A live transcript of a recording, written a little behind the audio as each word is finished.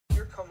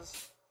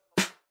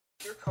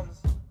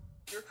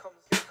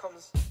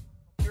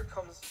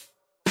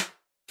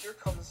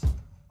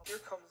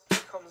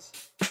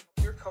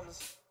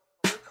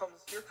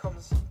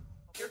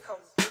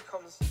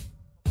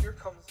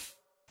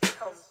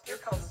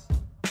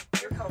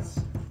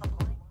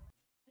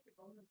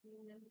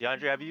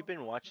DeAndre, have you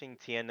been watching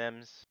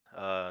TNM's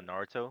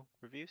Naruto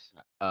reviews?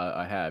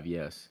 I have,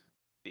 yes.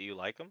 Do you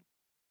like them?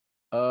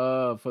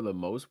 For the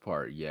most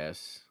part,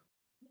 yes.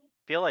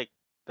 Feel like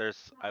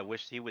I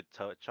wish he would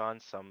touch on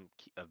some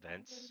key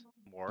events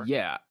more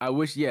Yeah, I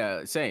wish.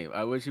 Yeah, same.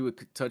 I wish he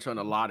would touch on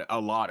a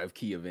lot of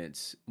key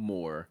events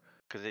more.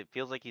 because it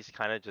feels like he's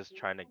kind of just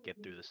trying to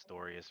get through the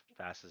story as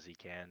fast as he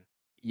can.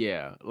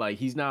 Yeah, like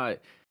he's not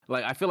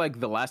like I feel like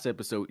the last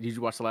episode. Did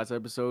you watch the last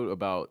episode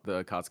about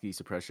the Akatsuki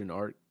suppression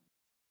arc?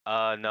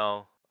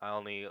 No, I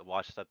only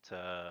watched up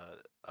to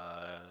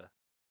uh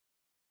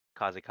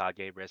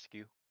Kazekage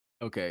Rescue.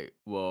 Okay,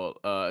 well,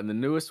 in the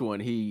newest one,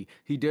 he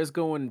does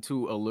go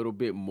into a little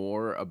bit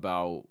more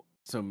about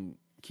some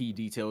key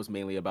details,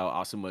 mainly about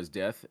Asuma's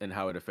death and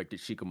how it affected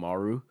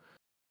Shikamaru.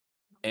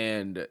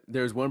 And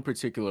there's one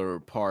particular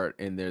part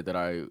in there that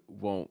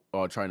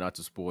I'll try not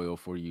to spoil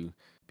for you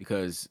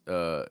because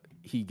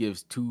he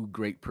gives two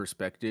great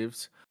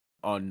perspectives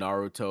on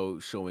Naruto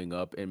showing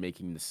up and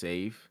making the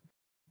save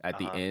at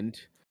the Uh-huh.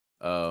 end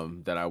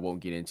that I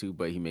won't get into,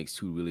 but he makes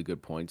two really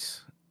good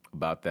points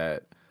about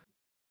that.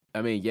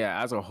 I mean,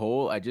 yeah, as a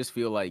whole, I just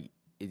feel like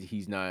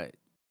he's not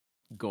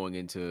going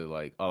into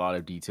like a lot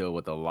of detail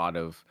with a lot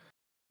of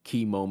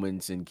key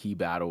moments and key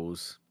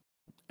battles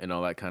and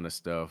all that kind of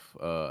stuff.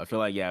 I feel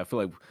like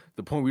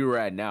the point we were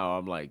at now,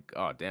 I'm like,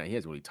 oh damn, he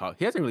hasn't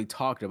really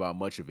talked about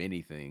much of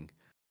anything.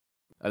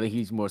 I think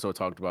he's more so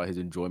talked about his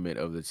enjoyment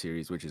of the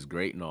series, which is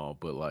great and all,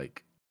 but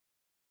like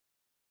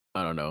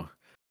I don't know,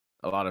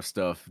 a lot of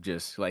stuff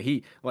just like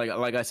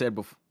like I said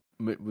before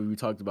when we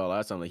talked about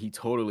last time, like he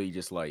totally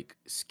just like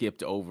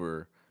skipped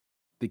over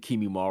the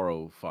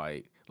Kimimaro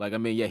fight. Like I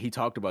mean, yeah, he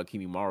talked about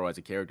Kimimaro as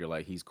a character,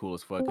 like he's cool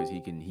as fuck because he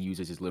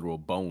uses his literal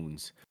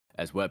bones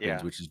as weapons,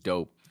 Yeah. which is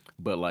dope.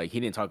 But like he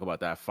didn't talk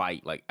about that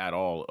fight like at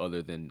all,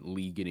 other than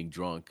Lee getting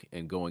drunk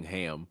and going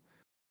ham.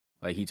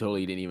 Like he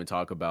totally didn't even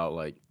talk about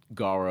like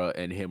Gara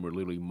and him were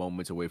literally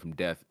moments away from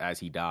death as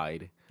he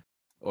died.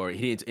 Or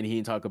he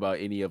didn't talk about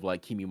any of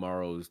like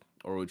Kimimaro's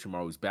or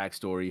Orochimaru's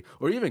backstory,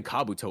 or even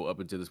Kabuto up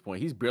until this point.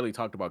 He's barely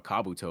talked about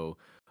Kabuto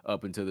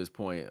up until this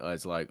point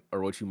as like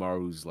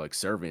Orochimaru's like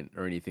servant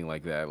or anything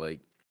like that.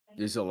 Like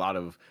there's a lot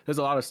of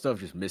stuff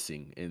just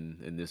missing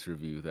in this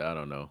review that I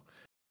don't know.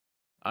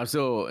 I'm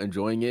still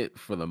enjoying it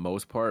for the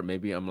most part.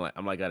 Maybe I'm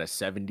like at a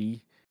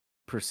 70%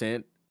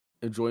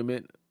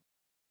 enjoyment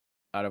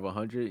out of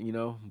 100, you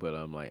know. But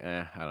I'm like,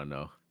 I don't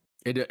know.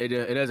 It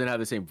doesn't have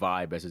the same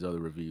vibe as his other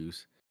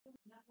reviews.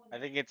 I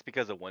think it's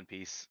because of One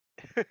Piece.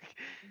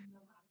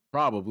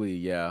 Probably,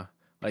 yeah.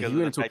 Like he Because of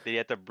went the into fact that he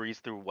had to breeze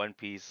through One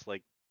Piece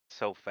like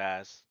so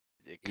fast,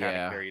 it kind of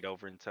yeah. carried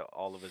over into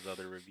all of his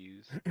other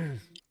reviews.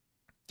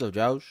 So,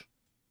 Josh,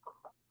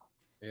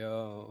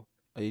 Yo.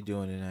 how you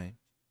doing tonight?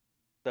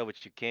 So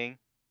with you, King?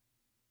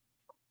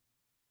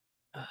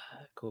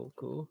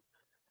 Cool.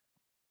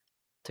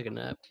 Took a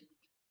nap.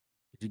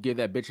 Did you give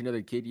that bitch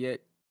another kid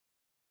yet?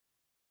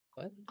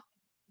 What?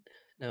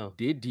 No.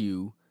 Did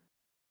you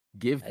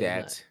give I did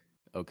that? not.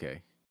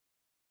 Okay.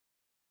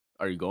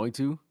 Are you going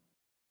to?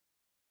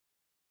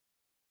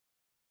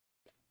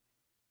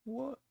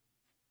 What?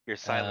 Your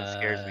silence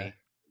scares me.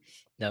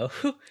 No.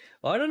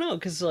 Well, I don't know,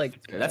 cause like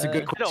That's a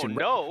good I question. don't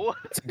know.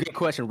 That's a good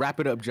question.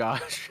 Wrap it up,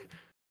 Josh.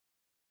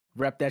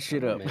 Wrap that I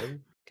shit don't up. know,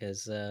 man.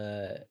 Cause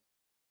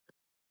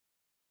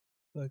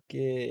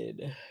fucking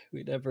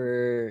we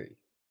never.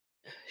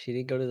 She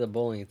didn't go to the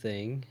bowling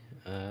thing.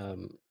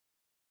 No,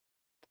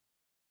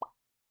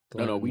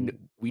 Glenn,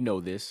 we know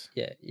this.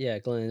 yeah.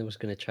 Glenn was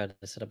gonna try to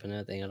set up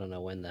another thing. I don't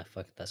know when the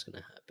fuck that's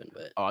gonna happen,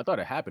 but Oh, I thought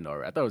it happened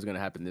already. I thought it was gonna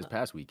happen this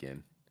past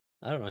weekend.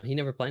 I don't know. He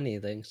never planned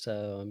anything,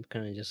 so I'm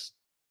kind of just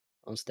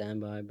on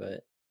standby.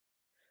 But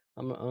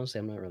I'm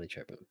not really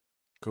tripping.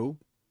 Cool.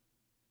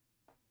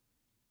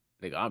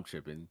 Nigga, I'm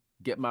tripping.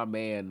 Get my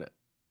man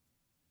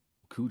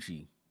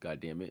Coochie. God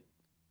damn it.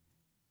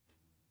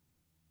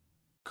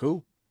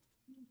 Cool.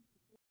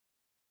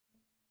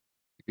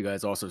 You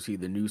guys also see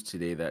the news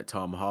today that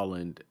Tom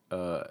Holland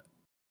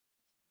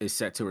is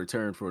set to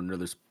return for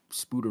another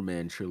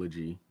Spooderman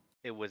trilogy.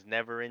 It was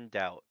never in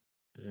doubt.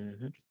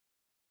 Mm-hmm.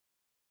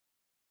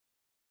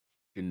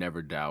 You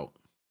never doubt.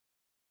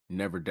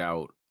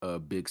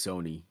 Big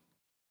Sony.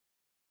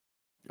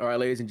 All right,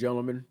 ladies and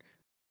gentlemen,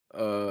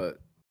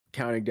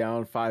 counting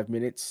down 5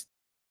 minutes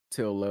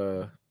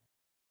till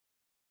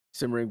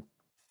Simmering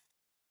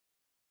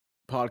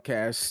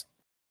Podcast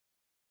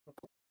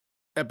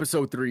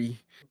episode 3.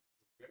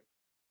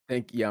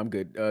 I'm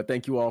good.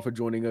 Thank you all for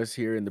joining us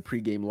here in the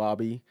pregame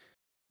lobby.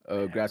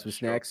 Grab some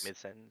snacks.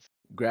 Mid-sentence.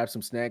 Grab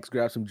some snacks,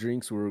 grab some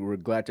drinks. We're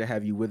glad to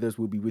have you with us.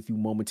 We'll be with you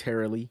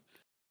momentarily.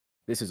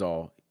 This is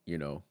all,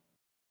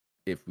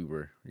 if we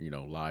were,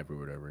 live or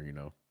whatever,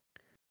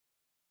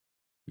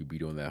 we'd be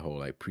doing that whole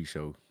like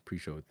pre-show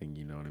thing,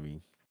 you know what I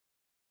mean?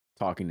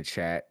 talking to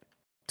chat,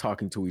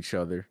 talking to each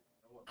other.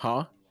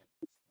 Huh?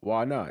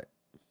 Why not?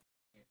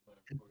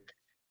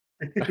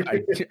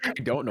 I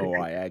don't know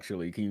why,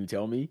 actually. Can you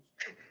tell me?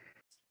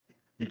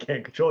 You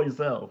can't control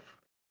yourself.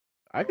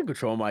 I can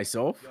control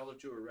myself. Y'all are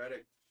too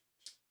erratic.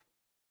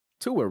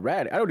 Too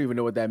erratic. I don't even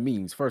know what that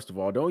means. First of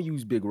all, don't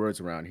use big words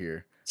around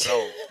here.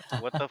 Bro,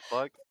 what the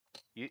fuck?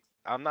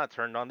 I'm not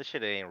turned on. This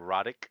shit ain't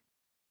erotic.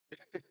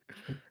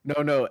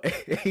 No.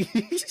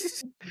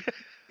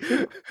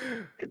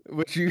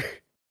 what you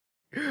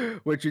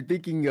what you're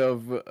thinking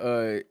of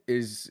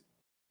is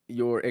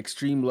your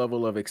extreme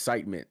level of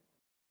excitement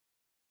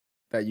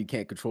that you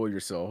can't control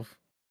yourself.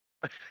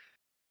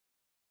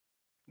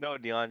 No,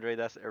 DeAndre,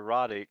 that's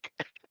erotic.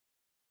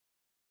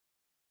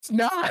 It's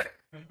not.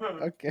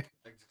 Okay.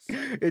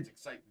 It's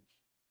excitement.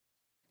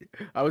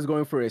 I was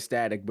going for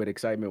ecstatic, but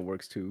excitement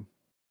works too.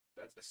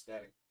 That's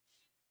ecstatic.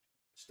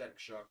 Ecstatic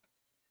shock.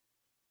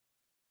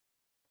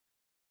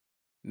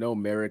 No,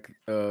 Merrick,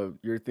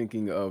 you're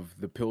thinking of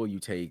the pill you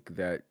take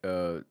that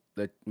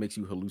makes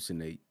you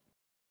hallucinate.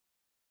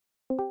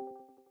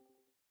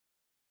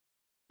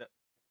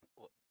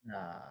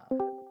 Nah.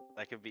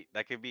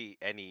 That could be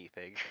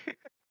anything.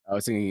 I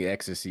was thinking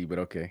ecstasy, but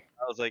okay.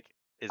 I was like,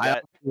 is I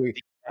that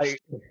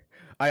obviously,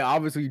 I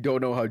obviously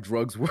don't know how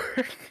drugs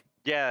work.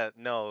 yeah,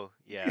 no,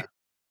 yeah.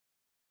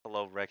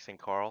 Hello, Rex and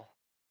Carl.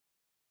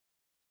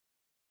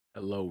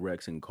 Hello,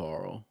 Rex and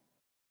Carl.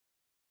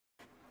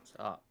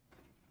 Stop.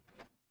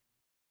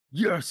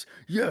 Yes,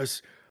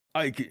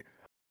 I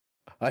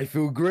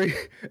feel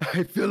great.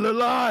 I feel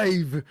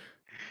alive.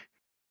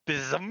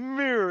 This is a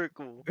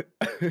miracle.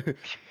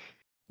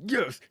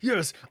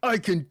 Yes, I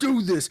can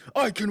do this.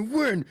 I can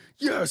win.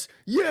 Yes,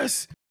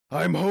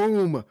 I'm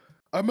home.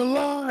 I'm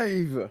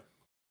alive.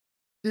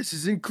 This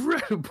is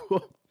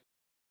incredible.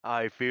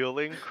 I feel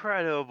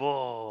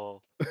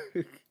incredible.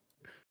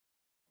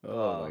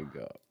 Oh my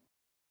god.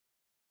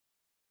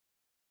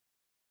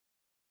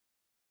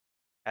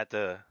 Had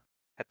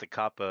to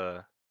cop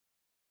a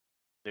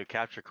new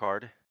capture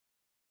card.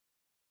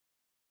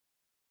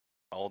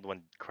 My old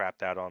one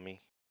crapped out on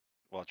me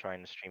while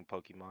trying to stream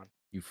Pokemon.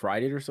 You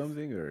fried it or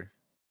something, or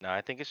No,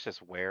 I think it's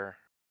just wear.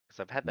 Because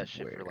I've had that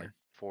shit for like Wear.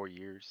 4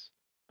 years.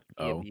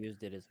 He Oh.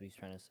 abused it, is what he's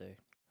trying to say.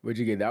 Where'd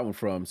you get that one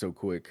from so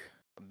quick?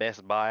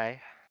 Best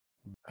Buy.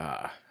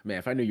 Man,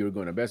 if I knew you were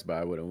going to Best Buy,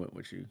 I would have went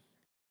with you.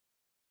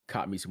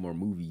 Caught me some more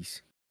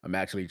movies. I'm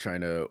actually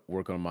trying to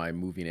work on my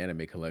movie and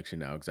anime collection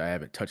now because I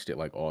haven't touched it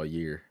like all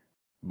year.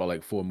 Bought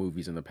like 4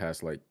 movies in the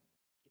past like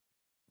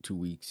 2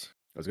 weeks.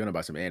 I was gonna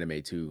buy some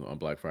anime too on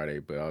Black Friday,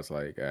 but I was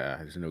like,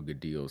 there's no good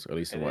deals, or at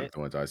least the And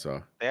ones I saw.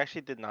 They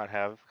actually did not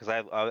have, because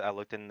I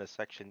looked in the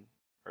section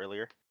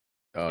earlier.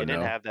 Oh They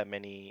didn't no. have that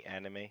many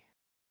anime.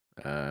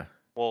 Uh,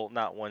 Well,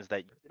 not ones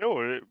that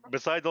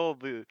besides all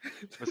the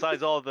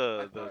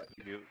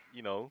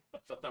you know. I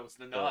thought that was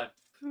the nod.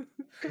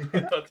 I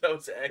thought that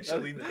was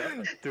actually the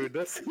nod. Dude,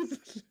 that's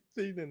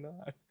say the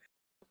nod.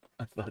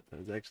 I thought that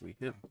was actually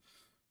him.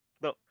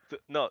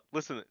 No,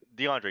 listen,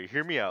 DeAndre,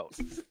 hear me out.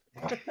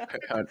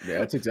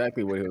 that's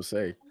exactly what he'll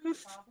say.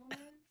 All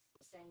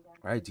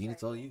right, Dean,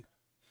 it's all you.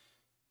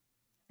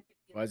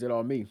 Why is it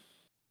all me?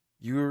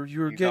 You were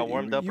You got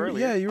warmed up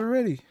earlier. Yeah, you were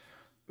ready.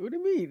 What do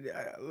you mean?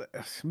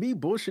 Me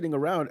bullshitting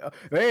around.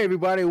 Hey,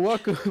 everybody,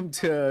 welcome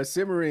to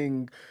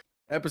Simmering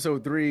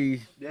episode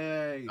 3.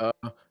 Yay.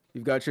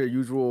 You've got your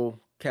usual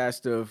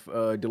cast of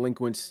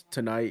delinquents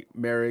tonight.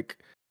 Merrick,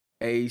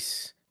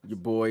 Ace, your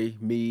boy,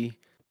 me,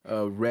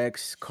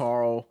 Rex,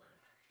 Carl,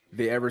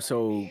 the ever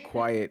so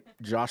quiet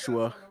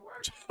Joshua.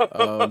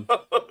 I've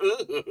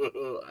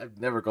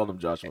never called him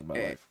Joshua in my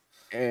life.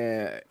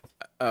 And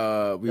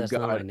we've That's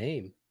got... not my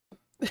name.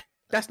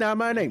 That's not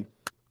my name.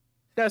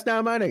 That's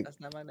not my name. That's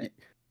not my name.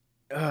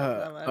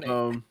 not my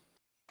name.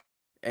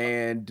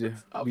 And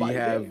we my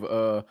have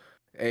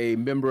a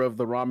member of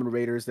the Ramen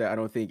Raiders that I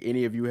don't think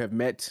any of you have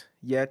met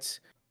yet.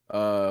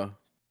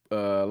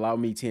 Allow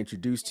me to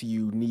introduce to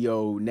you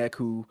Neo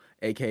Neku,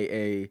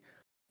 aka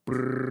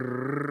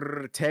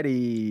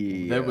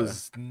Teddy. There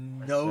was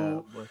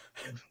no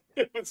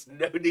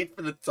need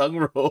for the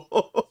tongue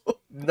roll.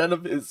 None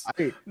of his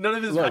Look,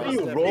 How do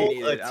you voice.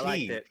 roll a I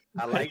liked T? it.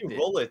 I How do liked you it.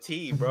 roll a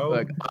T, bro?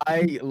 Look,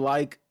 I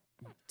like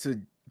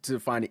to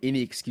find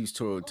any excuse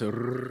to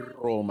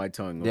roll my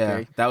tongue. Okay.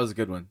 Yeah, that was a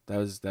good one. That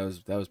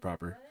was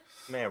proper.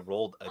 Man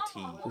rolled a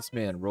T. This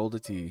man rolled a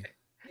T.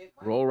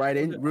 Roll right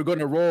in. We're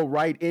gonna roll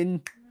right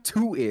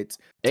into it.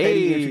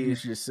 Teddy, Hey.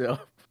 introduce yourself.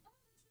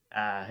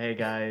 Hey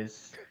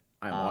guys.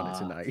 I'm on it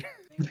tonight.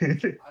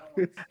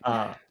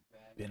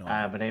 Been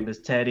My name is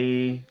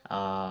Teddy,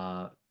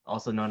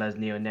 also known as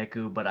Neo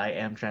Neku, but I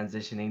am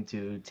transitioning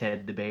to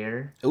Ted the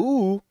Bear,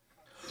 Ooh,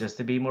 just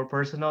to be more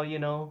personal, you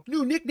know.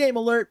 new nickname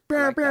alert.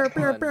 Like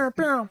that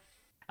pun.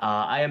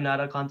 I am not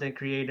a content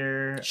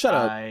creator. Shut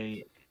up.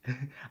 I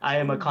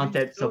am a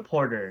content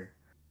supporter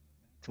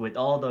with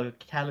all the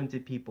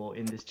talented people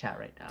in this chat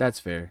right now. That's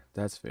fair.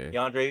 That's fair.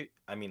 Not DeAndre.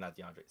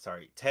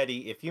 Sorry,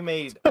 Teddy. If you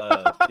made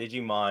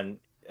Digimon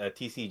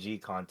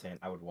TCG content,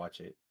 I would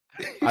watch it.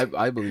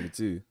 I believe it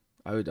too.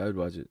 I would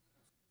watch it.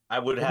 I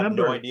would have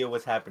Remember- no idea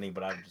what's happening,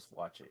 but I would just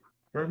watch it.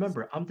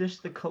 Remember, I'm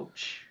just the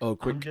coach. Oh,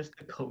 I'm just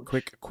the coach.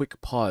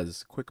 Quick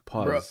pause,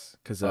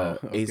 because Oh,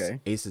 okay.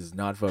 Ace is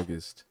not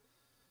focused.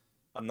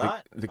 I'm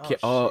not. Shit.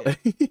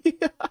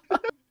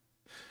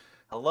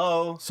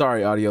 Hello.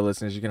 Sorry, audio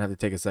listeners, you're gonna have to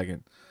take a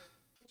second.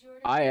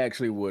 I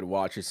actually would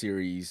watch a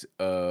series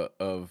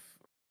of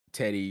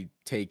Teddy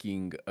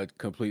taking a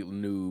complete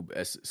noob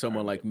as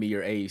someone like me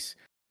or Ace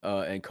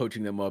and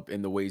coaching them up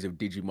in the ways of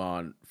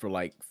Digimon for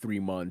like 3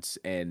 months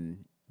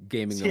and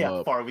gaming See them how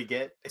up. far we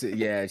get.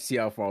 See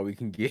how far we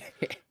can get.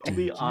 To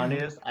be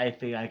honest, I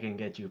think I can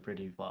get you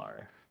pretty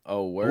far.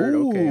 Oh, word.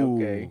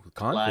 Okay. Ooh,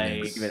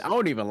 confidence. Like- I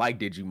don't even like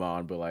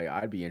Digimon, but like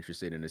I'd be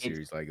interested in a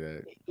series like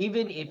that.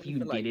 Even if you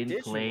Even like didn't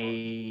Digimon.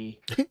 play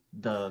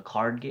the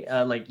card game,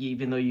 like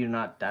even though you're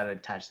not that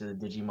attached to the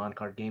Digimon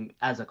card game,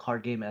 as a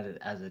card game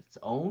as its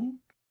own,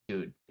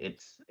 dude,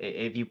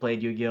 if you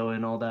played Yu-Gi-Oh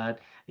and all that,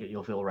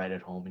 you'll feel right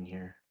at home in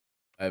here.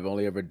 I've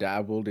only ever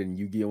dabbled in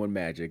Yu-Gi-Oh and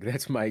Magic.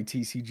 That's my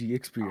TCG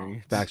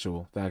experience.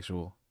 Factual.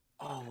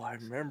 Oh, I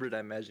remember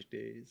that Magic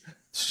days.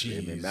 Yeah,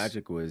 man, Jeez.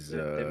 Magic was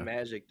The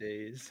Magic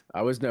days.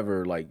 I was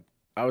never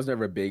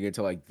big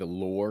into like the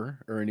lore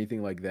or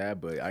anything like that,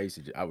 but I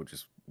would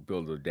just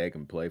build a deck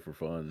and play for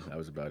fun. That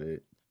was about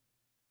it.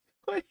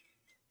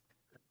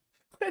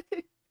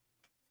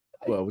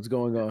 Well, what's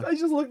going on? I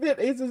just looked at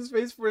Ace's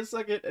face for a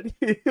second, and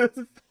he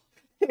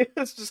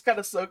was just kind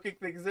of soaking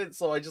things in.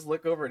 So I just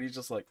look over, and he's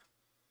just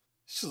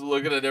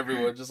looking at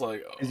everyone, just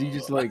like. Is he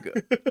just like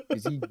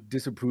is he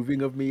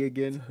disapproving of me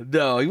again?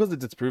 No, he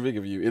wasn't disapproving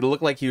of you. It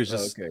looked like he was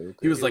just. Okay.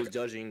 He was He like, was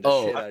judging the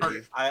oh, shit out of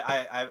you.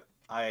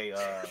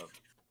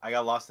 I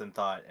got lost in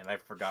thought, and I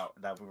forgot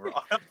that we were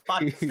on a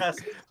podcast.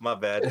 My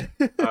bad.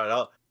 All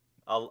right,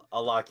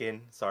 I'll lock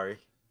in. Sorry.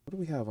 what do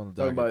we have on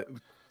the Talk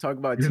docket?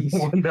 about You're the TC.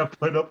 one that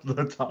put up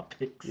the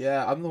topics.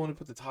 Yeah, I'm the one who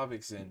put the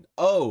topics in.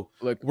 Oh,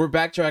 Look, we're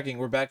backtracking.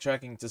 We're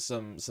backtracking to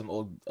some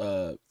old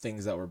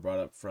things that were brought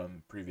up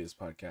from previous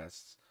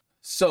podcasts.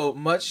 So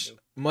much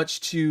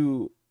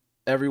to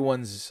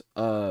everyone's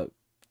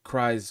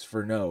cries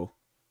for no.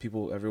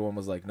 Everyone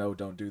was like, no,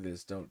 don't do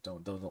this. Don't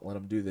let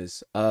him do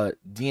this.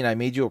 Dean, I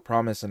made you a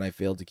promise and I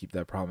failed to keep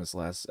that promise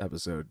last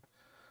episode.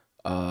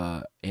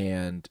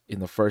 And in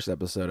the first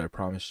episode, I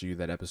promised you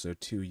that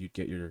episode 2 you'd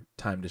get your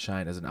time to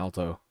shine as an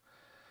alto.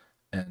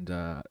 And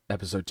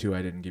episode 2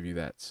 I didn't give you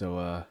that.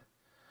 So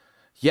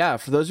yeah,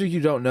 for those of you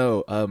who don't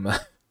know,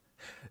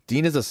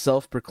 Dean is a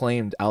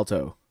self-proclaimed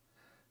alto.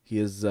 He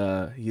is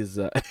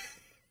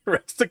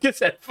Rex took his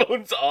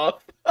headphones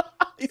off.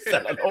 He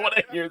said, "I don't want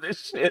to hear this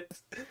shit."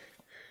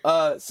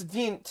 so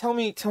Dean, tell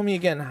me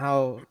again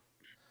how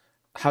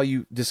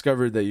you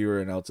discovered that you were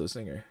an alto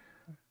singer.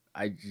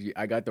 I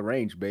got the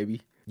range,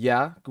 baby.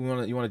 Yeah, you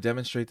want to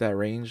demonstrate that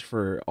range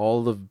for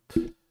all the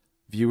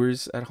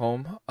viewers at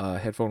home,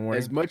 headphone warning.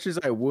 As much as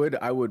I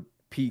would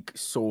peak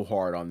so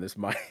hard on this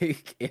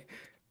mic.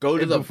 Go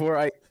to the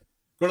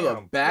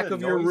Damn, back what a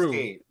of your noise room.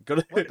 gate. Go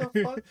to What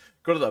the fuck?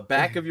 go to the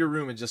back of your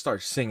room and just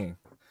start singing.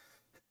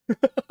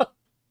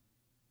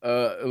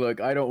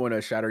 Look, I don't want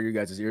to shatter you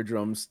guys'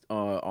 eardrums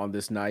on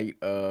this night.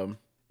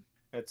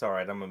 It's all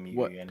right. I'm gonna mute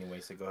What? you anyway,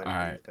 so go ahead. All And do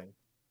right. your thing.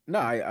 No,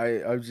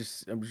 I'm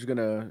just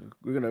gonna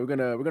we're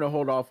gonna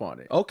hold off on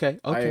it. Okay.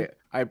 I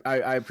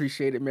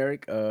appreciate it,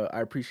 Merrick.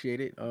 I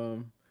appreciate it.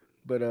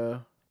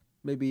 But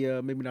maybe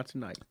not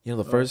tonight. You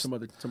know the first some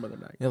other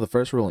night. the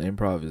first rule in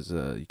improv is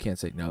you can't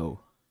say no.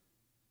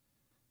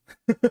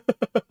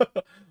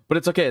 But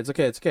it's okay. It's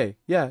okay.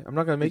 Yeah, I'm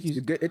not gonna make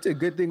you. It's a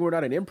good thing we're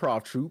not an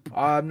improv troupe.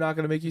 I'm not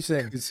gonna make you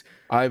sing.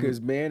 Because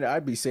man,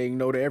 I'd be saying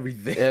no to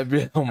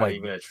everything. Oh Not my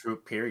even a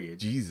troop. Period.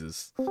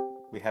 Jesus.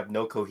 We have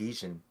no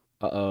cohesion.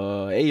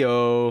 Hey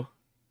yo.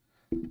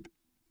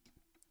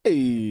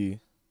 Hey.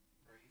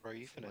 Bro,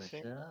 you finna What's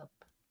sing? up?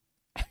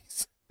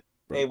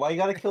 Hey, why you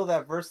gotta kill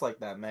that verse like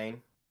that,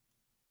 man?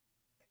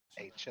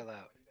 Hey, chill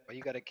out. Why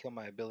you gotta kill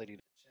my ability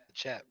to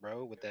chat,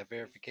 bro, with that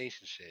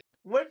verification shit?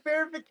 What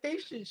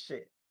verification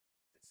shit?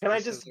 Can I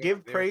This just is give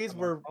verify praise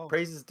my where phone.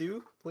 praise is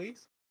due,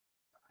 please?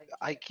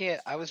 I can't.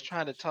 I was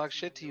trying to talk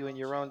shit to you in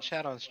your own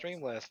chat on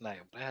stream last night,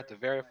 but I had to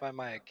verify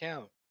my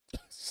account.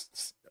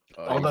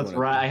 Oh, that's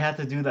right. I had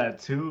to do that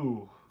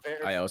too.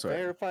 I also had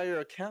to. Verify your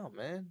account,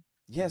 man.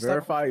 Yeah,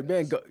 Verify,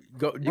 man. Go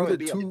You do wanna the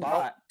be a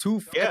bot.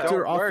 two-factor don't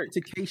work.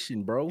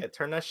 authentication, bro. Yeah,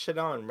 turn that shit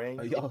on, man.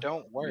 Oh, It y'all-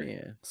 don't work.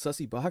 Man.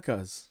 Sussy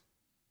bakas.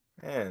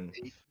 Man.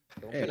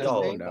 Don't Hey, finna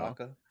yo, sing. no.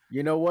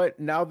 You know what?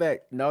 Now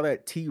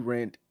that T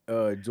Rent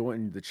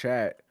joined the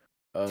chat,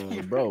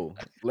 bro,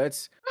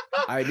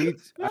 I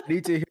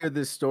need to hear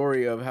this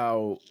story of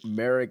how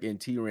Merrick and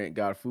T Rent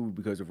got food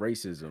because of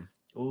racism.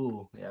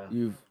 Ooh, yeah.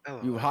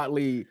 Oh,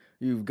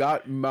 You've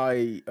got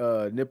my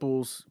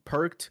nipples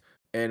perked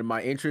and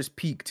my interest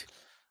peaked.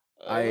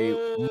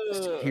 I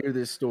must hear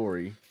this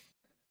story.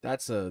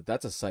 That's a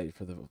sight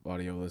for the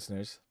audio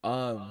listeners. You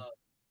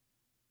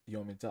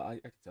want me to tell? I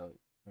can tell it.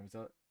 You want me to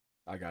tell it?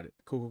 I got it.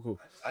 Cool.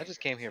 I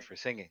just came here for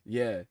singing.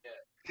 Yeah.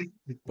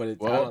 But I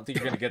Well, don't think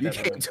you're gonna get that.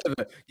 from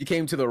me. You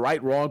came to the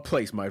right wrong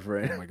place, my Oh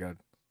friend. my god.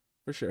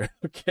 For sure.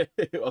 Okay.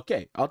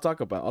 Okay. I'll talk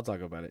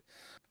about it.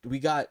 We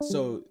got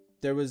so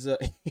there was a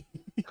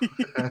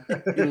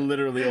he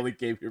literally only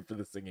came here for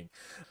the singing.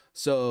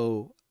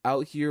 So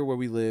out here where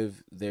we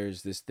live,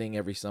 there's this thing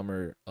every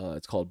summer.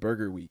 It's called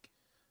Burger Week,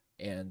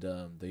 and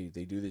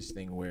they do this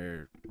thing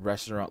where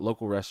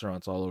local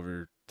restaurants all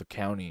over the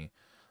county,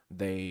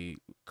 they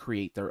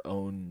create their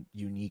own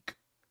unique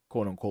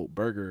quote unquote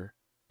burger,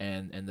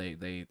 and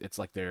they it's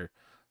like their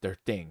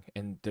thing,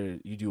 and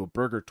you do a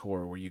burger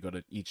tour where you go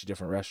to each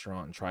different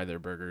restaurant and try their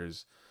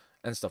burgers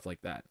and stuff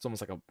like that. It's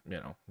almost like a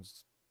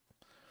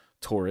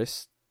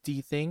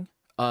touristy thing.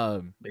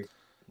 Like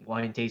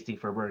wine tasting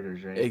for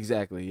burgers, right?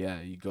 Exactly.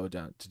 Yeah, you go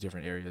down to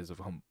different areas of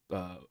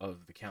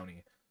the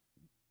county.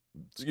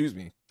 Excuse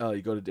me.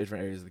 You go to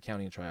different areas of the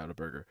county and try out a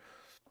burger.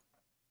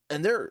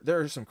 And there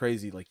are some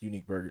crazy like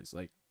unique burgers.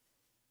 Like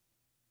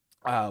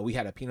we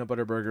had a peanut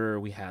butter burger.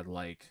 We had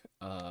like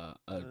a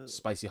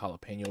spicy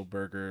jalapeno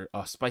burger,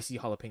 a spicy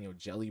jalapeno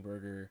jelly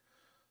burger.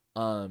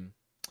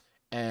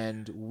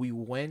 And we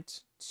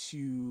went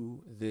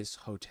to this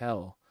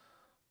hotel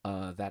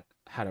that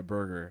had a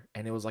burger,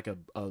 and it was like a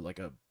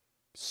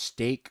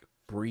steak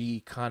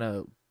brie kind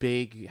of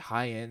big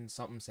high end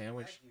something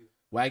sandwich.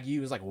 Wagyu. It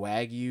was like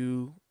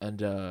Wagyu,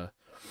 and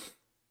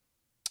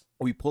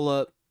we pull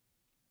up,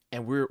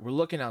 and we're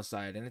looking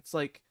outside, and it's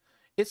like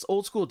it's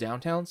old school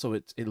downtown, so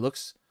it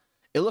looks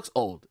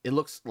old. It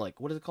looks like,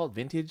 what is it called?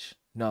 Vintage?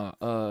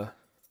 No,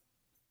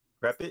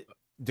 Rapid.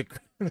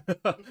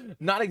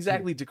 not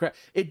exactly decrepit.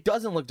 It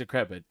doesn't look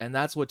decrepit, and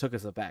that's what took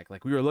us aback.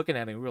 Like we were looking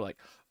at it, and we were like,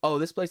 "Oh,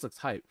 this place looks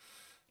hype."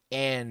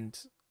 And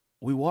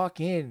we walk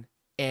in,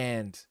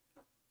 and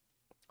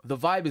the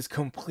vibe is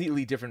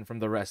completely different from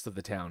the rest of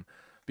the town,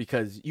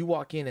 because you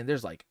walk in and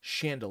there's like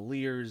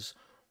chandeliers,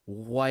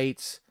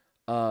 white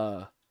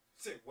curtains,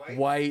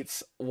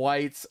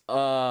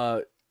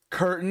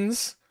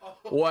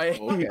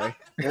 white Okay.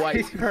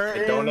 white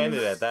curtains. Don't end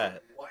it at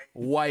that.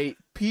 White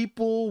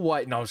people,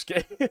 white. No, I'm just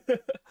kidding.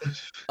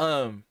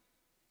 I'm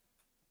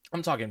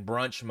talking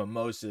brunch,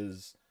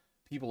 mimosas.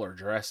 People are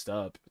dressed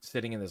up,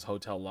 sitting in this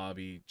hotel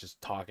lobby,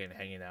 just talking,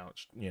 hanging out,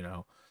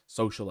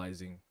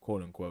 socializing,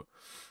 quote unquote.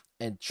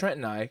 And Trent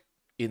and I,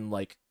 in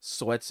like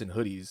sweats and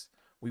hoodies,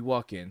 we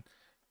walk in,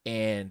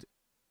 and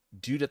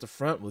dude at the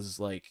front was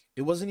like,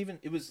 it was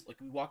like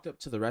we walked up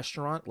to the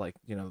restaurant, like,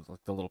 like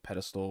the little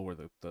pedestal where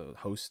the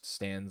host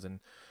stands, and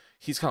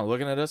he's kind of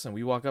looking at us, and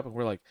we walk up and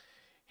we're like,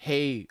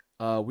 "Hey,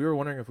 we were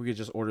wondering if we could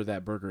just order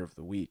that burger of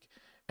the week."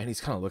 And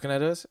he's kind of looking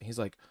at us, and he's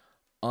like,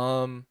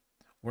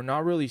 "We're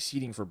not really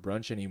seating for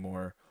brunch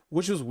anymore,"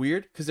 which was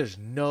weird because there's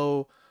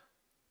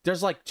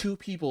like two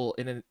people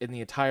in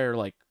the entire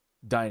like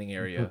dining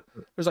area.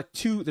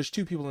 There's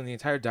two people in the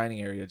entire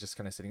dining area just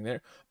kind of sitting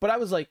there. But I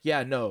was like,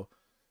 "Yeah, no,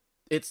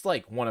 it's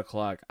like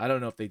 1:00. I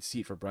don't know if they'd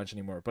seat for brunch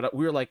anymore." But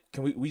we were like,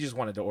 we just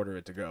wanted to order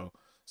it to go.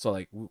 So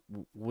like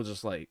we'll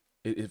just like,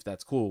 if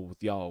that's cool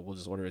with y'all, we'll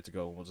just order it to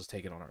go and we'll just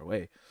take it on our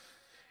way.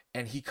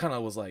 And he kind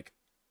of was like,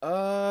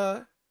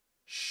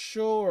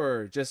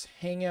 sure, just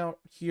hang out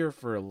here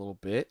for a little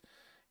bit.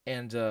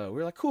 And we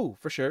were like, cool,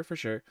 for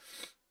sure.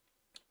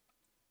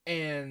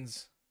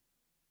 And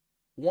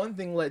one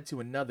thing led to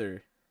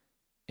another,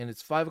 and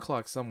it's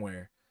 5:00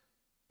 somewhere,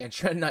 and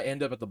Trent and I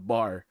end up at the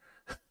bar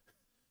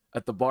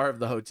at the bar of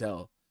the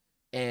hotel,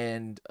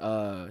 and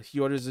he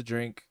orders a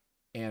drink,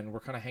 and we're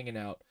kind of hanging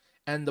out,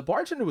 and the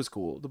bartender was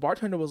cool. The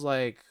bartender was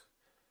like,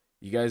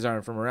 "You guys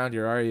aren't from around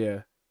here, are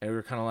you?" And we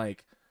were kind of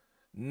like,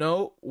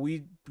 "No,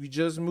 we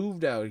just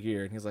moved out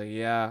here." And he's like,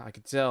 "Yeah, I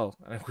could tell."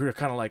 And we were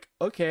kind of like,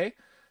 "Okay,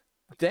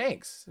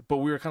 thanks." But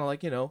we were kind of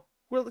like,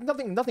 we're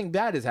nothing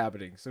bad is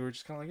happening, so we're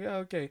just kind of like, "Yeah,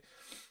 okay."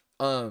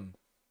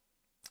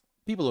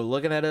 People are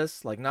looking at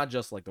us, like not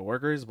just like the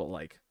workers, but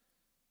like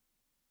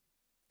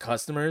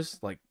customers,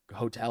 like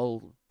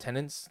hotel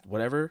tenants,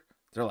 whatever.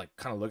 They're like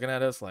kind of looking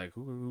at us like,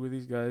 who are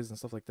these guys and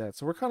stuff like that.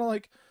 So we're kind of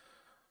like,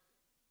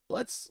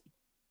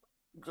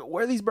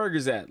 where are these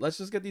burgers at? Let's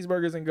just get these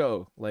burgers and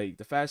go. Like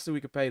the faster we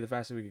could pay, the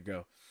faster we could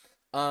go.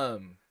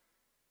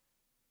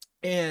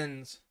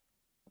 And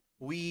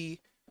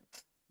we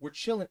were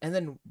chilling, and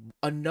then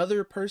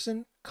another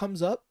person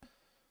comes up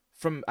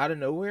from out of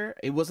nowhere.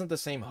 It wasn't the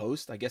same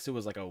host. I guess it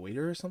was like a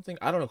waiter or something.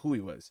 I don't know who he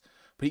was,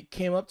 but he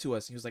came up to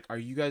us and he was like, "Are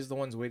you guys the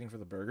ones waiting for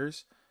the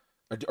burgers?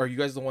 Are you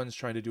guys the ones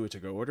trying to do a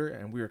to-go order?"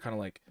 And we were kind of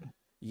like,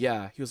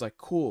 "Yeah." He was like,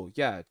 "Cool,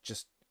 yeah,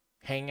 just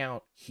hang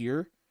out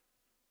here,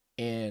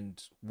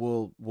 and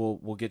we'll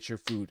get your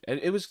food." And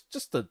it was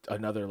just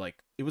another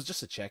like, it was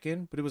just a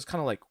check-in, but it was kind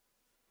of like,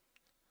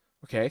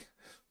 okay,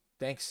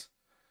 thanks.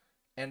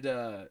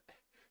 And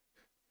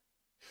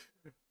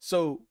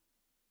so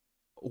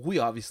we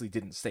obviously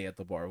didn't stay at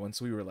the bar. Once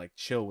we were like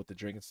chill with the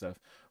drink and stuff,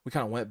 we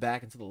kind of went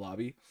back into the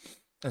lobby,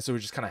 and so we're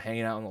just kind of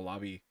hanging out in the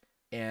lobby,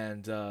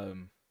 and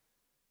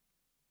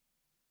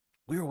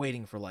we were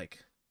waiting for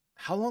like,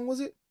 how long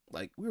was it?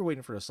 Like we were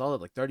waiting for a solid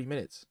like 30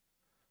 minutes,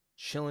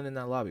 chilling in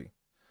that lobby.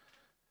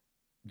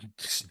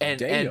 And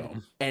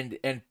Damn.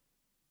 and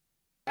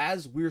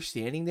as we're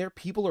standing there,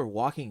 people are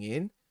walking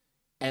in,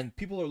 and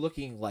people are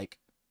looking like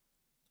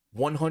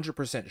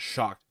 100%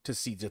 shocked to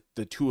see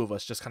the two of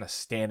us just kind of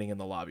standing in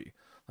the lobby.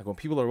 Like when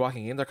people are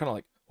walking in, they're kind of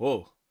like,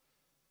 whoa.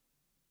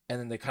 And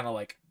then they kind of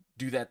like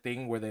do that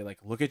thing where they like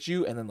look at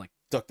you and then like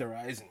duck their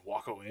eyes and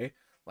walk away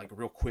like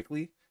real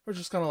quickly. We're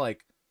just kind of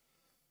like,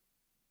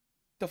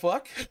 the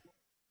fuck?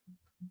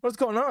 What's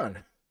going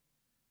on?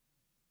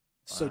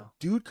 So Wow.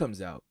 dude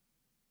comes out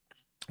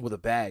with a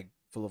bag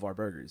full of our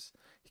burgers.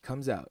 He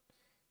comes out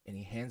and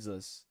he hands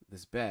us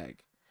this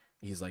bag.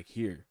 He's like,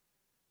 here,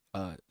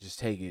 just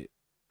take it.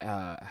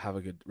 Have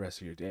a good rest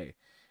of your day.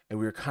 And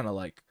we were kind of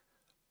like,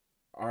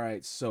 all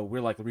right. So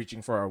we're like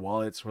reaching for our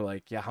wallets. We're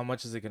like, yeah, how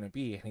much is it going to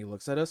be? And he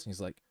looks at us and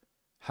he's like,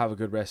 have a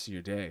good rest of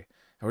your day.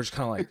 And we're just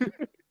kind of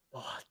like,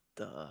 What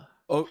the?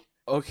 oh,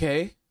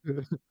 okay.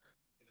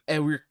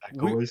 And we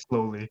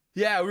Slowly.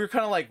 yeah, we were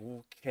kind of like,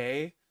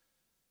 okay,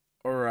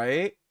 all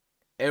right.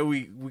 And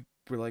we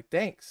were like,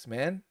 thanks,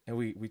 man. And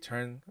we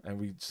turn and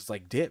we just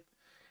like dip.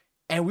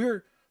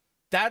 And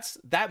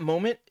that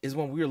moment is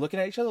when we were looking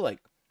at each other like,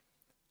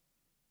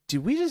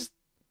 did we just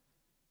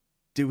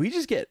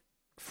get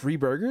free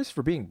burgers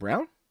for being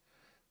brown?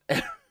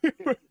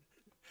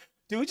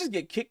 Did we just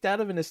get kicked out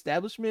of an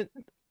establishment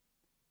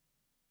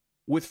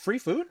with free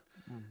food?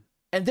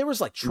 And there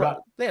was like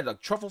they had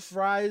like truffle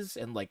fries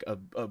and like a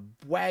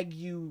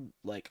wagyu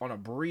like on a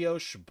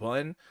brioche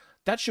bun.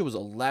 That shit was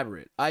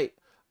elaborate.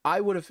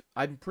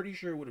 I'm pretty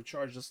sure it would have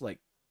charged us like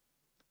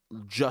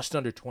just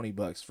under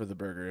 $20 for the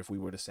burger if we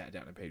would have sat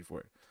down and paid for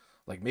it.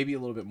 Like maybe a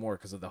little bit more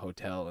because of the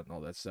hotel and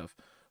all that stuff.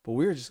 But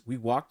we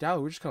walked out.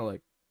 We were just kind of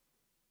like,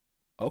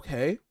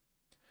 okay,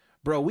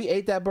 bro. We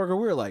ate that burger.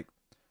 We were like,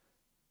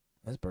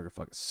 this burger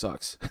fucking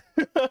sucks.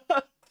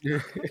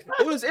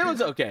 It was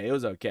okay. It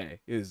was okay.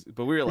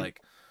 But we were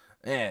like,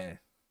 the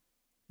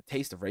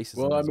taste of racism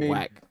Well, I is mean,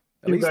 whack.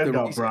 At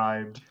least,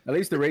 bribed. at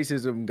least the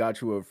racism got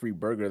you a free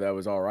burger that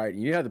was all right.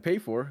 You didn't have to pay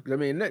for. 'Cause, I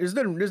mean, there's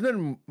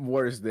nothing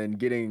worse than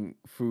getting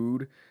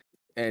food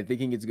and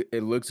thinking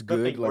it looks good.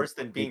 Nothing like, worse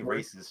than being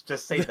racist.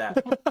 Just say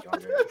that.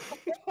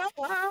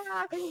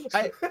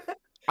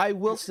 I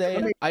will say,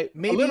 I mean,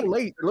 maybe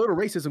a little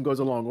racism goes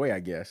a long way, I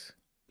guess.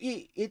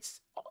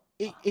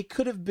 it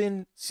could have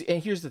been.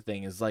 And here's the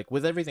thing: is like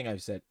with everything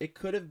I've said, it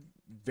could have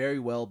very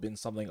well been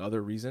something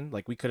other reason.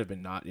 Like we could have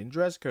been not in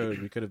dress code.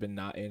 We could have been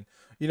not in.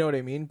 You know what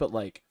I mean? But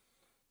like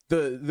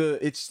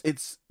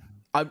it's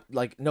I'm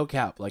like no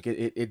cap. Like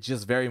it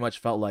just very much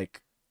felt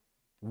like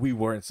we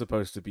weren't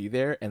supposed to be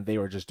there, and they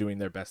were just doing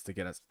their best to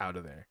get us out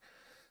of there.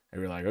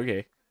 And we were like,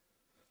 okay.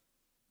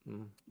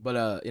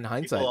 But in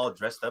hindsight, People all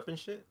dressed up and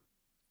shit.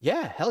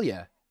 yeah, hell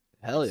yeah.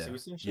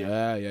 Suits and shit?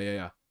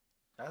 Yeah.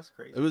 That's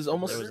crazy. It was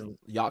almost There was-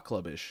 yacht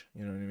club-ish.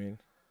 You know what I mean?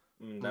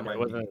 That There might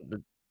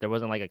wasn't, there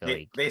wasn't like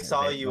a they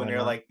saw event you and going they're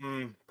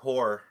on. like,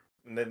 poor,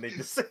 and then they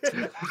just.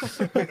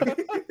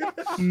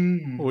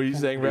 What are you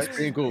saying, Rex?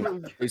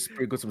 They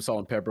sprinkled some salt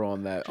and pepper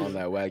on that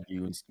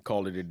wagyu and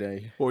called it a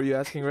day. What were you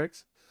asking,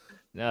 Rex?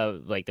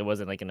 No, like there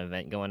wasn't like an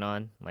event going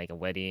on, like a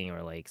wedding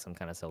or like some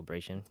kind of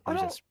celebration. It I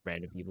was don't- just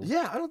random people.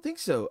 Yeah, I don't think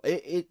so.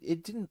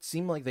 It didn't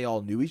seem like they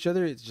all knew each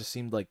other. It just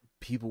seemed like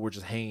people were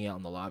just hanging out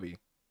in the lobby.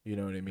 You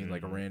know what I mean?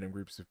 Like random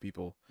groups of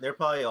people. They're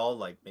probably all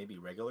like maybe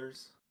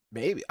regulars.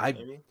 Maybe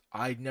Maybe.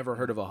 I'd never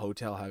heard of a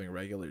hotel having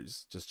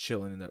regulars just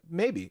chilling in there.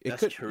 Maybe it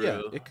That's could. true.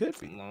 Yeah, it could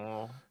be.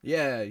 No.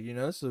 Yeah, you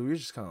know. So we were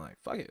just kind of like,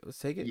 fuck it, let's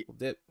take it. Yeah. We'll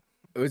dip.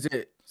 Was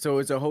it? So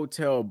it's a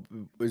hotel.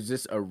 Was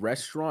this a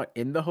restaurant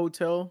in the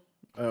hotel?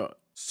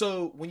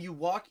 So when you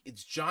walk,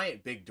 it's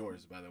giant big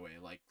doors, by the way,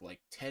 like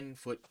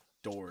 10-foot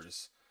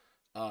doors.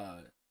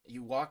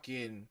 You walk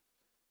in,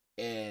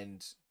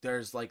 and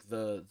there's like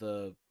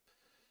the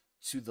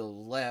to the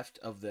left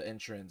of the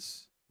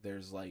entrance,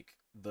 there's like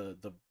the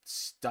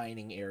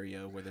dining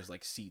area where there's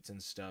like seats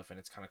and stuff, and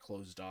it's kind of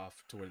closed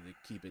off to where they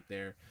keep it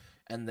there.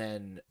 And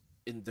then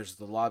there's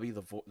the lobby,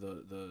 the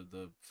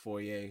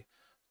foyer,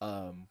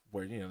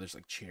 where there's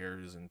like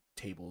chairs and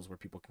tables where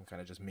people can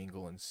kind of just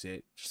mingle and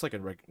sit, just like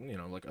like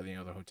any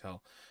other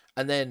hotel.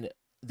 And then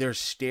there's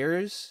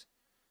stairs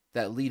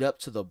that lead up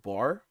to the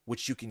bar,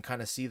 which you can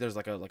kind of see. There's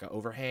like a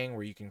overhang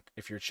where you can,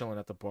 if you're chilling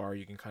at the bar,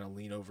 you can kind of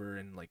lean over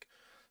and like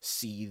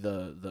see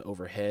the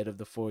overhead of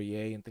the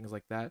foyer and things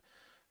like that.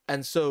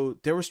 And so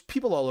there was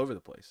people all over the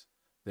place.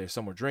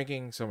 Some were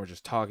drinking, some were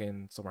just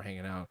talking, some were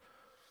hanging out.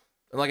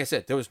 And like I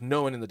said, there was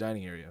no one in the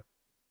dining area.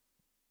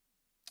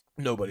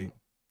 Nobody.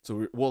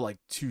 So we're like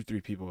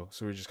 2-3 people.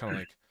 So we're just kind of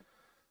like,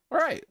 all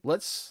right,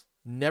 let's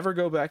never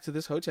go back to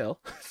this hotel.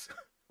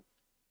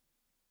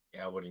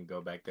 Yeah, I wouldn't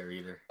go back there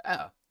either.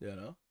 Yeah,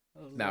 I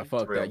was Nah, like,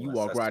 fuck real that. You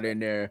walk right suspect. in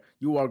there.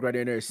 You walk right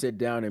in there, sit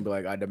down, and be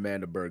like, "I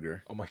demand a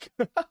burger." oh my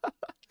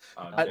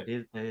god.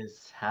 It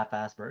is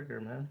half-ass burger,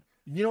 man.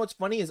 You know what's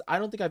funny is I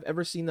don't think I've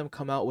ever seen them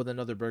come out with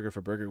another burger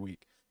for Burger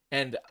Week.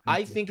 And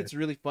I think it's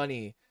really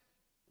funny.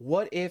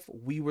 What if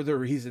we were the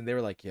reason they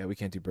were like, yeah, we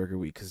can't do Burger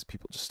Week because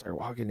people just start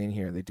walking in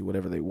here and they do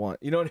whatever they want.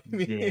 You know what I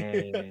mean?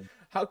 Yeah.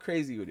 How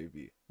crazy would it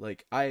be?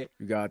 Like You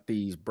got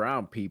these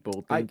brown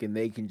people thinking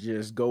they can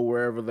just go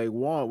wherever they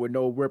want with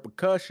no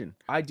repercussion.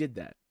 I did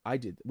that.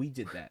 We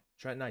did that.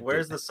 Trent and I.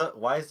 Where's did the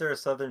why is there a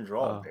southern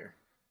drawl Oh. there?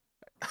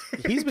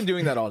 He's been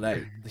doing that all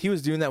night. He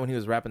was doing that when he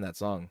was rapping that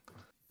song.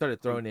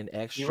 Started throwing in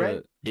extra.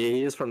 right. Yeah,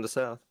 he is from the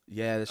south.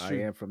 Yeah, that's I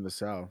true. am from the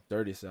south.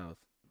 Dirty South.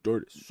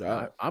 Dirty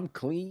South. I'm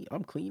clean.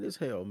 I'm clean as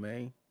hell,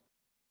 man.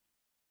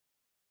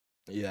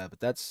 Yeah, but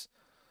that's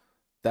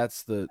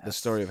the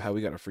story of how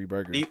we got a free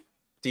burger.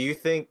 Do you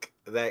think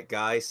that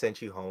guy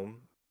sent you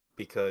home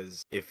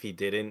because if he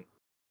didn't,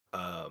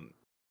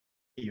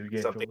 You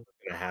get something was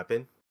gonna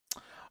happen?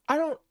 I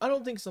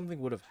don't think something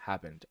would have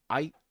happened.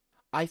 I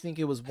think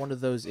it was one of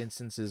those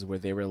instances where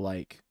they were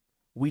like,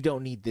 we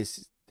don't need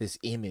this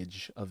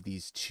image of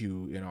these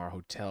two in our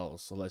hotel,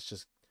 so let's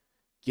just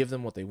give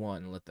them what they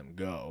want and let them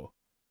go,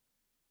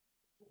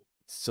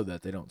 so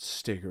that they don't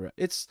stick around.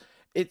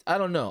 I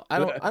don't know.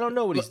 I don't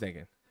know what he's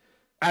thinking.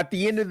 At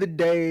the end of the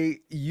day,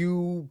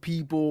 you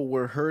people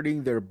were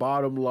hurting their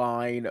bottom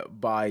line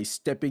by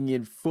stepping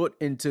in foot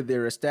into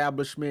their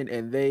establishment,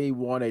 and they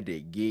wanted to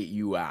get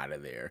you out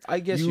of there.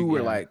 I guess you were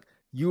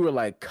yeah.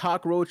 like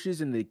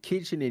cockroaches in the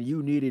kitchen, and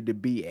you needed to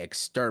be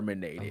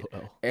exterminated.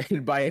 Oh.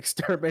 And by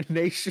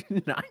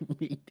extermination, I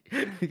mean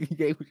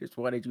they just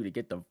wanted you to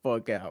get the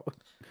fuck out.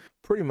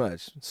 Pretty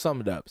much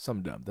summed up.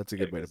 That's a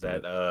good way to put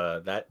it.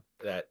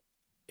 That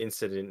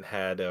incident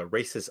had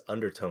racist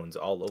undertones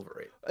all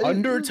over it.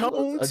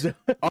 Undertones?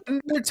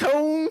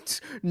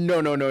 Undertones?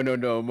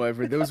 No, my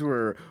friend. Those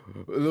were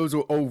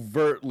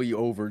overtly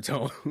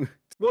overtones.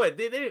 What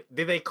did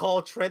they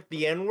call Trent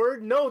the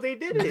N-word? No, they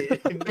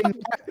didn't.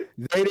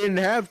 They didn't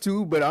have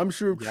to, but I'm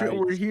sure if Trent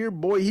were here,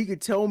 boy, he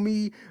could tell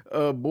me,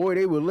 boy,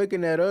 they were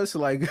looking at us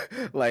like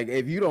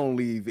if you don't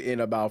leave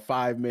in about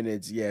 5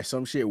 minutes, yeah,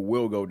 some shit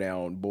will go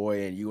down,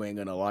 boy, and you ain't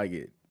gonna like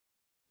it.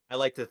 I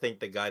like to think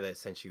the guy that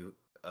sent you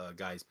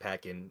guys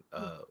packing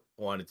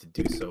wanted to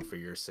do so for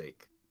your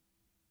sake.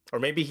 Or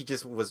maybe he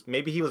was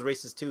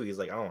racist too. He's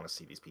like, I don't want to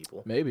see these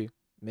people. Maybe.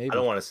 I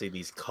don't want to see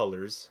these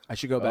colors. I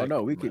should go back. Oh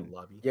no, we in my could.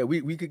 lobby. Yeah,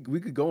 we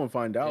could go and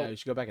find out. Yeah, you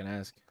should go back and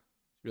ask.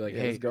 Be like,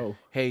 Yeah, hey, let's go.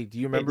 Hey, do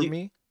you remember do-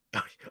 me?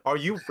 Are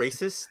you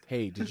racist?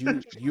 Hey, do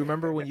you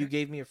remember when you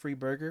gave me a free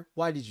burger?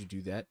 Why did you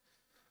do that?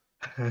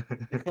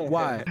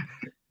 Why?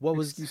 What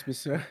was Excuse me,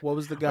 sir. what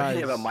was the I guy's?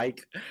 have a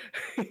mic.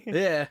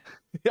 Yeah.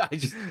 Yeah. I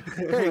just.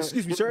 Hey,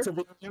 excuse me, sir.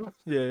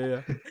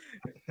 Yeah.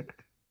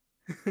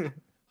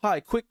 Hi.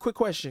 Quick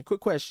question.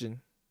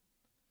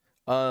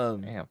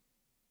 Damn.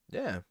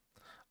 Yeah.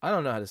 I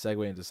don't know how to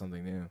segue into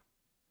something new.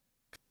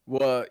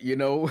 Well,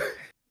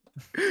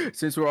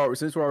 since we're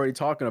already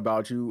talking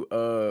about you,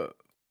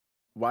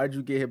 why did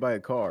you get hit by a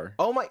car?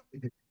 Oh my!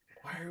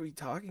 Why are we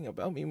talking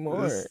about me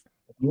more?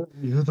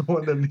 You're the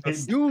one that made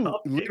You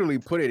literally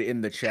put it in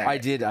the chat. I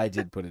did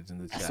put it in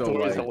the chat. So,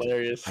 Story's like,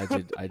 hilarious.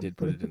 I did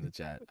put it in the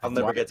chat. I'll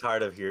never get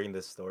tired of hearing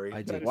this story.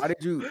 I did. Why did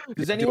you?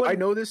 Does do anyone- I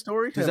know this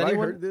story? Does Have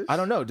anyone? I heard this? I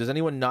don't know. Does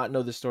anyone not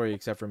know the story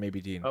except for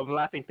maybe Dean? I'm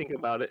laughing thinking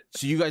about it.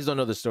 So you guys don't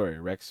know the story,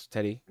 Rex,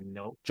 Teddy,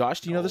 Nope.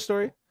 Josh. Do you know the No.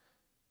 story?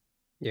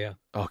 Yeah.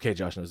 Okay,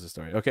 Josh knows the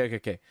story.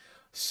 Okay.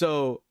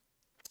 So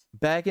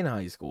back in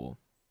high school,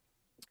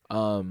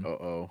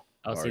 Uh-oh.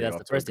 Oh, see, Already that's off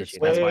the to a first good issue.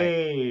 start. That's why.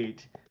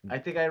 Wait. I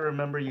think I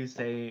remember you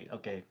saying.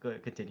 Okay,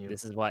 good. Continue.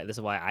 This is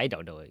why I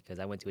don't know it because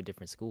I went to a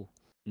different school.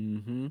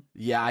 Mm-hmm.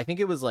 yeah, I think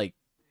it was like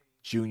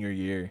junior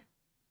year.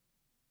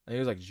 I think it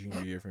was like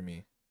junior year for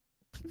me,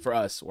 for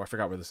us, or I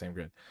forgot we're the same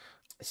grade.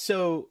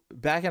 So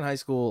back in high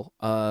school,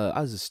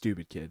 I was a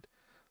stupid kid,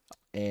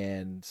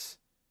 and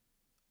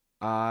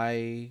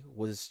I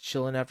was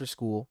chilling after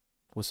school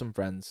with some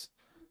friends.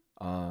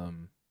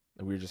 And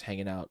we were just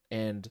hanging out,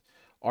 and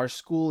our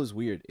school is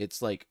weird.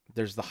 It's like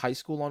there's the high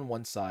school on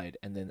one side,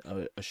 and then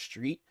a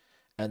street,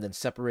 and then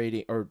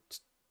separating, or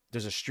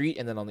there's a street,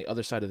 and then on the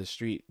other side of the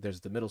street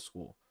there's the middle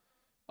school.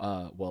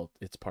 Well,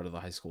 it's part of the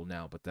high school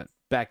now, but that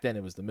back then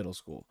it was the middle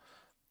school,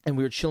 and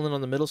we were chilling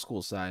on the middle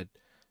school side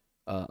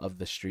of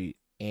the street,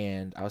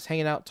 and I was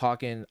hanging out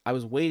talking. I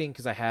was waiting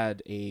because I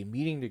had a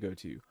meeting to go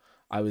to.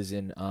 I was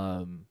in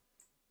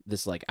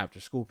this like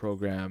after school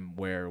program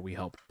where we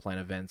help plan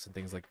events and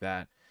things like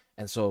that.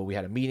 And so we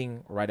had a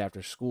meeting right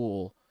after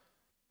school.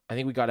 I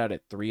think we got out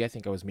at 3. I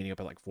think I was meeting up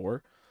at like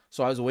 4.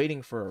 So I was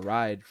waiting for a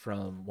ride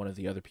from one of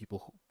the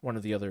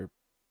other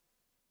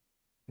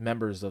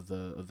members of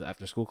the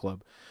after school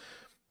club.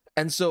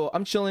 And so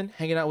I'm chilling,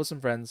 hanging out with some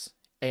friends,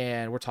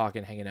 and we're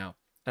talking, hanging out.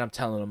 And I'm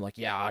telling them like,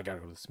 yeah, I gotta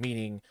go to this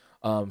meeting.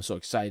 I'm so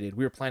excited.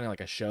 We were planning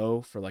like a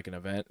show for like an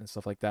event and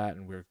stuff like that.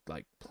 And we were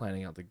like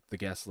planning out the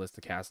guest list,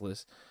 the cast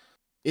list.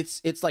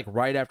 It's like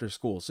right after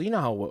school. So you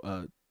know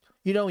how,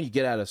 when you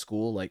get out of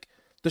school, like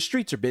the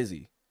streets are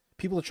busy.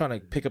 People are trying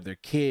to pick up their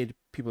kid.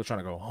 People are trying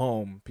to go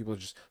home.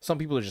 Some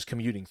people are just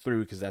commuting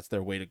through because that's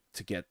their way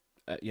to get,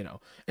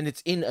 and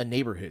it's in a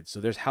neighborhood. So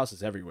there's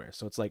houses everywhere.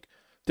 So it's like,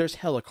 there's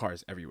hella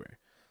cars everywhere.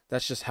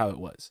 That's just how it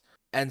was.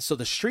 And so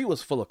the street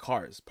was full of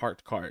cars,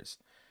 parked cars.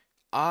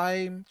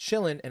 I'm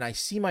chilling and I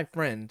see my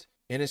friend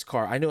in his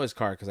car. I know his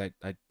car because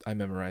I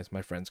memorize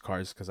my friend's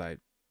cars because I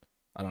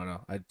don't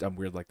know. I'm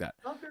weird like that.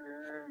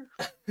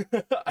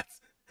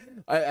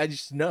 I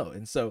just know.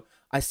 And so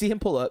I see him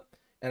pull up,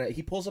 and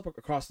he pulls up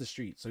across the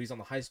street. So he's on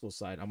the high school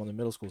side. I'm on the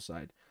middle school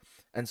side.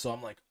 And so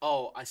I'm like,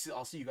 oh,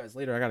 I'll see you guys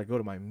later. I got to go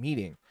to my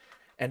meeting.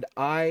 And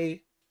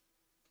I,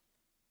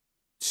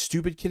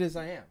 stupid kid as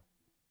I am,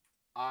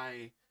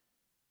 I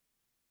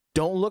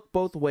don't look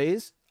both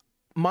ways.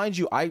 Mind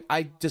you,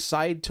 I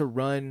decide to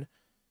run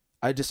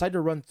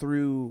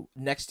through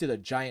next to the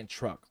giant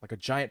truck, like a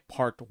giant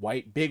parked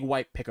big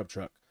white pickup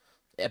truck.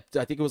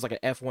 I think it was like an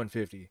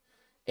F-150,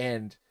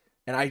 and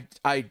I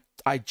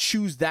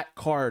choose that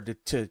car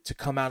to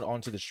come out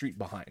onto the street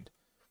behind.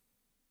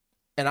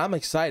 And I'm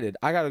excited.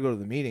 I gotta go to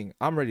the meeting.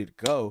 I'm ready to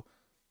go.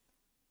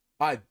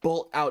 I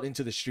bolt out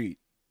into the street.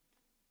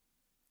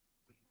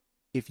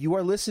 If you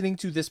are listening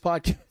to this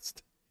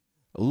podcast,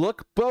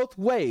 look both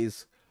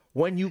ways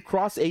when you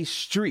cross a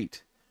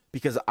street,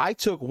 because I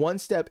took one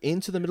step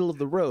into the middle of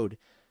the road,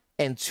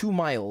 and to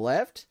my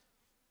left,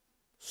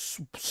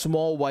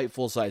 small white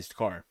full-sized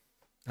car.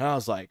 And I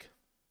was like,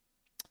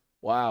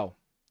 wow.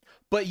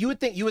 But you would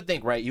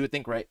think,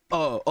 right?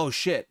 Oh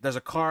shit, there's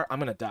a car, I'm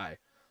gonna die.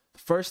 The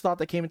first thought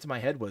that came into my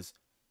head was,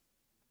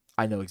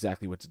 I know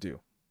exactly what to do.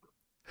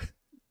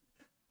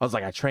 I was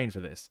like, I trained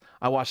for this.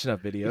 I watched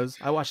enough videos.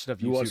 I watched enough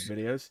YouTube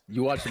videos.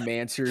 You watched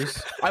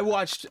Mansers. I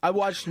watched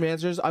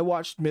Mansers. I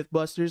watched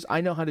Mythbusters. I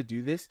know how to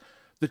do this.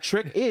 The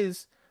trick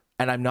is,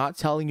 and I'm not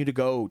telling you to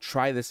go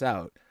try this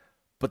out,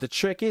 but the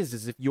trick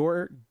is if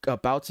you're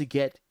about to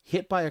get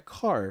hit by a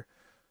car,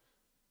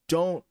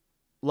 don't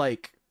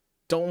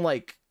your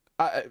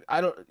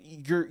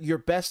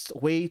best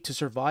way to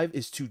survive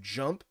is to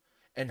jump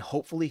and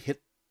hopefully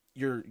hit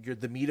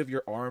the meat of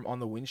your arm on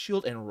the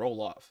windshield and roll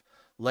off.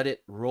 Let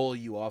it roll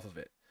you off of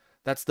it.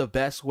 That's the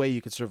best way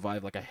you could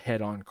survive like a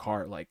head-on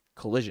car like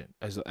collision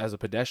as a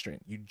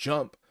pedestrian. You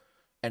jump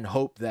and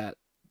hope that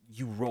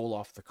you roll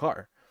off the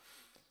car.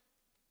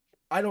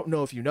 I don't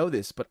know if you know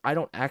this, but I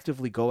don't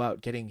actively go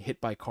out getting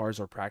hit by cars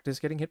or practice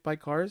getting hit by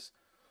cars.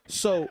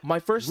 So my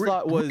first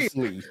thought was,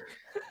 really?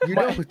 You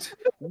don't?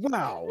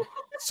 Wow.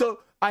 So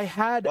I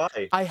had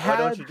Why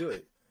don't you do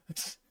it?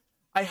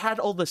 I had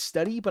all the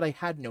study, but I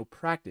had no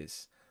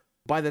practice.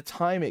 By the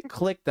time it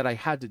clicked that I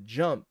had to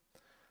jump,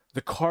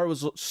 the car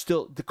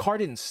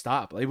didn't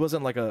stop. It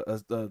wasn't like it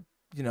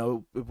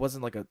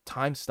wasn't like a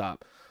time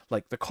stop.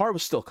 Like the car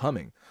was still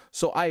coming.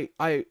 So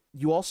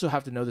you also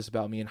have to know this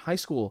about me. In high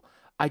school,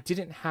 I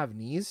didn't have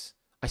knees.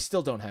 I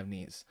still don't have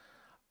knees.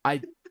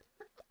 I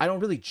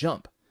don't really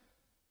jump.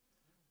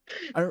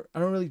 I don't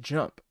really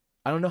jump.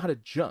 I don't know how to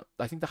jump.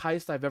 I think the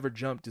highest I've ever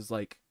jumped is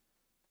like,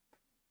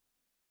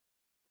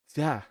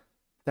 yeah,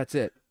 that's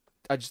it.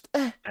 I just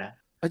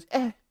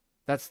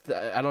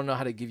I don't know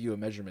how to give you a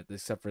measurement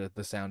except for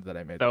the sound that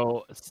I made.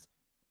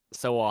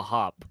 So a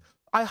hop.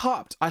 I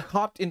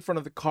hopped in front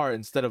of the car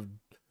instead of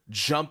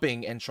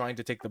jumping and trying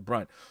to take the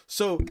brunt.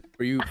 So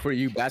for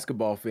you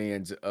basketball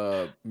fans,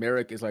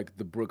 Merrick is like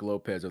the Brook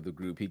Lopez of the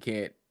group. He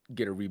can't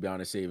get a rebound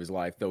to save his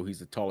life, though he's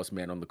the tallest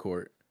man on the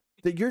court.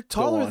 You're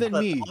taller than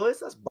me.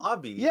 That's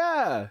Bobby.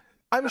 Yeah,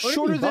 I'm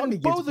shorter than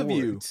both of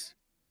you.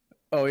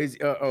 Oh,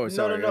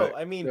 sorry. No.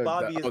 I mean,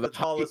 Bobby is the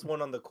tallest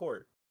one on the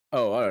court.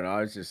 Oh, I don't know.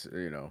 I was just,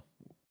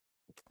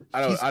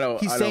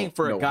 He's saying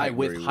for a guy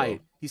with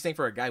height. He's saying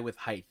for a guy with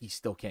height, he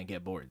still can't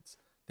get boards.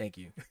 Thank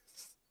you.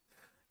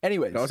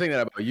 Anyways, I was saying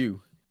that about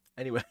you.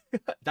 Anyway,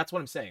 that's what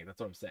I'm saying.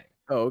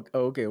 Oh,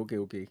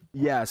 okay.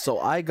 Yeah, so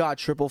I got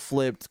triple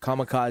flipped,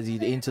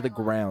 kamikazed into the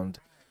ground,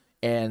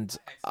 and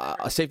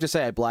safe to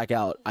say I black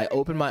out. I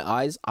open my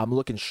eyes. I'm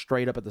looking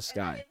straight up at the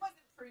sky,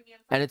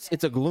 and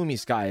it's a gloomy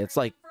sky. It's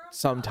like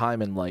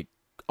sometime in like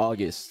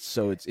August,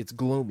 so it's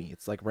gloomy.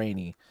 It's like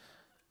rainy.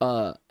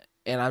 And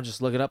I'm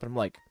just looking up, and I'm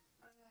like,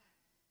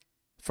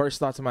 first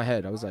thoughts in my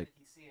head, I was like,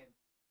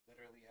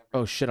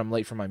 oh shit, I'm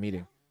late for my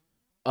meeting.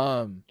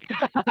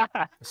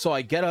 So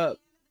I get up,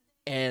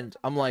 and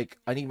I'm like,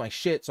 I need my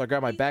shit, so I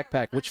grab my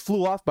backpack, which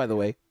flew off, by the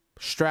way.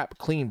 Strap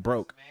clean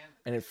broke,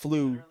 and it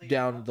flew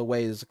down the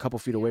ways a couple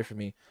feet away from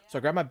me. So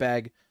I grab my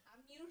bag.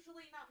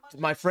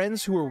 My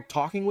friends who were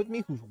talking with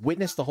me, who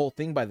witnessed the whole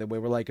thing, by the way,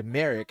 were like,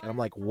 Merrick, and I'm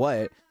like,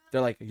 what?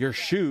 They're like, your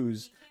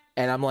shoes.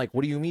 And I'm like,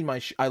 what do you mean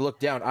I look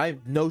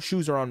down. No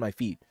shoes are on my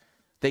feet.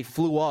 They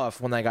flew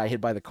off when I got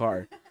hit by the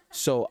car.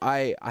 So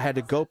I had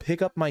to go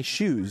pick up my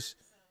shoes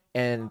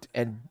and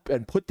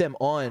put them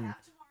on,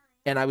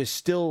 and I was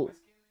still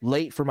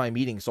late for my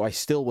meeting, so I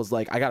still was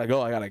like, I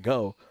gotta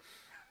go.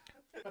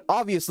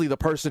 Obviously, the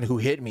person who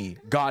hit me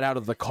got out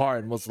of the car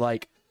and was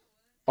like,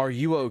 are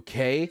you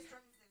okay?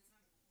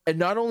 And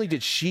not only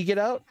did she get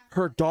out,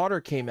 her daughter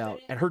came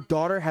out, and her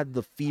daughter had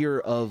the fear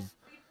of,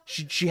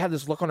 she had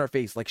this look on her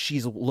face like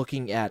she's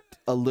looking at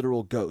a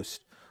literal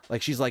ghost.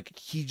 Like she's like,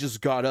 he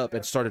just got up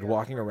and started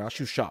walking around.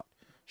 She was shocked.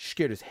 She's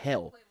scared as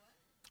hell.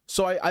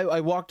 So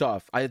I walked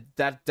off.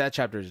 That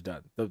chapter is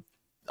done.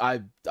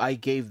 I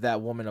gave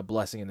that woman a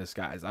blessing in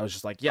disguise. I was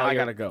just like, yeah, I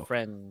gotta go.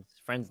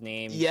 Friends'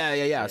 names.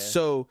 Yeah.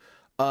 So,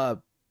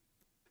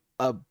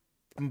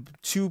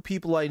 two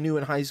people I knew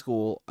in high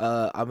school.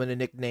 I'm gonna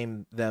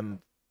nickname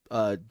them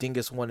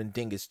Dingus 1 and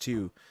Dingus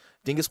 2.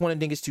 Dingus 1 and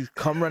Dingus 2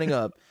 come running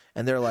up,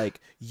 and they're like,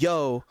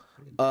 yo,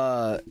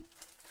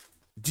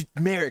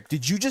 Merrick,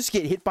 did you just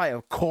get hit by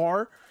a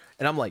car?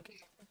 And I'm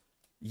like,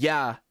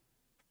 yeah.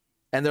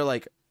 And they're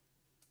like,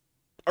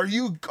 are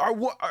you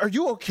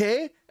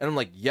okay? And I'm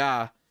like,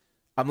 yeah,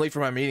 I'm late for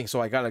my meeting,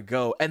 so I gotta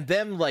go. And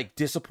them like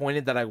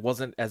disappointed that I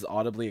wasn't as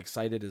audibly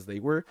excited as they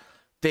were.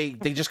 They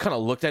just kind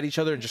of looked at each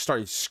other and just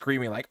started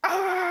screaming like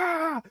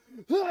ah!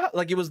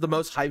 Like it was the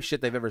most hype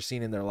shit they've ever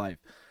seen in their life.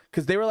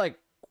 Because they were like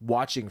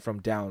watching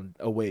from down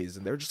a ways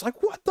and they're just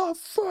like, what the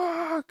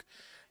fuck?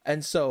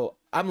 And so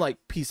I'm like,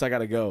 peace, I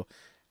gotta go.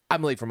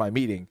 I'm late for my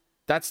meeting.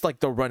 That's like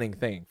the running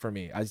thing for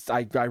me.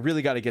 I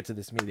really gotta get to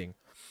this meeting.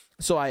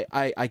 So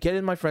I get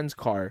in my friend's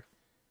car.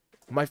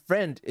 My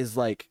friend is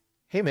like,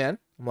 hey man.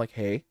 I'm like,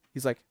 hey.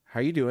 He's like, how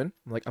you doing?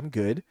 I'm like, I'm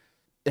good.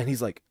 And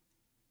he's like,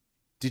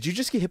 did you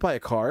just get hit by a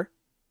car?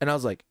 And I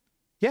was like,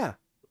 yeah.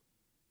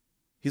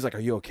 He's like, are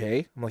you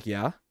okay? I'm like,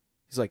 yeah.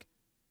 He's like,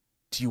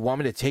 do you want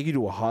me to take you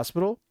to a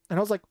hospital? And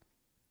I was like,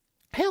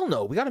 hell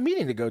no. We got a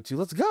meeting to go to.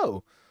 Let's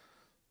go.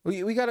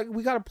 We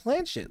gotta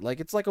plan shit. Like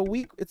it's like a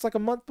week. It's like a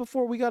month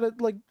before we gotta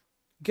like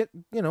get,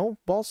 you know,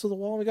 balls to the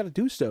wall and we gotta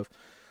do stuff.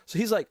 So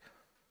he's like,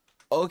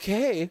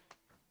 okay.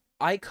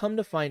 I come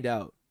to find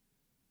out.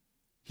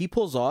 He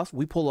pulls off.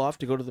 We pull off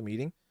to go to the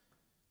meeting.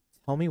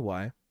 Tell me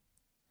why.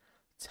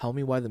 Tell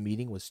me why the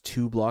meeting was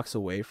 2 blocks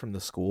away from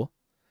the school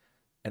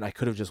and I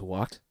could have just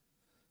walked.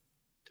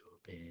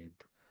 Stupid.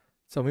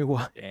 Tell me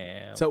why.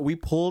 Damn. So we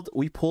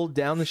pulled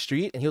down the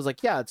street and he was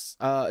like, yeah,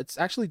 it's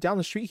actually down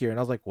the street here. And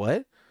I was like, what?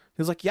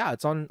 He was like, yeah,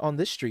 it's on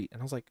this street.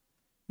 And I was like,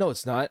 no,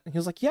 it's not. And he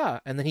was like, yeah.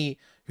 And then he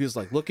was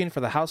like looking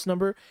for the house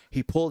number.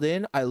 He pulled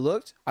in. I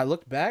looked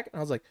back and I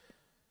was like,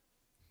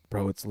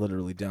 bro, it's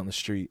literally down the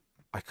street.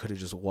 I could have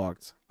just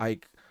walked. I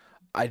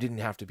didn't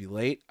have to be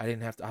late. I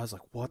was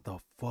like, what the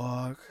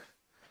fuck?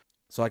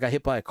 So I got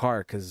hit by a car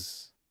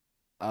because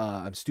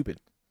I'm stupid.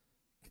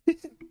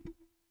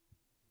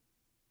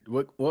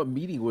 What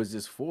meeting was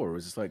this for?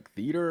 Was this like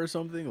theater or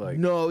something? Like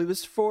No, it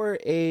was for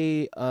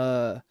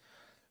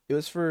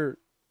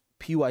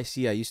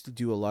PYC. I used to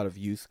do a lot of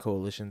youth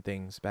coalition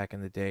things back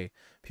in the day.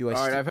 PYC.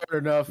 All right, I've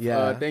heard enough.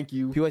 Yeah. Thank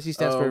you. PYC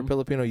stands for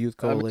Filipino Youth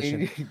Coalition. I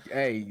mean,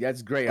 hey,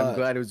 that's great. I'm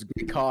glad it was a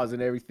great cause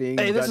and everything.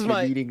 Hey, You this got is to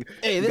my- your meeting.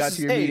 hey, You this got is-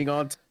 to your hey. meeting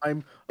on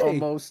time Hey.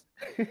 almost.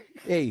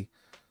 Hey,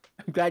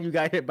 I'm glad you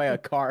got hit by a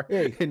car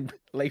Hey. and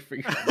late for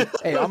your.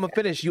 hey, I'm gonna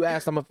finish. You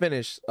asked, I'm gonna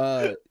finish.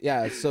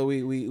 Yeah. So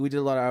we did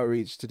a lot of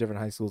outreach to different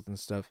high schools and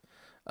stuff.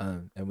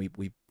 And we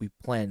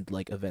planned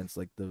like events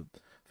like the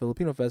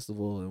Filipino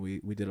festival, and we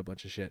did a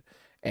bunch of shit.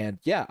 And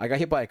yeah, I got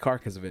hit by a car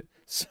because of it.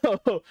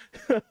 So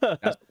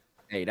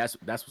Hey, that's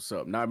what's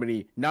up. Not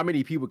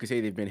many people can say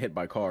they've been hit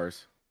by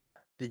cars.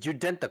 Did you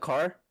dent the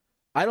car?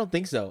 I don't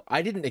think so.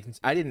 I didn't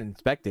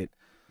inspect it.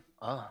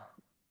 Ah.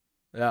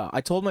 Yeah,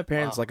 I told my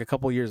parents Wow. like a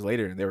couple years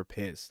later, and they were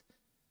pissed.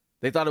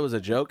 They thought it was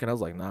a joke, and I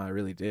was like, "Nah, I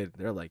really did."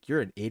 They're like,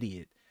 "You're an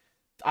idiot."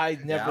 I Yeah,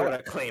 I never. would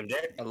have claimed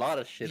it. A lot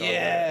of shit.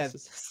 Yeah,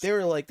 they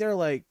were like,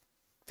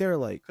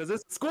 because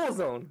it's school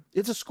zone.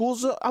 it's a school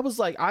zone. I was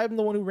like, I'm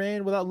the one who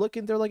ran without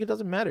looking. They're like, it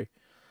doesn't matter.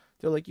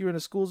 They're like, you're in a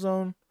school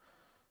zone,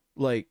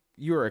 like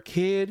you're a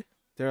kid.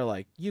 They're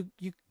like, you.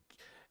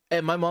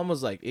 And my mom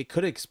was like, it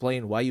could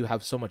explain why you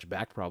have so much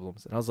back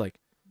problems. And I was like,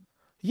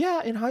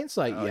 yeah, in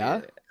hindsight, Oh,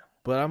 yeah.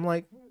 But I'm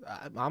like,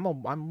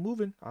 I'm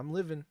moving, I'm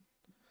living.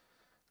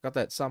 Got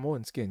that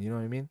Samoan skin, you know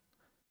what I mean?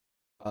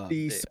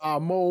 The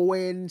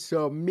Samoan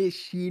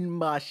submission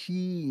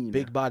machine.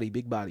 Big body,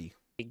 big body.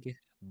 Big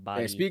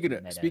body. And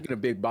speaking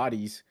of big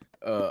bodies,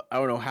 I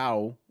don't know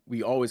how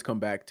we always come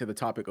back to the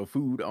topic of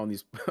food on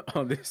this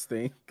on this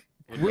thing.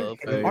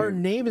 Our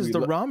name is we the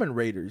lo- Ramen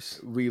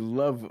Raiders. We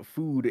love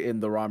food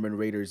in the Ramen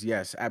Raiders.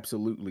 Yes,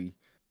 absolutely.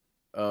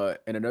 And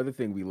another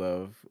thing we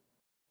love,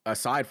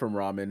 aside from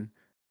ramen,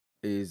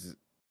 is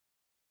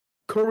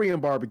Korean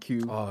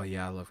barbecue. Oh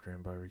yeah, I love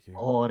Korean barbecue.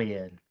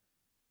 Korean.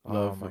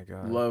 Oh my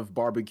god. Love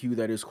barbecue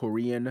that is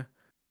Korean.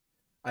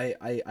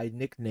 I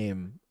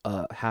nickname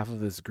half of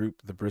this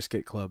group the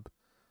Brisket Club.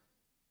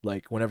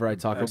 Like whenever I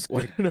talk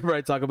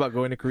about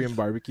going to Korean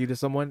barbecue to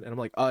someone, and I'm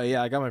like, oh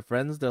yeah, I got my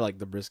friends. They're like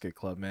the Brisket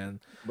Club, man.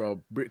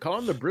 Bro, call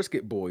them the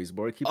Brisket Boys,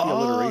 bro. Keep the Oh,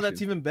 alliteration.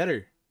 that's even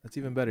better. That's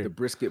even better. The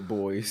Brisket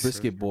Boys.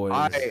 Brisket Boys.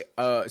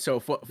 So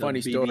funny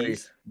story.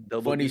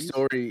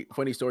 BBs.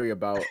 Funny story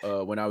about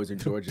when I was in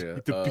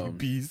Georgia. the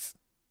BBs.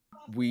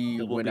 We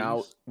Double went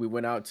out. Bs. We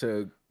went out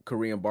to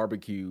Korean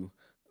barbecue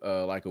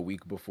like a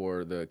week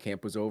before the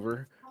camp was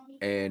over,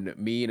 and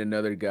me and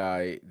another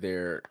guy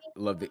there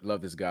love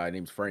this guy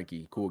named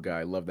Frankie. Cool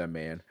guy, love that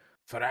man.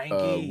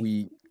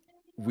 Frankie.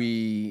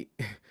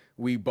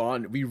 We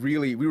bond. We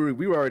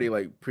were already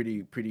like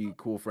pretty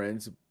cool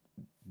friends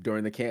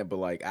during the camp, but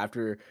like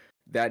after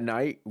that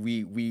night,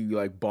 we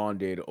like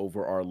bonded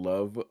over our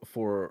love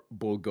for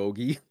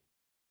bulgogi.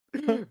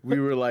 we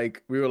were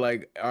like,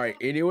 all right,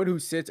 anyone who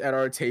sits at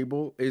our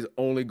table is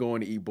only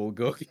going to eat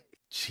bulgogi.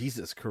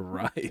 Jesus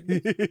Christ.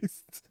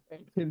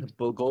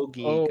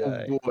 Bulgogi Oh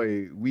guy.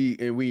 boy,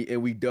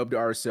 we dubbed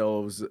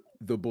ourselves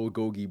the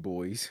Bulgogi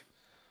Boys.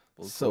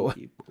 So-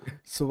 Bulgogi.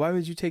 So why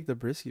would you take the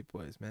Brisket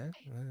Boys, man?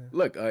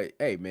 Look,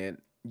 hey man,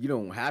 you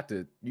don't have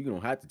to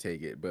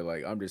take it, but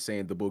like I'm just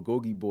saying, the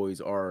Bulgogi Boys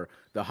are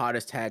the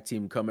hottest tag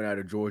team coming out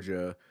of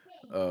Georgia.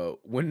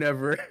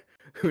 Whenever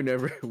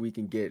we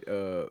can get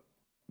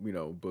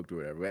booked or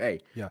whatever. But hey,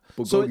 Yeah.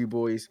 Bulgogi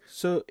Boys.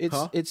 So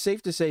it's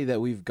safe to say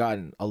that we've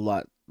gotten a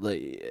lot,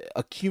 like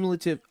a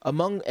cumulative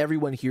among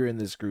everyone here in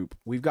this group.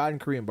 We've gotten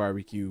Korean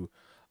barbecue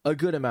a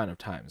good amount of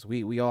times.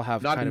 We all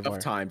have Not kind enough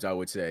of times, I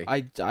would say.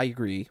 I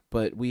agree,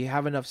 but we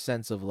have enough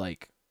sense of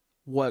like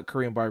what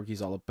Korean barbecue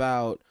is all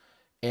about,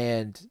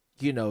 and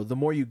the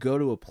more you go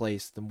to a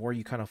place, the more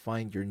you kind of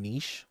find your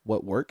niche,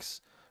 what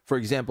works. For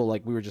example,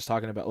 like we were just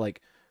talking about,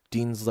 like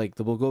Dean's like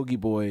the Bulgogi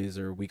Boys,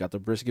 or we got the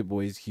Brisket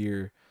Boys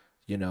here,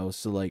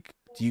 So like,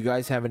 do you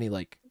guys have any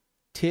like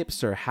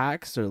tips or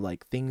hacks or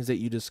like things that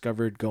you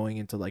discovered going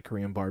into like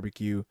Korean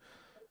barbecue,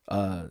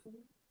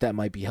 that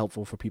might be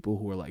helpful for people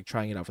who are like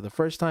trying it out for the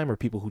first time, or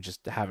people who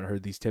just haven't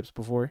heard these tips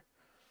before?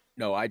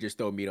 No, I just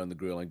throw meat on the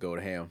grill and go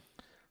to ham.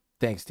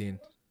 Thanks, Dean.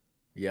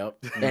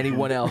 Yep.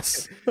 Anyone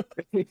else?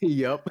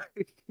 Yep.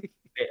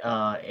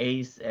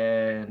 Ace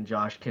and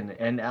Josh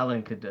and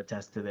Alan could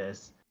attest to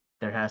this.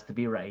 There has to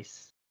be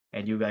rice,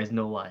 and you guys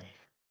know why.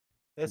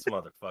 This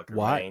motherfucker.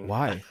 Why? man.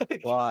 Why?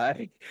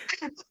 Why?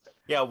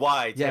 Yeah,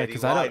 why, Yeah, Teddy?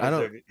 'cause Why I does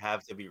don't- there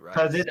have to be rice?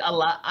 Because it a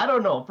lot. I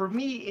don't know. For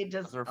me, it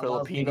just We're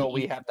allows me Filipino.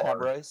 We eat have to have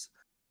more. rice.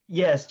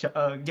 Yes,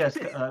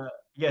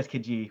 yes,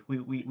 Kiji.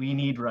 We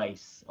need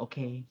rice.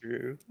 Okay.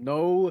 True.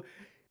 No,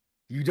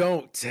 you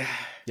don't.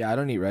 Yeah, I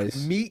don't eat rice.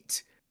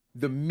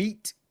 The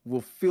meat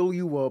will fill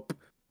you up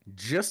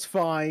just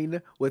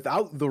fine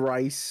without the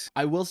rice.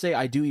 I will say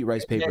I do eat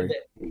rice paper.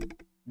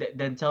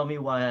 Then tell me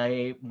why I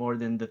ate more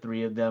than the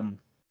three of them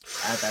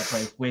at that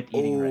price with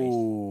eating rice.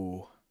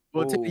 Oh,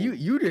 Well,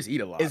 you just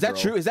eat a lot. is that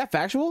bro. true? Is that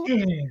factual?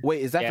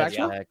 Wait, is that Yeah,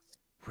 factual? yeah.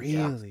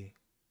 Really?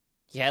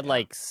 He had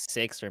like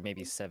 6 or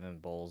maybe 7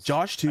 bowls.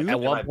 Josh too? At Did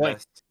one my point,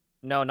 best.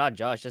 no, not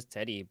Josh, just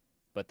Teddy.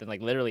 But then,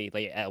 like, literally,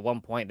 like at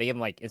one point, they gave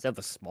him like, instead of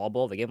the small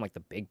bowl, they gave him like the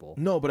big bowl.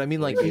 No, but I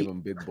mean, like They gave him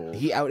big bowls.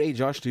 he outate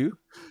Josh too.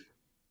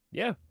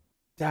 Yeah.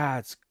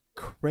 That's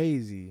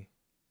crazy.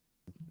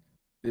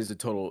 This is a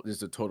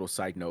total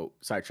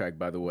sidetrack,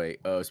 by the way.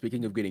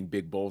 Speaking of getting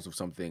big bowls of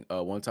something,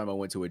 one time I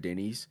went to a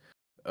Denny's.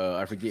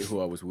 I forget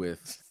who I was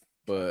with,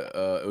 but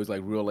it was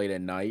like real late at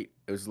night.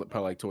 It was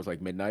probably like towards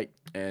like midnight,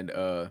 and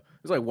there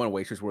was like one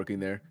waitress working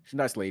there. She's a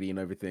nice lady and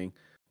everything.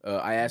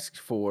 I asked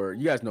for,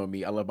 you guys know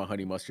me, I love my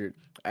honey mustard.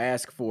 I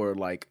ask for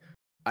like,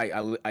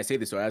 I say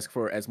this, so I ask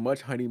for as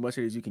much honey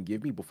mustard as you can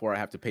give me before I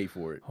have to pay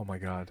for it. Oh my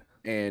god.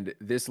 And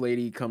this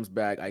lady comes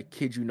back, I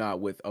kid you not,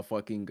 with a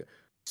fucking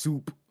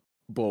soup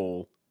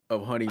bowl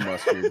of honey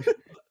mustard.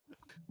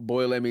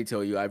 Boy, let me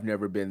tell you, I've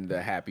never been the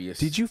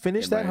happiest. Did you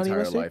finish in that my honey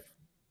entire mustard? life.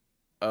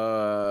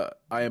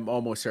 I am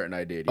almost certain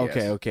I did. Yes.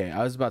 Okay.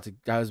 I was about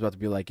to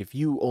be like, if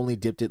you only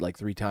dipped it like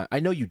 3 times, I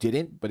know you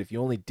didn't, but if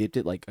you only dipped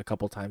it like a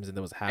couple times and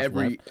there was half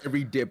left.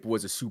 Every dip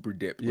was a super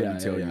dip. Let me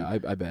tell you. I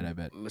bet.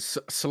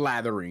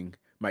 Slathering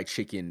my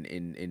chicken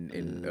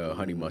in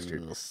honey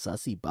mustard.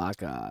 Sussy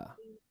baka.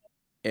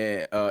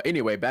 And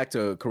anyway, back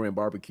to Korean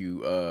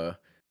barbecue.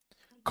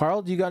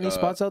 Carl, do you got any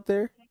spots out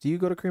there? Do you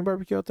go to Korean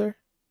barbecue out there?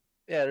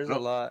 Yeah, there's a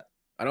lot.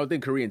 I don't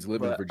think Koreans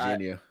live in But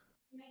Virginia.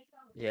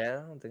 Yeah,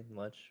 I don't think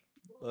much.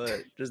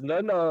 But there's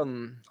none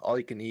all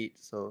you can eat,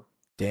 so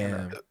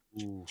Damn.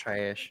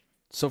 trash.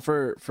 So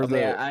for I mean,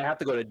 the I have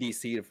to go to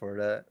DC for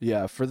that.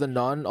 yeah, for the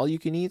non all you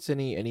can eats,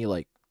 any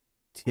like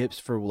tips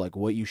for like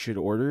what you should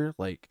order,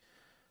 like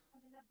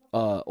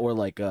or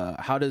like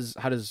how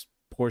does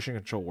portion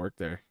control work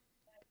there?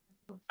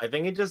 I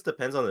think it just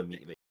depends on the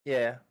meat.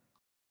 Yeah,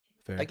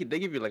 Fair. they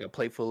give you like a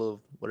plate full of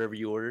whatever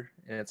you order,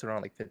 and it's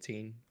around like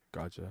 15.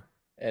 Gotcha.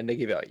 And they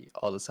give you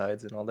all the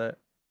sides and all that.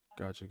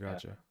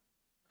 Gotcha.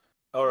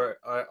 Or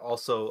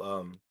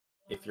also,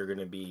 if you're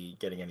gonna be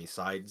getting any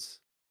sides,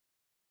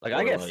 Like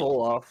I Or, get like-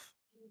 full off,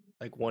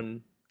 like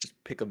one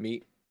just pick of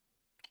meat,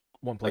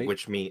 One plate. like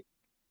which meat?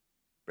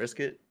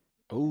 brisket.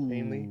 Ooh.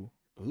 mainly.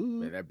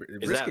 Ooh. Man, that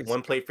Is that brisket's-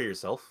 one plate for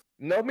yourself?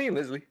 No, me and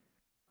Leslie.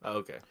 Oh,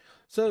 okay.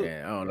 So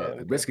Yeah, I don't know. Yeah, The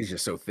okay. brisket's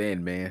just so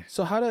thin, man.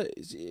 so how does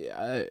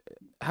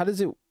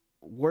it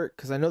work?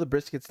 Because I know the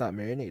brisket's not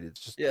marinated. It's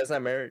just Yeah, it's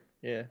not married.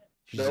 Yeah,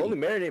 you the just only eat-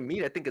 marinated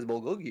meat I think is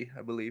bulgogi,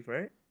 I believe,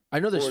 right? I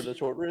know Or there's the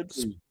short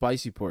ribs.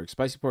 spicy pork.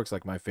 Spicy pork's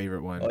like my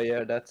favorite one. Oh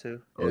yeah, that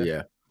too. Oh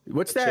yeah.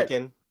 What's that?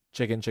 Chicken.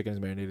 Chicken is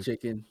marinated.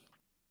 Chicken.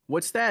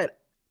 What's that?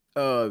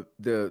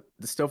 The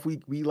stuff we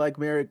like,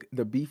 Merrick.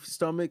 The beef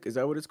stomach. Is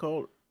that what it's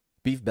called?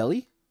 Beef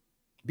belly?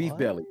 Beef What?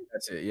 belly.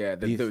 That's it. Yeah.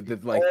 The Beef- the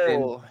like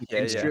Oh,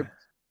 thin yeah. strip.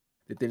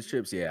 The thin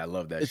strips. Yeah, I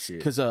love that It's shit.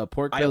 because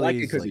pork I belly like it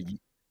is because like of you.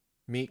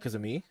 meat because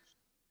of me.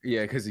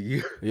 Yeah, because of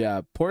you.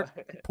 Yeah,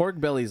 pork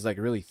belly is like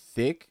really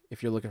thick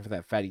if you're looking for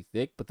that fatty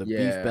thick, but the beef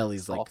Yeah, belly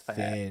is it's like all fat.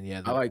 thin.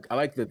 Yeah, I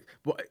like the.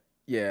 Well,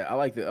 yeah, I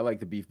like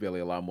the beef belly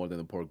a lot more than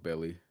the pork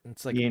belly.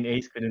 it's like Me and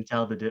Ace couldn't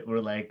tell we're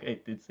like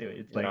it's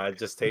like It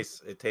just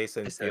tastes. It tastes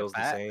and It's that feels the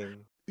fat.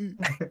 same.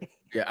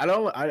 Yeah,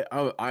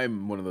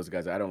 I'm one of those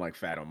guys. I don't like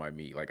fat on my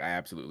meat. Like I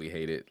absolutely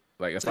hate it.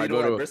 Like if So I you go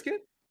don't to like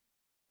brisket?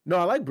 no,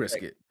 I like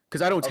brisket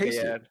because I don't Okay,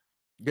 taste yeah. it.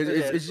 Because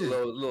Yeah, it's just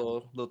a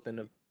little thin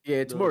of. yeah,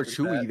 it's little more bit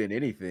chewy fat. than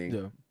anything.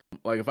 yeah.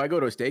 Like if I go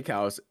to a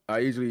steakhouse, I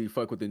usually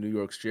fuck with the New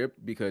York strip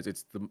because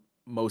it's the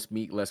most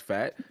meat, less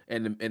fat,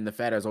 and the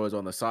fat is always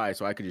on the side,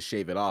 so I could just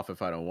shave it off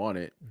if I don't want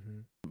it.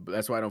 Mhm.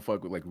 That's why I don't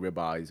fuck with like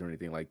ribeyes or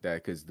anything like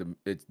that because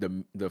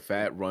the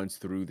fat runs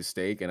through the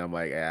steak, and I'm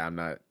like, I'm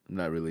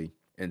not really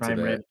into Prime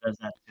that. rib does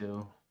that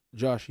too.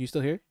 Josh, you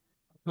still here?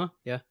 Huh?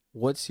 Yeah.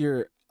 What's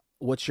your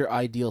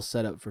ideal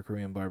setup for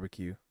Korean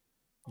barbecue?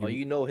 Oh,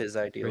 you know his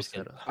ideal Brisket.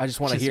 setup. I just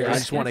want to Just hear. I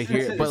brisket. just want to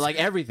hear. But like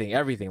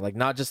everything, like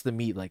not just the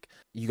meat. Like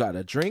you got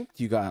a drink,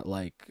 you got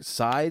like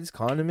sides,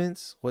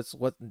 condiments.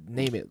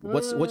 Name it?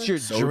 What's your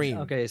Soju. dream?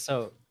 Okay,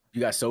 so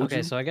You got soju.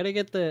 okay, so I gotta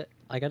get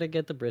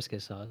the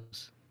brisket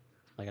sauce.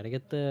 I gotta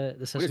get the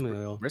What is sesame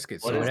oil.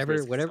 brisket What sauce? is whatever-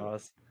 brisket whatever-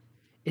 sauce?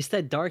 It's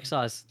that dark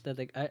sauce that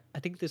I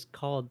think this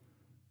called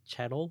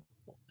chattel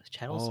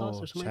sauce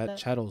or something like that.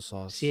 Chattel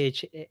sauce.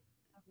 CH.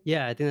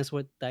 Yeah, I think that's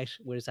what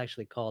it's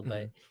actually called.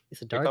 But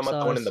it's a You're dark talking about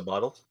the one in the sauce.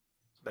 bottle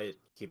that you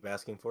keep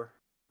asking for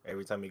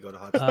every time you go to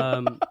Hot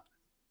Stone?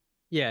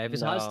 Yeah, if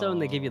it's Hot Stone,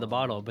 they give you the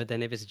bottle. No. But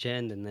then if it's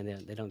Gen, then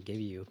they don't give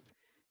you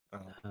Oh.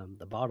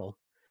 the bottle.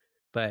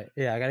 But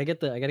yeah, I gotta get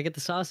the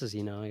sauces.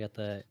 You know, I got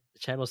the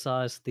chattel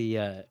sauce.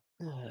 The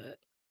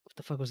what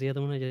the fuck was the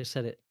other one? I just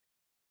said it.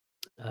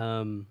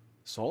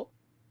 Salt.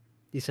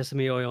 The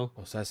sesame oil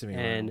Oh, sesame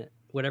and oil.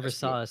 whatever That's good.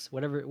 sauce,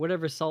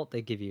 whatever salt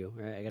they give you.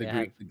 Right, I gotta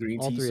have the green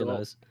all tea three salt. of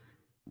those.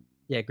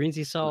 Yeah, green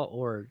sea salt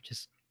or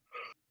just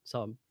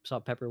salt,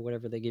 pepper,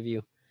 whatever they give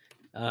you.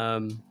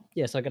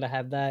 Yeah, so I gotta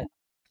have that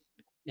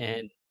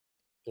and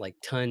like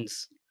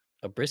tons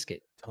of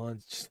brisket.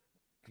 Tons.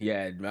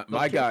 Yeah,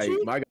 my guy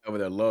over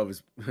there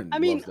loves. I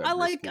mean, loves that I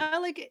like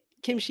brisket.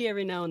 kimchi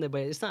every now and then,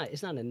 but it's not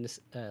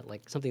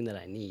like something that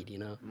I need. You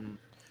know,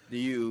 Do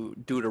you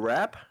do the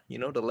wrap? You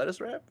know, the lettuce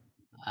wrap?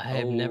 I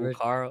have never.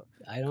 Carl.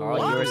 I don't. Carl,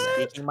 like you're lettuce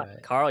speaking my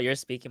wrap. Carl. You're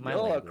speaking my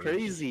Y'all are language.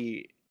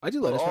 crazy. I do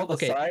Put lettuce all wrap. the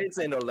Okay. sides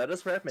in the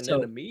lettuce wrap and So,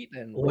 then the meat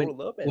and when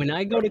roll up. when And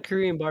I go to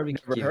Korean Never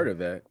barbecue, heard of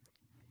that.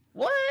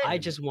 what? I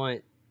just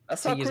want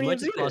That's to how eat as Koreans much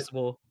as eat it.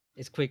 possible,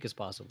 as quick as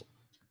possible.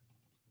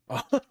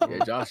 Yeah,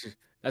 Josh.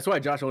 That's why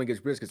Josh only gets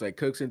briskets. Like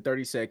cooks in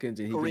 30 seconds,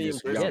 and he Korean can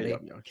just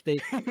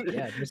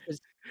brisket.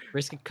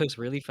 Brisket cooks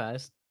really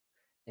fast,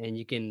 and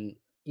you can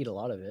eat a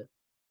lot of it.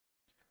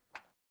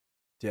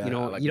 Yeah. You I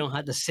don't like you it. don't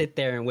have to sit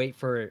there and wait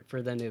for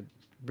them to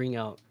bring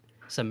out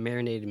some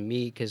marinated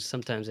meat because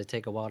sometimes it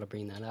take a while to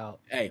bring that out.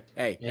 Hey,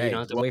 And you don't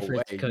have to wait for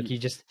it to cook. You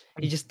just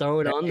throw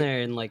it on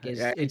there and like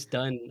it's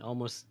done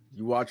almost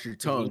you watch your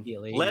tongue.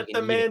 immediately. Let you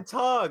the can eat it. man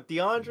talk,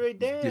 DeAndre.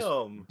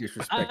 Damn.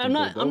 Disrespecting. I'm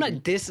not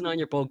Bulgogi. dissing on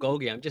your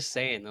bulgogi. I'm just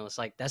saying though, it's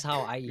like that's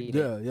how I eat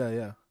it.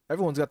 Yeah.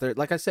 Everyone's got their,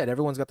 like I said,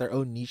 everyone's got their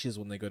own niches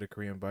when they go to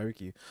Korean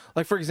barbecue.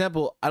 Like for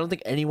example, I don't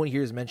think anyone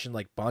here has mentioned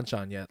like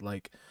banchan yet.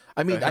 Like,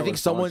 I mean, I hell think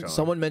is someone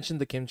banchan? mentioned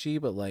the kimchi,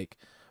 but like,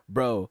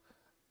 bro,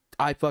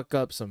 I fuck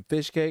up some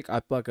fish cake.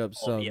 I fuck up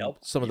yep,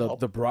 some of yep.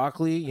 the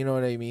broccoli. You know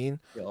what I mean?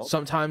 Yup.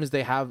 Sometimes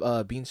they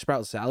have bean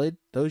sprout salad.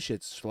 Those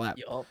shits slap.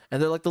 Yup.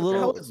 And they're like the What the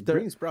little. hell is They're,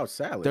 green sprout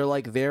salad? they're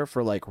like there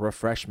for like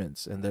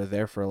refreshments, and they're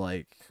there for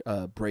like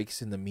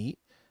breaks in the meat.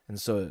 And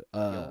so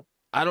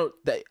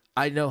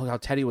I know how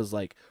Teddy was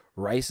like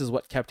rice is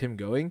what kept him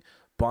going.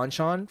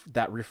 Banchan,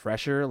 that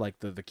refresher, like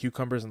the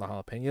cucumbers and the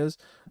jalapenos,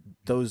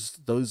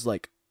 those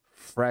like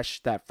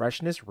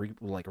freshness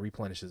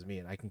replenishes me,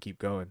 and I can keep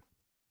going.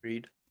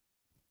 Agreed.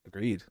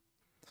 Agreed.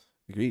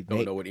 Don't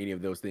Nate? know what any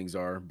of those things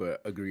are,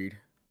 but agreed.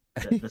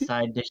 The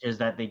side dishes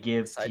that they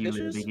give to Side you in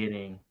dishes? the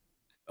beginning.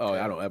 Oh,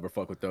 I don't ever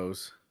fuck with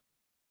those.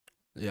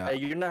 Yeah, Hey,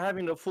 you're not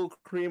having the full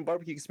Korean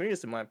barbecue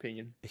experience, in my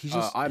opinion. he's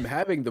just I'm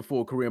having the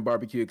full Korean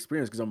barbecue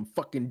experience because I'm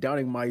fucking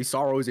downing my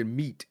sorrows in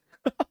meat.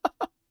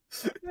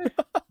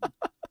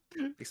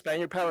 Expand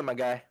your palate, my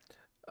guy.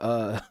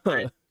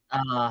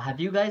 Have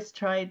you guys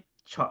tried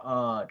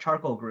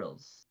charcoal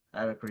grills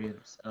at a Korean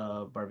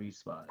barbecue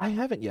spot? I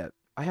haven't yet.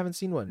 I haven't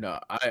seen one. No,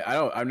 I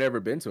don't. I've never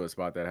been to a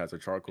spot that has a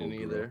charcoal Me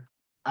grill. neither.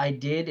 I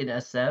did in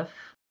SF,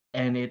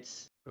 and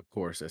it's Of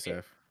course,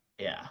 SF.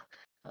 yeah,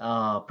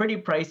 pretty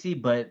pricey,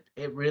 but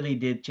it really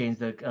did change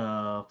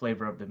the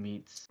flavor of the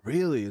meats.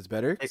 Really, it's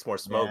better. Tastes more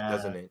smoke, Yeah.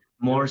 doesn't it?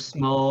 More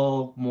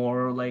smoke,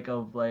 more like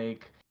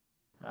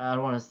I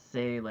don't want to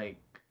say like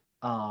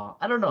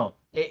I don't know.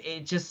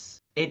 It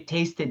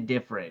tasted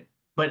different.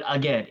 But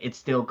again, it's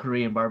still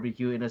Korean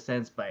barbecue in a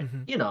sense, but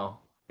Mhm. you know,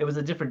 it was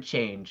a different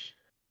change.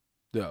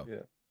 Yeah.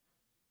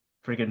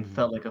 Freaking Mhm.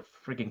 felt like a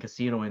freaking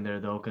casino in there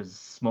though, cause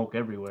smoke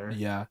everywhere.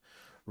 Yeah.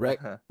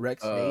 Rex, Uh,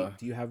 Nate,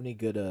 do you have any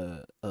good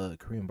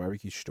Korean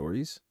barbecue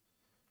stories?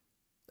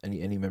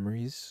 Any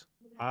memories?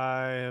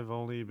 I have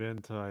only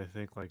been to I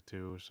think like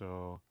 2,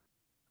 so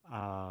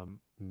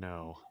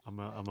no. I'm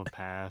a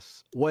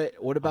pass.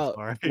 What about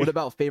sorry. what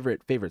about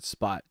favorite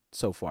spot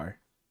so far?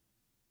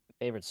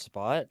 Favorite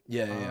spot?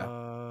 Yeah.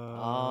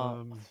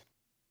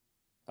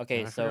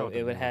 Okay, I forgot so what the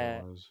it would name of it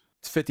have. was.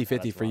 It's 50-50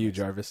 that's for you, ramen.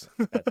 Jarvis.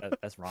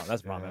 That's wrong.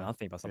 That's ramen. Yeah, I'm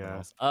thinking about something yeah.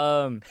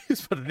 else.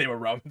 Just put the name of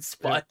ramen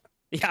spot.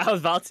 Yeah, I was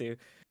about to.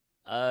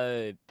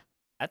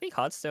 I think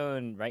Hot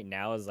Stone right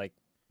now is like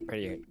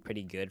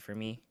pretty good for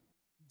me.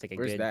 It's like a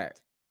Where's good that?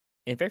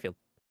 in Fairfield,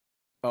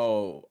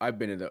 Oh, I've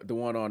been in the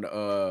one on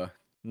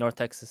North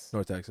Texas.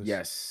 North Texas.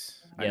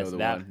 yes, I know Yes, the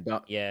that- one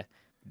down, Yeah,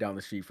 down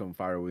the street from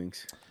Fire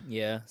Wings.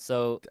 yeah.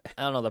 So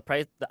I don't know the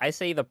price. I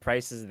say the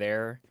prices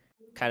there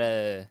kind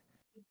of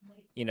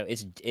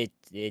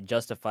it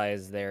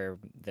justifies their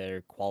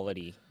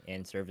quality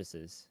and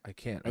services. I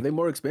can't. Are they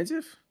more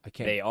expensive? I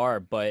can't. They are,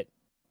 but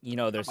their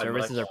Not by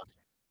services much. are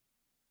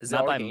Is not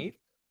that all by you can eat?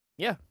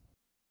 yeah.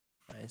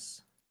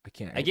 Nice. I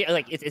can't. I get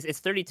like it's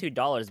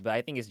 $32, but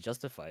I think it's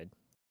justified.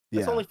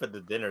 It's yeah. only for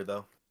the dinner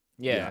though.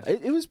 Yeah.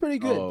 It was pretty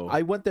good. Oh.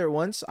 I went there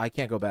once. I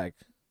can't go back.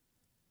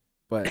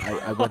 But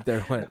I went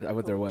there. I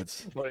went there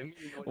once.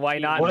 Why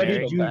not? Why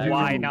Merrick? did you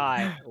Why do-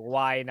 not?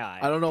 Why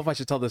not? I don't know if I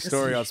should tell this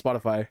story on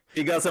Spotify.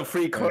 You got some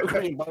free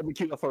Korean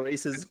barbecue for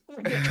races.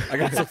 I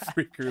got some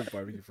free Korean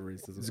barbecue for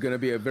racism. It's gonna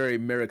be a very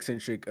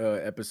Merrick-centric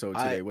episode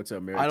today. What's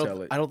up, Merrick?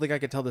 Tell it. I don't think I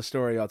can tell the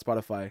story on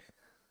Spotify.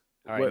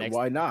 All right, Wait, next.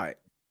 why not?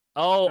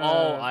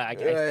 I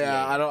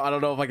Yeah, I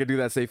don't know if I can do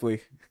that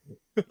safely.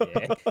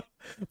 Yeah.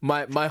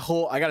 my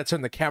whole I gotta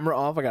turn the camera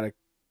off. I gotta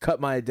cut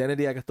my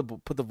identity. I got to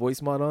put the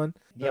voice mod on.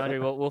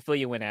 DeAndre, we'll fill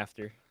you in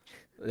after.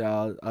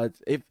 Yeah,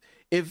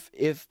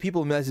 if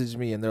people message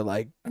me and they're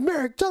like,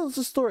 Merrick, tell us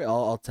a story,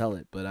 I'll tell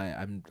it. But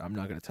I'm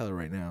not gonna tell it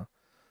right now,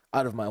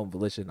 out of my own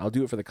volition. I'll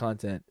do it for the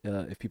content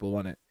if people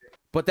want it.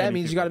 But that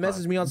means you gotta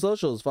message me on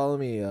socials. Follow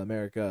me,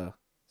 America.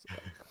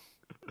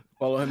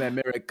 Follow him at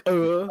Merrick.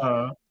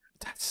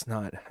 That's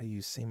not how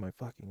you say my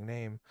fucking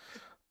name.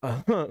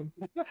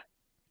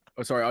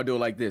 Oh, sorry. I'll do it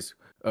like this.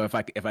 If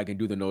I can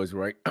do the noise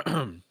right.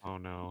 Oh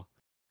no.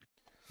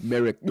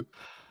 Merrick.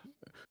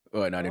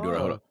 Oh, no, I didn't do it.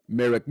 Hold on.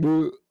 Merrick.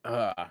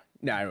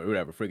 Nah,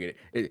 whatever. Forget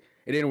it.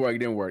 It didn't work. It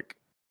didn't work.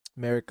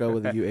 America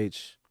with a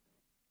UH.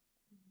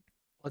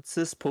 What's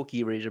this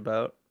Pokey Rage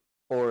about?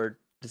 Or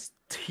this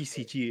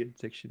TCG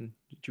addiction?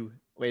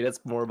 Wait, that's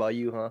more about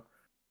you, huh?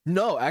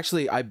 No,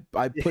 actually, I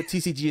put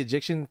TCG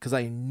ejection because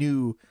I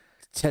knew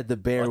Ted the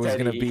Bear was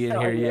gonna Teddy. be in Oh,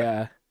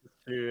 here.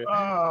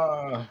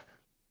 yeah.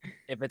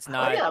 If it's Oh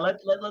not, yeah,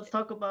 let's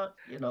talk about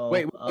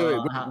Wait,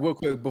 real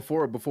quick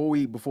before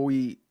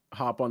we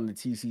hop on the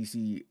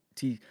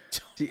The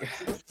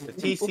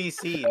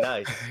TCC,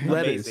 nice,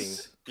 Lettuce.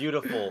 amazing,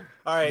 beautiful.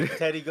 All right,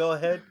 Teddy, go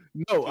ahead.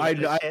 No, You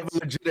got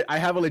a I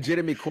have a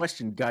legitimate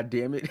question. God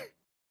damn it!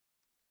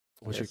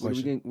 What's your When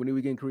question? are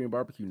we getting Korean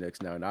barbecue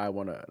next? Now I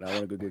wanna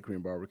go get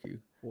Korean barbecue.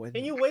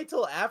 Can you wait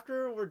till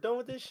after we're done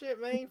with this shit,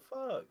 man?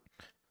 Fuck.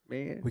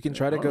 Man, We can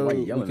try to I don't know go. why you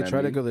We yelling can at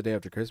try to me. go the day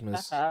after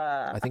Christmas.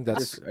 I think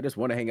that's I just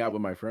want to hang out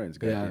with my friends.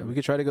 God yeah. damn We it.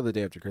 could try to go the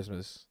day after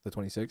Christmas, the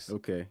 26th.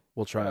 Okay.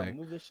 We'll Gotta try.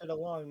 move this shit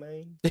along,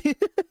 man.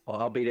 Oh,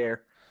 I'll be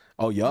there.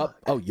 Oh yup.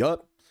 Oh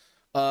yup.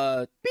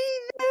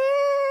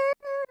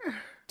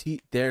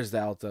 There's the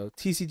alto.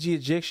 TCG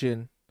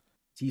addiction.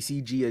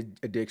 TCG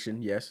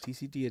addiction. Yes,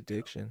 TCG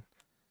addiction.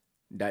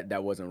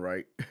 that wasn't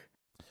right.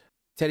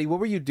 Teddy, what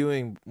were you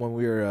doing when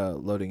we were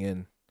loading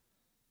in?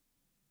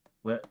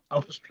 What?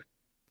 Oh,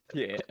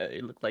 Yeah,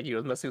 it looked like he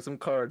was messing with some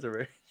cards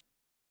already.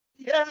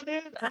 yeah,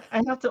 dude.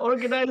 I have to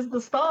organize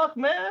the stock,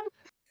 man.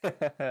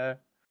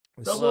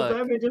 Double Look.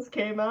 Diamond just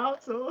came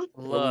out, so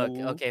look,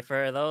 Ooh. okay,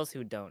 for those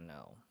who don't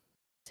know,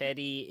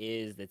 Teddy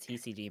is the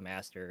TCG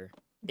master.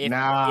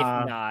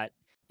 Nah.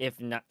 If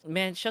not,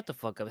 man, shut the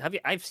fuck up.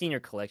 I've seen your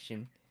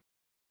collection.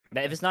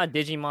 That if it's not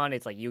Digimon,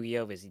 it's like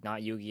Yu-Gi-Oh. If it's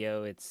not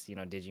Yu-Gi-Oh, it's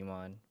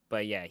Digimon.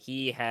 But yeah,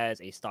 he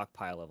has a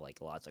stockpile of like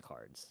lots of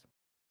cards.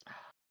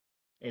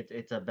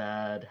 it's a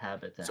bad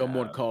habit to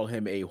Someone have. call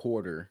him a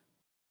hoarder.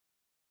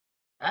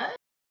 Uh,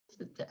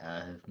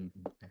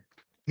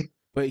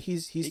 But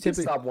he's He can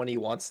typically stop when he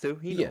wants to.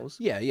 He knows.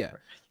 Yeah.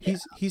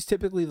 He's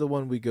typically the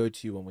one we go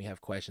to when we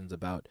have questions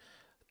about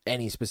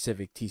any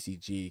specific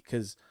TCG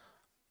because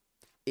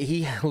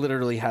he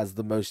literally has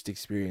the most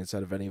experience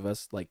out of any of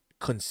us, like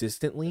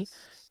consistently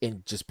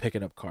in just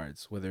picking up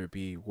cards. Whether it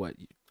be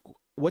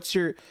what's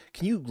your?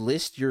 Can you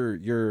list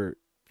your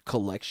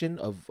collection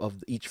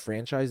of each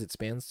franchise it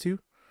spans to?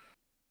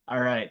 All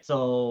right,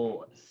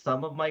 so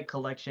some of my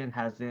collection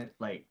hasn't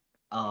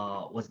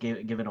was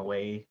given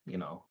away,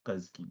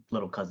 because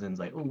little cousins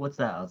like, oh, what's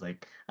that? I was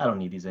like, I don't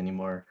need these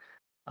anymore.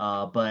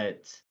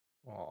 But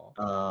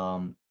Aw.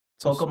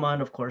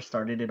 Pokemon, of course,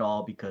 started it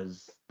all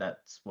because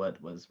that's what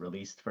was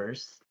released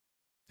first.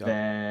 Yup.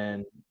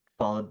 Then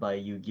followed by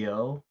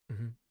Yu-Gi-Oh.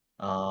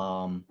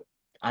 Mhm.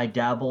 I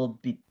dabbled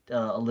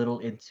a little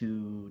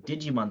into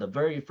Digimon, the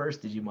very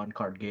first Digimon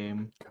card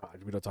game.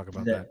 God, we don't talk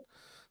about That-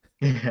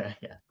 that.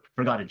 yeah,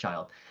 Forgotten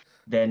Child.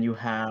 Then you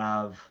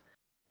have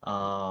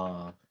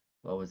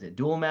what was it?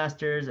 Duel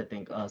Masters. I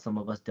think some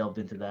of us delved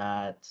into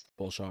that.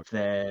 Bullshot.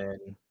 Then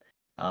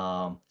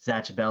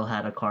Zatch Bell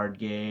had a card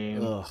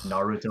game. Ugh,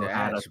 Naruto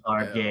had a Zatch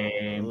card Bell.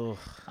 game.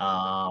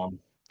 Ugh.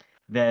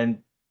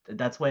 Then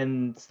that's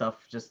when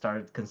stuff just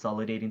started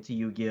consolidating to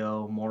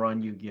Yu-Gi-Oh, more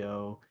on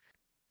Yu-Gi-Oh.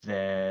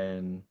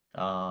 Then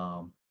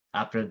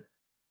after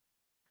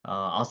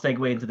I'll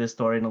segue into this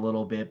story in a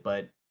little bit,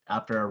 but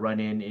after a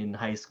run-in in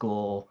high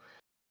school,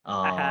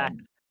 I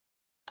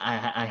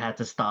had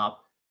to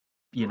stop,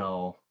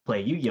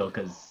 play Yu-Gi-Oh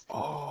because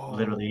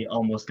literally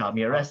almost got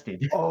me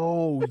arrested.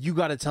 Oh, you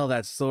got to tell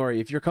that story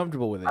if you're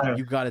comfortable with it.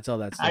 You got to tell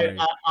that story.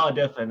 Oh,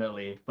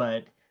 definitely.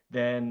 But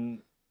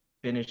then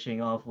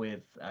finishing off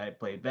with I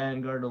played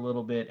Vanguard a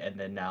little bit, and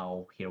then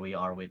now here we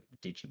are with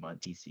Digimon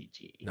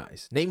TCG.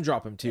 Nice. Name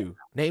drop him too.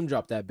 Name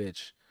drop that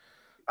bitch.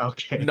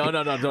 Okay. No. All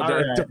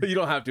right. You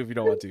don't have to if you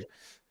don't want to.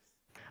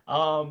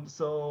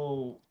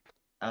 So,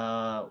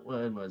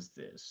 when was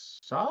this?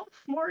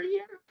 Sophomore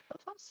year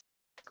of high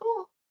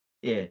school?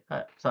 Yeah,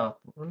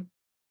 sophomore.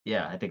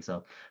 Yeah, I think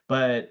so.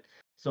 But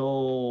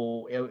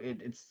so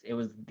it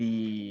was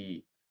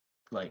the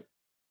like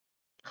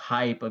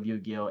hype of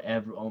Yu-Gi-Oh!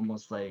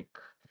 Almost like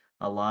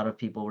a lot of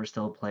people were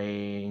still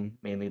playing,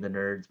 mainly the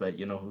nerds, but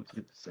you know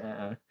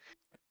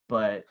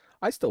but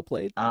I still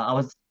played. I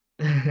was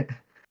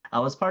I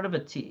was part of a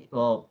team,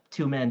 well,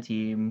 two-man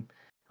team.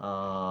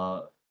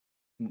 Uh,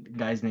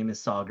 guy's name is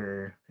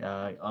Sauger.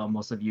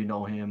 Most of you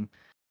know him,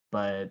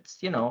 but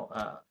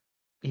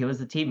he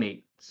was a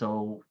teammate.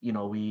 So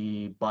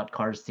we bought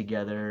cars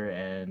together,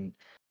 and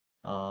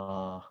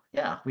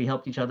yeah, we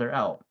helped each other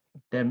out.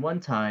 Then one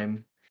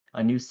time,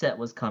 a new set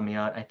was coming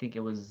out. I think it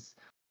was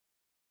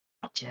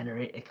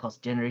it calls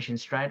Generation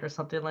Stride or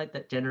something like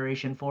that.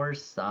 Generation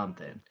Force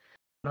something. And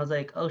I was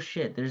like, oh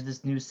shit, there's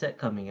this new set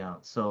coming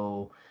out.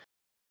 So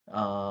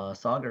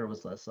Sauger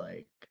was just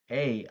like,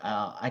 hey,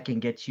 I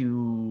can get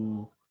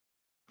you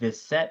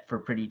this set for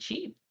pretty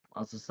cheap.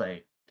 I was just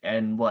like,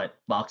 and what,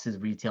 boxes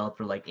retailed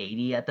for like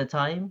 80 at the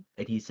time,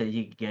 and he said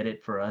he could get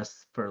it for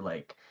us for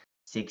like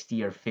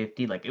 60 or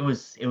 50. Like it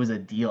was a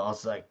deal. I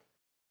was like,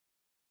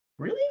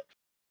 really?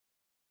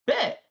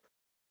 Bet.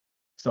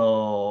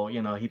 So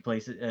he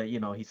places,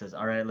 he says,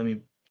 all right, let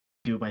me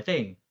do my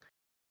thing.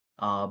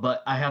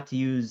 But I have to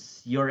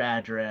use your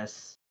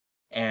address,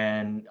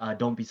 and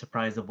don't be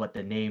surprised of what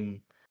the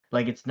name,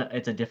 like it's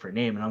a different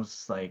name. And I was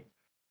just like,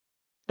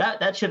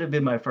 that should have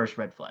been my first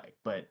red flag.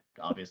 But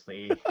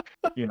obviously,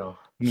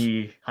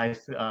 me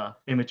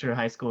immature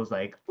high school is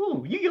like,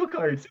 ooh, Yu-Gi-Oh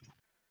cards.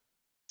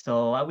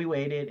 So we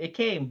waited. It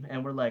came,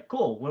 and we're like,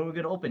 cool. When are we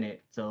gonna open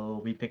it? So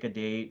we pick a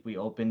date. We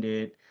opened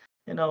it.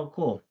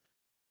 Cool.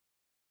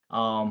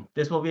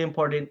 This will be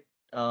important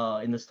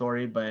in the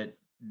story, but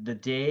the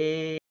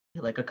day,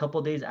 like a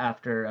couple days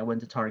after, I went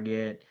to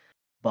Target,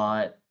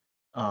 bought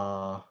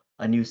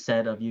a new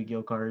set of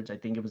Yu-Gi-Oh cards. I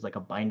think it was like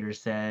a binder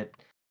set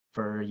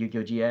for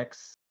Yu-Gi-Oh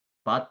GX.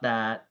 Bought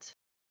that,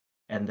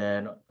 and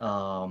then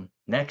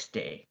next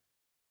day,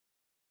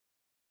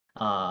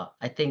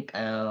 I think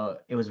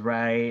it was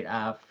right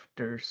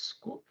after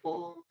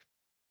school.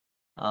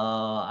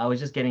 I was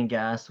just getting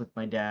gas with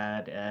my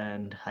dad,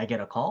 and I get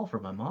a call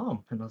from my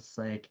mom, and I was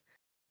like,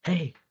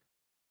 "Hey,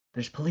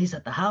 there's police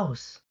at the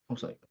house." I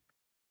was like,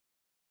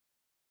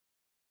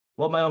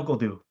 "What my uncle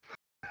do?"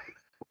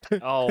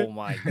 Oh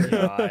my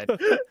god.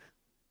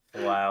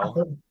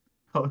 Wow.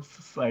 I was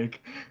just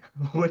like,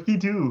 "What'd he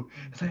do?"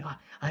 It's like,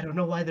 I don't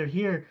know why they're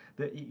here.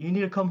 You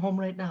need to come home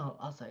right now."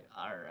 I was like,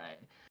 "All right,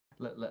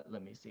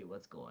 let me see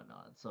what's going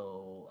on."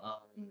 So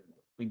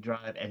we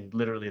drive, and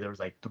literally there was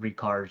like three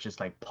cars just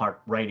like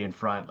parked right in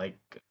front, like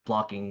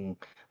blocking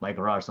my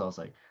garage. So I was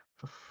like,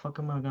 "The fuck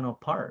am I gonna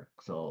park?"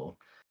 So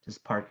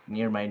just park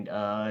near my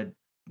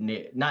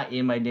not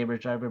in my neighbor's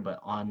driveway, but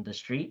on the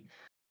street.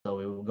 So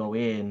we will go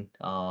in,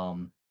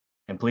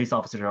 and police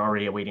officers are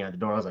already waiting at the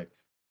door. I was like,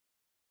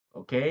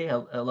 okay,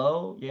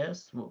 hello,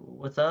 yes,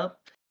 what's up?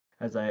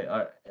 As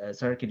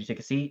sir, can you take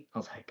a seat? I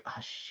was like, ah,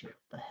 shit,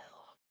 what the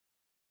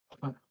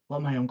hell?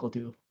 What my uncle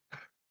do?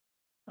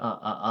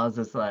 I was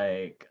just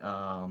like,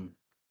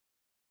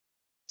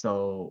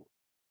 so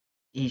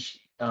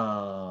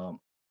on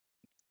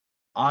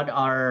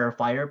our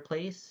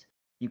fireplace,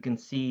 you can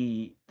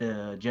see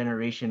the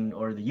generation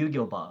or the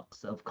Yu-Gi-Oh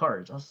box of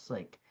cards. I was just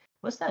like,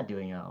 what's that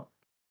doing out?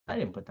 I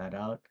didn't put that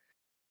out.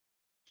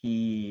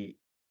 He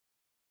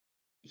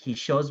he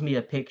shows me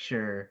a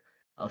picture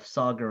of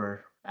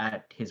Sagar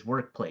at his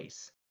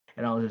workplace.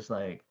 And I was just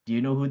like, "Do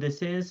you know who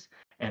this is?"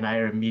 And I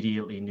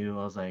immediately knew.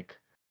 I was like,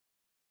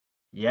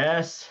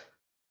 "Yes.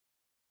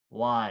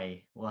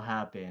 Why? What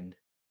happened?"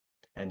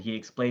 And he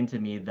explained to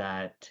me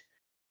that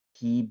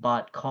he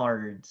bought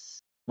cards.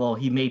 Well,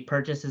 he made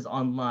purchases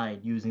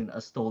online using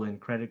a stolen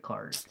credit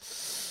card.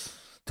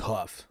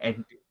 Tough.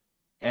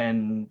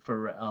 And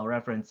for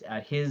reference,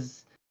 at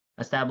his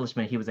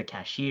establishment, he was a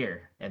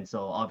cashier, and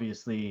so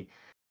obviously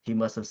he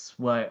must have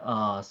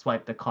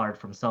swiped the card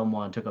from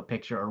someone, took a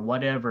picture or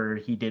whatever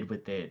he did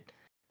with it,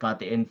 got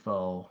the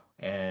info,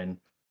 and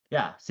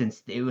yeah,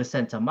 since it was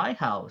sent to my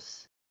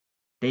house,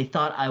 they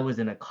thought I was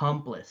an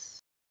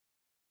accomplice.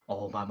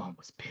 Oh, my mom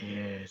was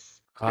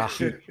pissed. Ah.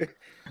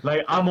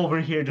 Like I'm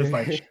over here just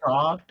like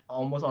shocked,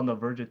 almost on the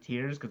verge of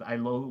tears because I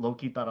low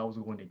key thought I was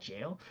going to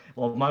jail.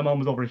 Well, my mom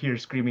was over here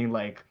screaming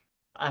like,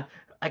 "I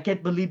I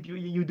can't believe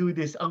you do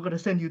this. I'm gonna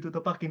send you to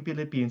the fucking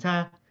Philippines,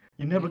 huh?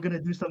 You're never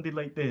gonna do something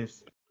like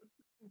this."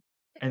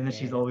 And then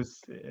she's Damn.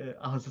 always,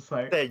 I was just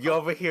like, Hey, you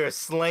over here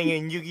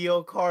slanging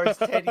Yu-Gi-Oh cards,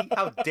 Teddy?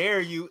 How dare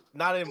you?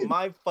 Not in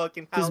my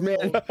fucking This man,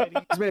 household, Teddy.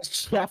 this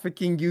man's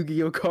trafficking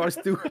Yu-Gi-Oh cards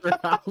through her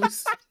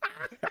house.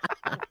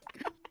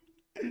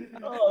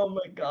 oh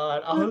my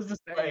god, I was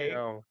just like,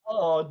 Damn.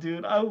 oh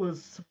dude, I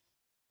was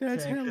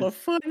That's sick. hella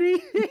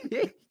funny.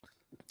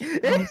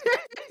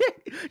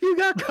 You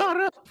got caught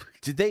up.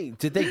 Did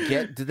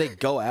they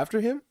go after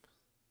him?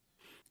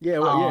 Yeah,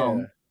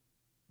 well,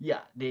 yeah.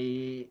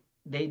 Yeah,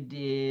 they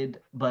did,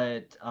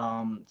 but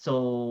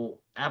so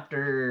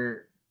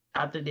after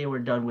they were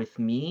done with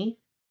me,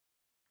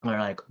 we're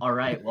like, all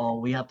right,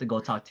 well, we have to go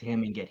talk to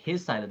him and get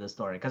his side of the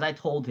story. Because I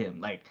told him,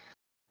 like,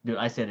 dude,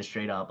 I said it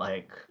straight up.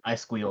 Like, I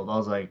squealed. I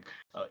was like,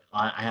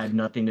 I had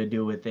nothing to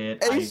do with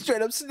it. And he I,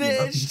 straight up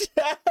snitched.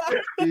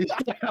 I'm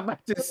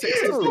about to say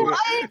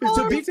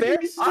To be fair,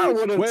 I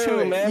would have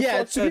too, man. Yeah,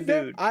 Fuck to be that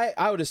fair, dude.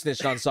 I would have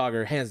snitched on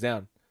Sagar, hands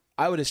down.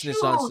 I would have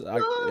snitched on Sure,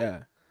 Sagar. Yeah.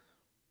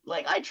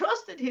 like, I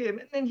trusted him,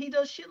 and then he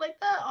does shit like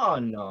that. Oh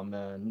no,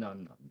 man, no.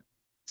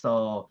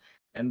 So,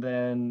 and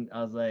then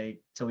I was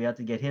like, so we have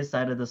to get his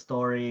side of the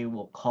story.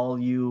 We'll call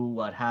you.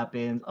 What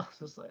happens? I was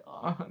just like,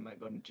 oh, am I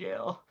going to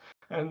jail?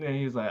 And then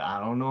he's like, I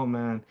don't know,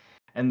 man.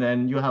 And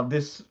then you have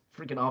this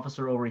freaking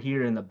officer over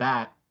here in the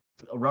back,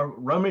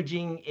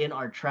 rummaging in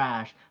our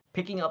trash,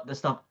 picking up the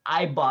stuff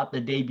I bought the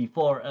day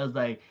before. I was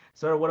like,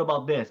 sir, what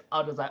about this?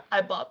 I was like,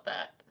 I bought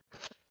that.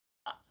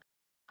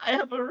 I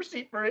have a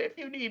receipt for it if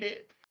you need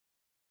it.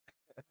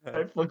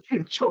 I'm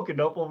fucking choking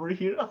up over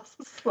here. I was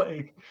just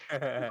like,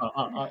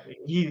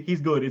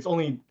 he's good. It's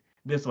only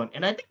this one,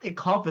 and I think they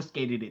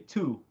confiscated it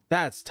too.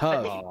 That's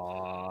tough.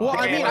 Well,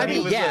 I Damn, mean,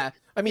 he was yeah.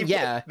 I mean,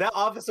 yeah. That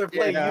officer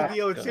played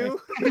Yu-Gi-Oh too.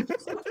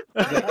 He's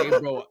like, hey,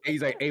 bro.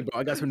 He's like, hey, bro.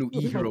 I got some new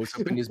e-heroes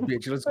up in this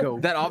bitch. Let's go.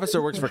 That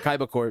officer works for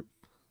Kaiba Corp.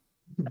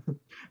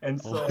 And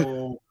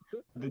so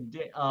the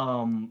day,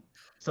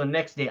 so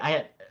next day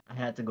I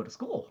had to go to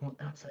school.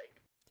 I was like,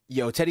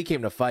 Yo, Teddy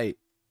came to fight.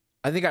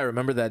 I think I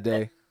remember that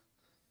day.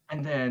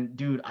 and then,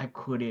 dude, I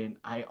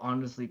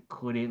honestly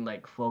couldn't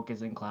like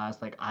focus in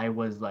class. Like I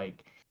was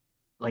like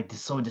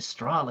so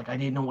distraught. Like I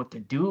didn't know what to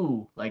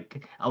do.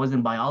 Like I was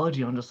in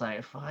biology. I'm just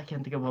like, fuck, I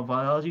can't think about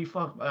biology.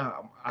 Fuck,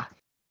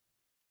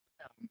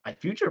 my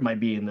future might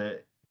be in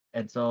the.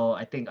 And so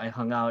I think I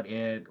hung out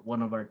in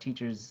one of our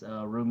teachers'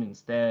 room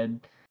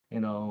instead. You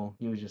know,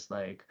 he was just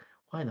like,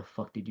 "Why the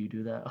fuck did you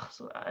do that?" I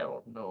was like, "I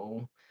don't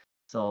know."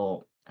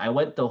 So I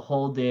went the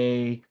whole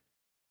day,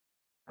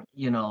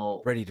 you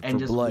know, Ready and for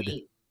just blood.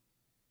 wait.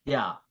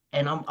 Yeah,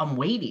 and I'm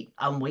waiting.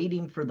 I'm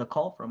waiting for the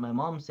call from my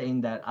mom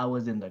saying that I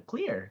was in the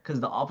clear because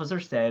the officer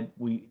said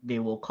they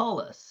will call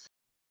us.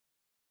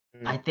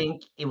 I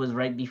think it was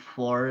right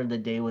before the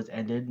day was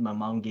ended. My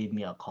mom gave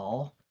me a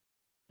call,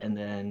 and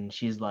then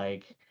she's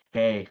like,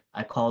 "Hey,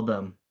 I called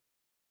them.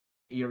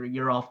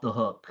 You're off the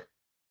hook."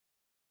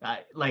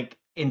 Like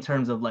in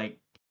terms of like,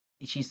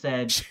 she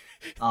said,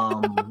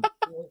 um,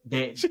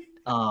 they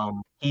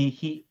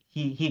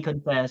he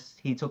confessed.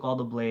 He took all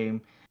the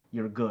blame.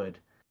 You're good.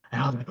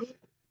 And I was like, oh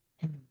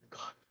my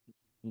God.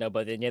 No,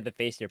 but then you have to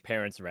face your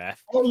parents'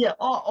 wrath. Oh yeah,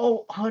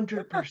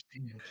 100%.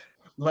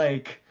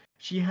 Like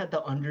she had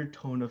the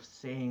undertone of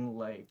saying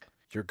like,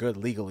 You're good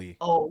legally.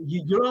 "Oh,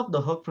 you're off the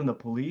hook from the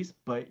police,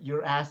 but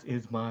your ass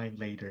is mine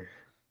later.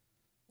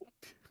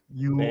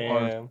 You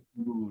are Damn.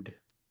 screwed."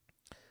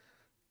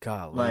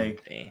 Golly.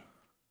 Like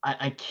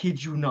I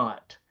kid you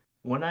not.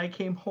 When I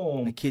came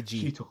home, I kid you.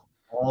 she took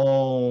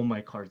all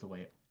my cards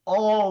away,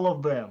 all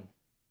of them.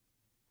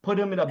 Put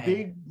them in a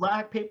big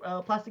black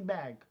paper, plastic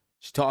bag.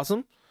 She toss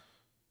him?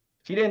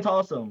 She didn't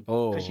toss them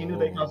Oh, because she knew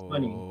they cost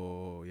money.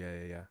 Oh,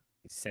 yeah.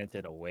 He sent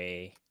it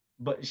away.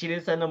 But she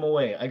didn't send them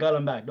away. I got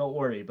them back. Don't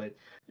worry. But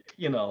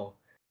you know,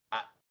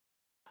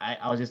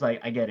 I was just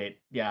like, I get it.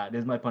 Yeah, this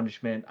is my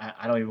punishment.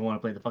 I don't even want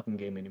to play the fucking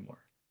game anymore.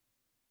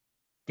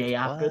 Day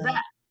after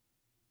that,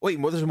 Wait,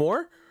 there's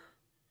more?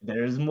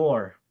 there's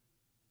more.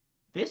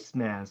 This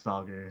man,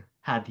 Sagar,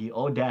 had the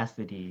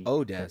audacity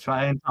to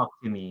try and talk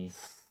to me.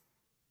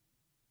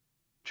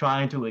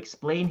 Trying to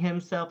explain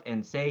himself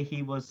and say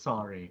he was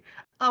sorry.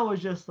 I was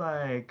just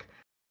like,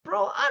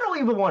 bro, I don't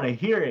even want to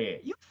hear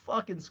it. You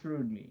fucking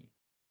screwed me.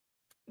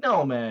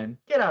 No, man,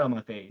 get out of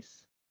my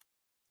face.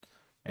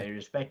 And he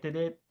respected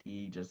it.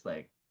 He just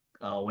like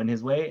went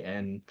his way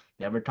and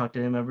never talked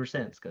to him ever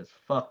since. Cause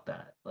fuck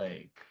that.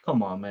 Like,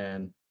 come on,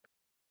 man.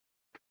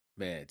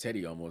 Man,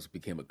 Teddy almost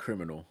became a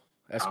criminal.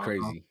 That's Uh-huh.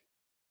 crazy.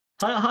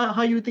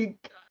 How you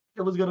think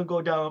it was gonna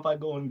go down if I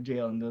go in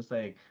jail and they'll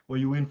say, "What are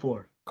you in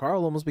for?"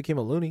 Carl almost became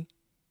a loony.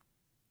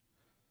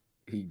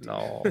 He did.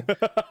 No.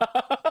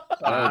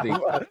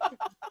 I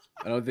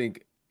don't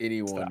think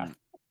anyone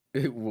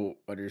will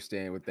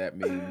understand what that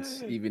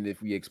means, even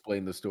if we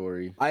explain the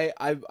story.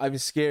 I'm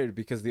scared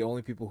because the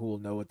only people who will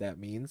know what that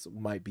means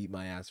might beat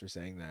my ass for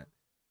saying that.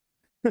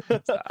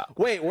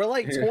 Wait, we're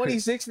like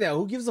 26 now.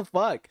 Who gives a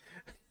fuck?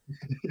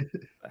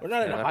 We're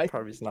not in high.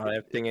 Probably not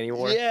a thing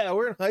anymore. Yeah,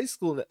 we're in high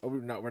school.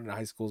 We're in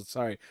high school.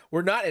 Sorry,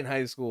 we're not in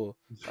high school.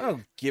 I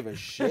don't give a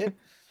shit.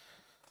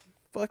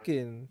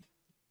 Fucking.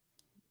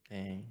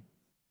 Dang.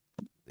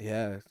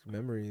 Yeah,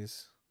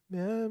 memories.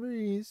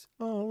 Memories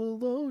all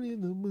alone in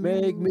the moon.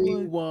 Make me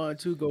want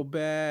to go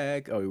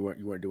back. Oh, you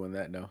weren't doing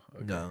that, no?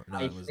 Okay. No,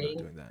 I was not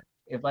doing that.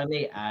 If I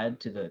may add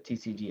to the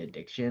TCG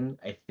addiction,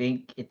 I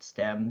think it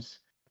stems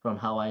from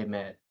how I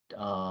met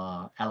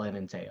Alan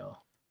and Teo.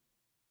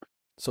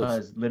 So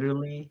Because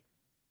literally,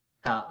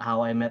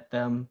 how I met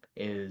them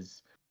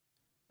is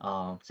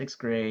 6th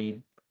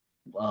grade.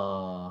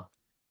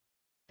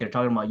 They're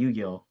talking about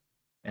Yu-Gi-Oh,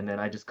 and then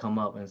I just come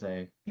up and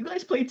say, "You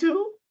guys play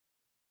too?"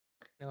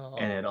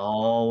 And it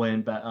all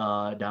went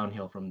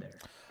downhill from there.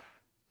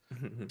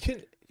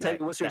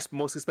 Teddy, what's your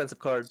most expensive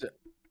card?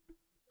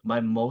 My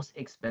most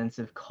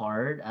expensive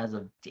card as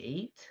of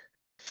date?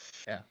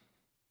 Yeah.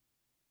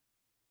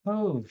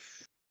 Oh,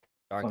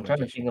 Dark I'm trying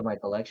to Magician. think of my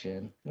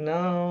collection.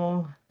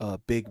 No.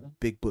 Big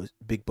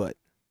butt.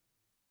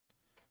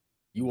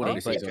 You want Big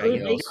to say butt something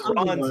Dragon. else? could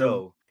be one of-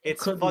 Ronzo.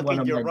 It's could be one fucking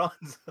of my-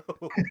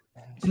 Ronzo.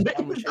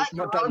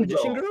 Dark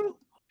Magician Girl?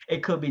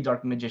 It could be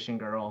Dark Magician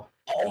Girl.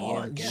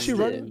 Oh, Does she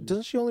run?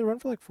 Doesn't she only run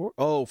for like 4?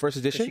 Oh, first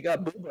edition. She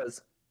got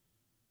boobas.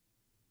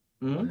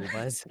 Hmm?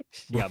 Boobas?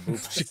 Yeah,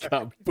 boobas. She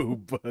got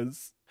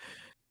boobas.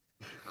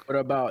 What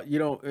about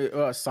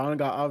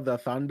Sanga of the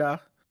Thunder?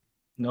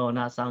 No,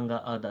 not Sanga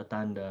of the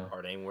Thunder.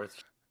 Card ain't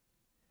worth.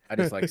 I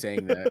just like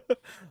saying that.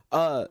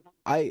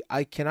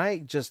 Can I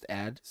just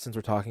add, since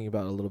we're talking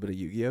about a little bit of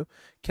Yu-Gi-Oh,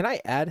 can I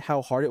add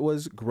how hard it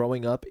was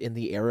growing up in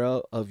the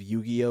era of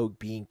Yu-Gi-Oh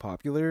being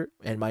popular?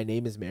 And my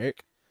name is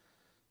Merrick.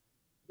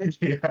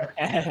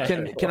 Yeah.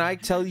 Can I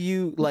tell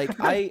you, like,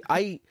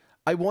 I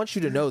want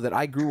you to know that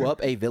I grew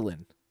up a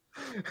villain.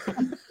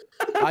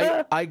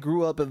 I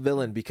grew up a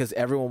villain because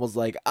everyone was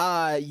like,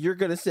 you're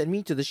gonna send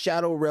me to the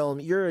Shadow Realm,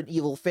 you're an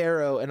evil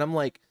pharaoh, and I'm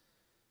like,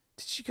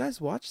 did you guys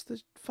watch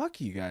the fuck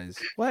you guys?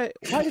 Why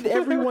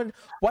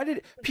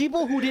did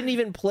people who didn't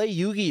even play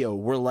Yu-Gi-Oh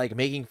were like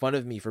making fun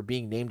of me for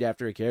being named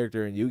after a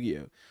character in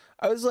Yu-Gi-Oh?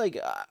 I was like,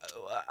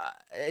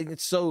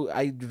 so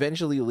I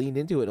eventually leaned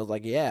into it. I was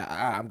like, yeah,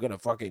 I'm gonna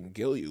fucking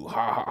kill you,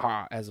 ha ha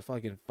ha, as a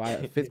fucking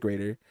 5th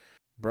grader,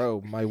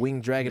 bro. My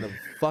winged dragon of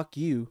fuck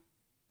you.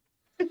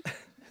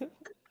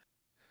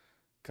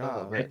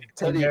 God, man.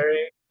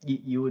 Merrick,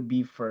 you would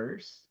be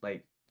first,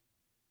 like,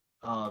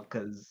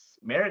 because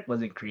Merrick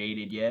wasn't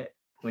created yet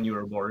when you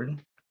were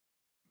born.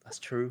 That's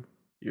true.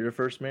 You're the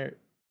first Merrick.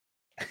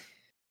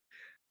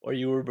 Or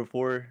you were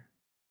before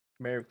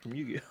Merrick from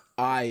Yu-Gi-Oh.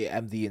 I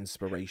am the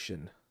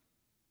inspiration.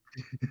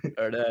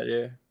 Or that,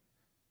 yeah.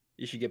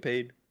 You should get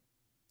paid.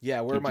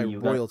 Yeah, where are my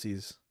Continue, guys.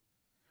 royalties?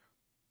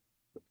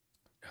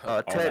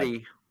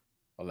 Teddy,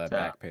 All that Yeah.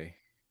 back pay.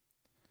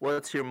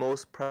 what's your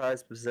most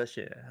prized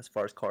possession as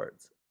far as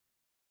cards?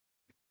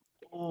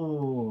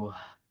 Oh,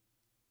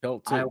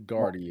 Celtic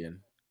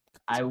Guardian.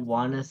 I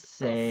want to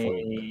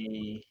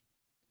say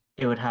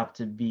it would have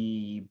to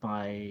be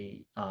my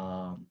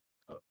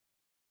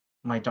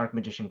Dark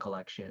Magician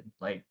collection,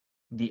 like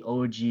the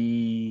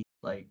OG,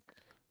 like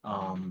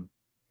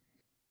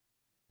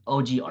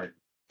OG art.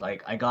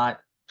 Like I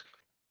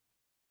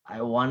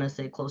want to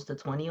say close to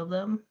 20 of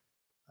them.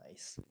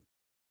 Nice.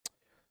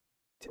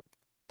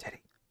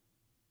 Teddy,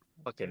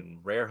 Fucking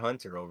rare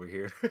hunter over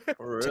here.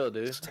 For real,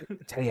 dude.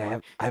 Teddy, I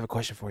have a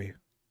question for you.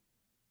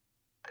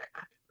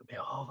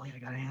 Hopefully I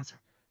got an answer.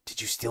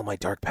 Did you steal my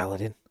Dark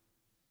Paladin?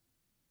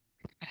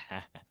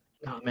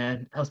 No,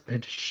 man, that was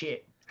been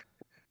shit.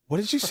 What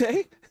did you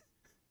say?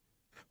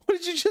 What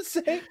did you just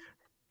say?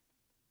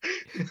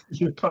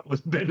 Your thought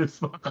was bad as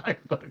fuck. I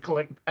gotta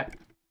collect that.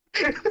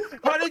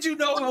 How did you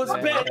know it was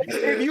Ben?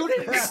 If you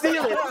didn't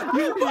steal it,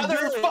 you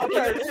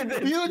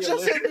motherfucker! You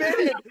just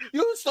admitted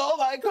you stole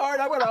my card.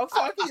 I'm gonna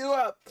fuck you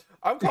up.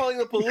 I'm calling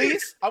the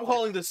police. I'm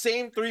calling the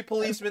same 3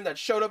 policemen that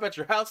showed up at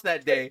your house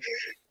that day,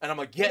 and I'm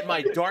gonna get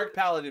my Dark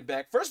Paladin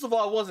back. First of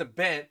all, I wasn't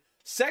bent.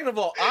 Second of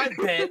all, I'm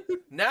bent.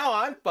 Now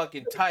I'm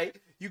fucking tight.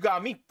 You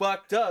got me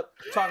fucked up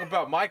talking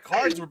about my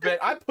cards were bent.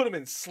 I put them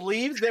in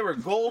sleeves. They were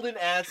golden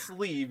ass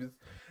sleeves.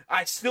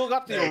 I still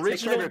got the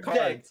original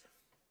deck.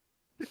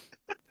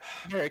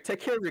 Merrick,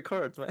 take care of your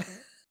cards, man.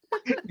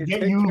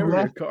 Yet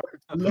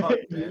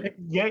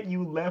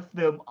you left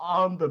them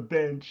on the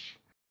bench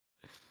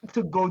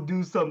to go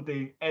do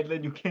something, and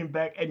then you came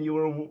back and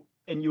you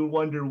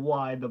wonder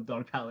why the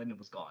Dark Paladin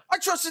was gone. I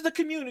trusted the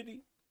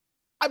community.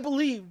 I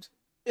believed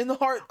in the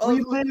heart of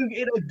We live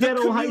in a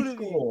ghetto high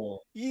community.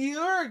 school.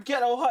 You're a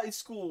ghetto high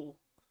school.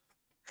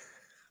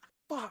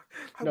 Fuck.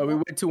 No, we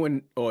went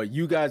to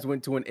you guys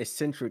went to an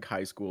eccentric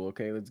high school.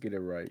 Okay, let's get it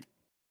right.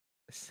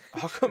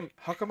 How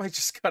come I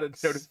just got a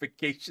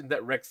notification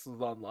that Rex was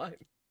online?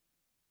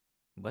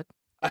 What?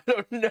 I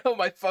don't know.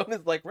 My phone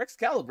is like Rex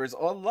Caliber's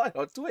online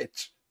on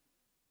Twitch.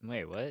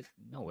 Wait, what?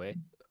 No way.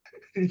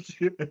 Did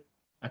you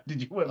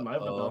went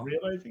live without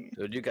realizing it?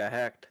 Dude, you got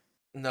hacked.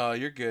 No,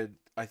 you're good.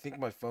 I think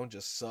my phone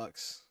just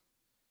sucks.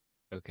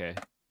 Okay.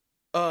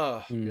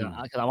 Uh,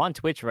 Because I'm on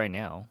Twitch right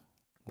now.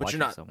 but you're watching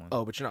not. Someone.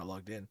 Oh, but you're not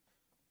logged in.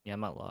 Yeah, I'm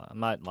not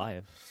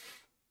live.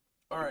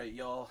 All right,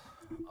 y'all.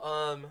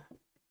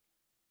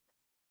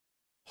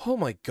 Oh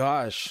my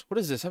gosh, what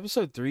is this?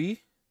 Episode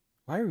 3?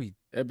 Why are we?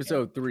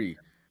 Episode 3.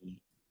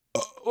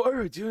 Why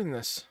are we doing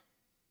this?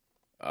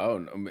 Oh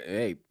no,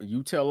 hey,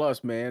 you tell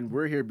us, man.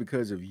 We're here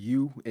because of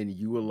you and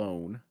you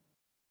alone.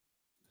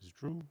 It's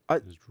true. I-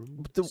 It's true.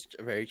 It's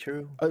very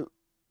true.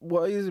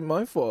 Why is it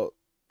my fault?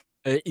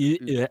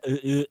 You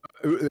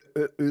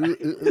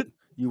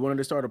You wanted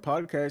to start a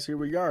podcast. Here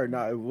we are.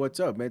 Now,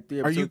 what's up, man?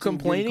 Are you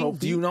complaining?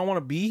 Do you not want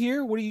to be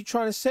here? What are you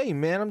trying to say,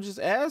 man? I'm just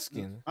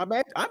asking. I'm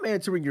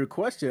answering your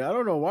question. I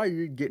don't know why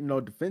you're getting all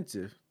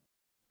defensive.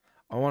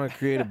 I want to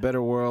create a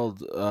better world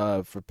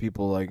for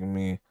people like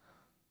me.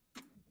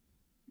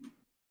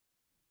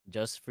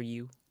 Just for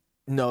you?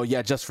 No,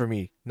 yeah, just for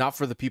me. Not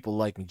for the people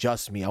like me,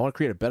 just me. I want to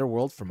create a better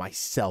world for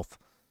myself.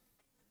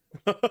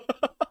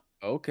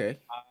 Okay.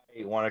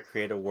 I want to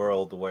create a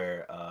world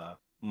where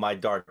my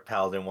dark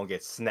paladin won't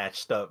get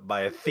snatched up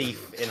by a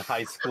thief in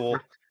high school.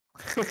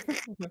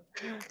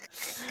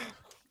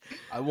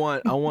 I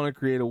want to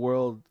create a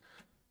world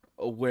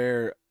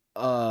where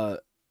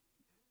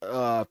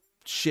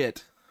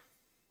shit.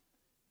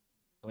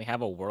 Can we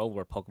have a world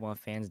where Pokemon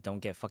fans don't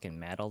get fucking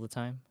mad all the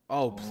time?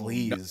 Oh,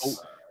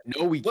 please.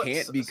 No, we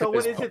can't because so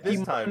what is it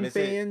this time? Is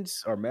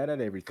fans are mad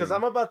at everything. Because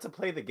I'm about to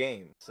play the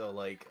game, so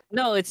like,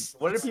 No,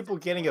 what are people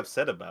getting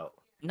upset about?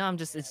 No,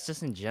 it's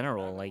just in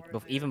general, like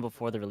even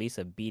before the release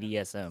of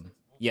BDSM.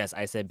 Yes,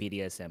 I said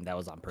BDSM. That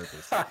was on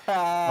purpose.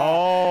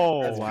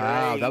 Oh, That's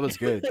wow. great. That was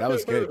good. That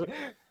was good.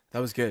 That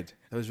was good.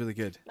 That was really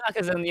good.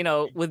 Because then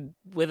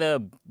with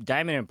a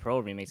Diamond and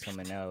Pearl remix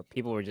coming out,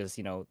 people were just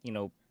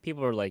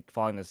people were like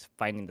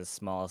finding the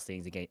smallest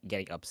things and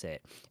getting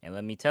upset. And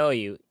let me tell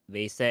you,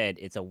 they said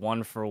it's a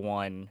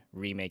 1-for-1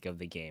 remake of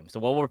the game. So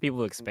what were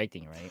people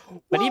expecting, right?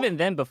 But even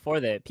then,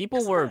 before that,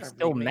 people were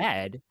still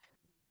mad.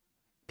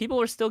 People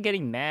were still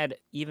getting mad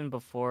even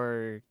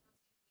before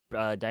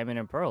Diamond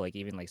and Pearl, like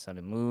even like Sun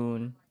and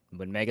Moon,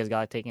 when Megas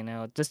got taken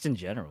out, just in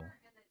general.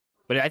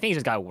 But I think it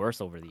just got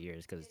worse over the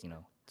years because it's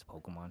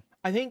Pokemon.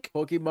 I think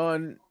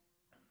Pokemon.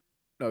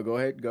 No, go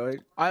ahead.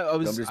 I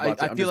I'm just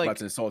about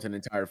to insult an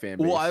entire fan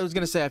base. Well, I was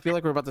gonna say I feel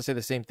like we're about to say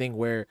the same thing.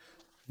 Where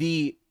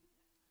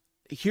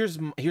here's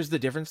the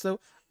difference though.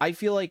 I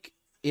feel like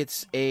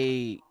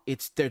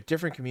they're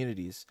different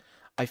communities.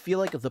 I feel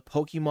like the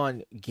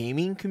Pokemon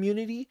gaming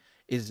community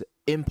is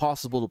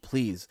impossible to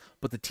please,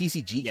 but the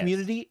TCG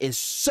community is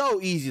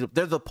so easy.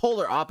 They're the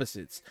polar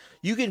opposites.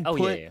 You can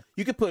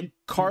you could put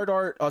card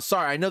art. Oh,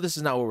 sorry, I know this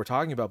is not what we're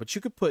talking about, but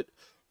you could put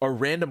a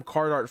random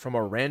card art from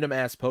a random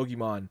ass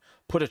Pokemon,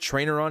 put a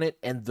trainer on it,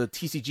 and the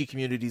TCG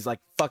community is like,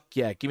 fuck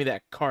yeah, give me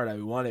that card, I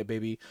want it,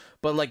 baby.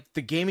 But like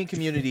the gaming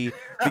community,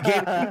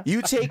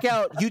 you take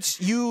out,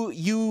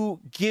 you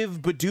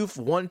give Bidoof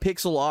 1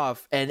 pixel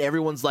off, and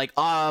everyone's like,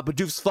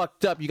 Bidoof's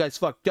fucked up, you guys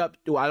fucked up,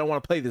 I don't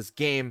want to play this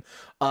game.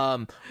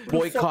 Boycott.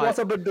 What's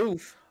a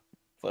Bidoof?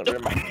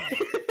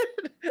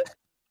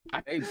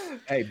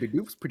 Hey,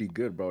 Bidoof's pretty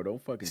good, bro.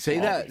 Don't fucking say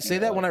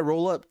that when I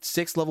roll up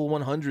 6 level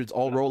 100s,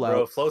 all roll out.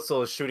 Bro,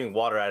 Floatzel is shooting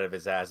water out of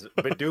his ass.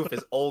 Bidoof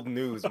is old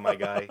news, my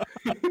guy.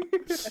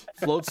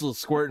 Floatzel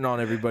squirting on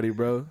everybody,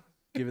 bro.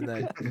 Giving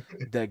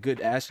that good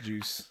ass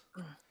juice.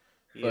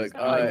 Look,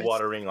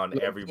 watering on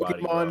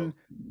everybody.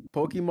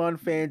 Pokemon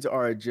fans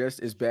are just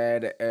as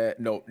bad.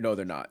 No,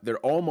 they're not. They're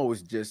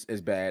almost just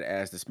as bad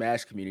as the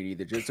Smash community.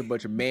 They're just a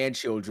bunch of man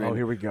children. Oh,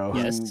 here we go.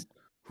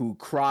 Who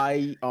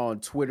cry on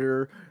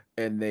Twitter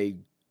and they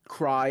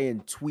cry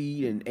and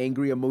tweet and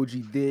angry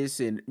emoji this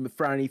and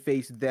frowny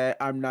face that.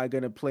 I'm not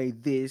gonna play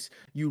this.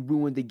 You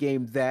ruined the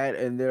game that,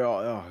 and they're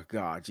all, oh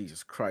god,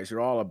 Jesus Christ, you're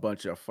all a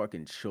bunch of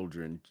fucking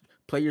children.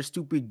 Play your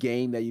stupid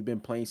game that you've been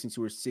playing since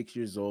you were 6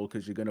 years old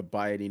because you're gonna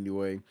buy it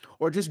anyway,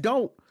 or just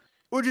don't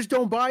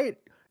buy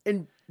it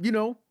and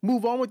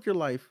move on with your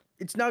life.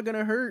 It's not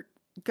gonna hurt.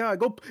 God,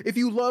 go if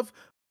you love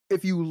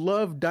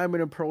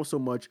Diamond and Pearl so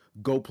much,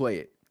 go play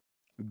it.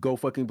 Go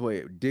fucking play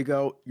it. Dig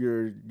out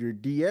your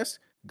DS.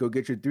 Go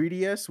get your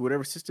 3DS,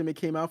 whatever system it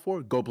came out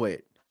for. Go play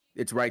it.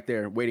 It's right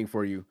there waiting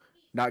for you.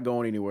 Not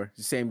going anywhere. It's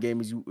the same game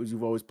as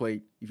you've always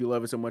played. If you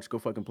love it so much, go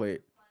fucking play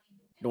it.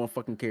 No one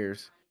fucking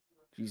cares.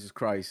 Jesus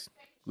Christ.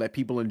 Let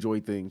people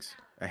enjoy things.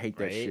 I hate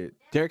that shit.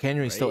 Derrick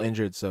Henry's still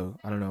injured, so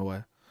I don't know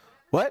why.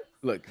 What?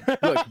 Look,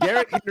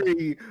 Derrick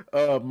Henry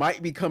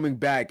might be coming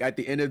back at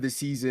the end of the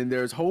season.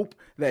 There's hope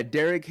that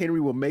Derrick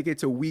Henry will make it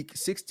to week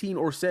 16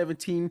 or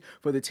 17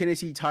 for the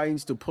Tennessee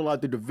Titans to pull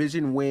out the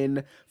division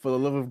win. For the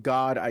love of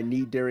God, I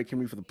need Derrick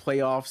Henry for the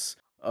playoffs.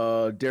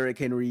 Derrick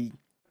Henry,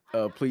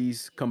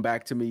 please come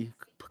back to me.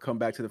 Come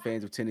back to the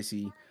fans of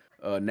Tennessee.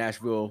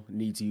 Nashville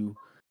needs you.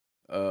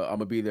 I'm going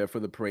to be there for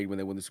the parade when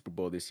they win the Super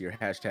Bowl this year.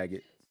 Hashtag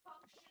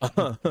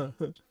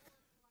it.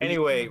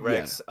 Anyway,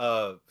 Rex,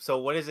 so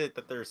what is it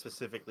that they're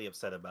specifically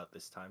upset about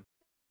this time?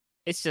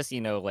 It's just,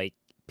 like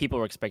people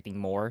were expecting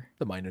more.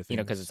 The minor thing.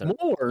 Because it's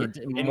more.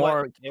 In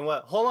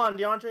what? Hold on,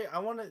 DeAndre. I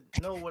want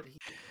to know what he.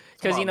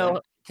 Because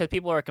because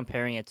people are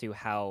comparing it to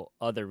how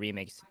other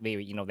remakes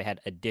they had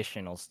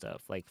additional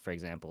stuff. Like for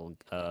example,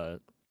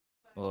 what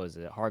was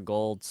it? Heart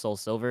Gold, Soul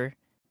Silver.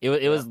 It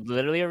was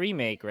literally a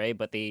remake, right?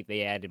 But they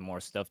added more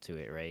stuff to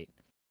it, right?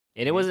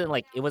 And it wasn't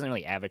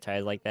really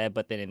advertised like that,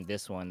 but then in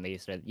this one they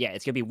said,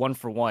 it's gonna be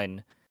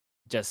 1-for-1,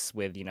 just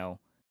with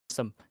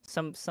some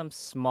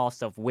small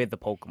stuff with the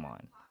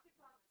Pokemon.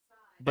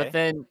 But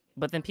then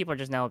people are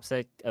just now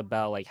upset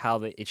about like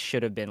how it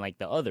should have been like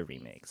the other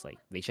remakes. Like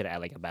they should have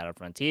had like a Battle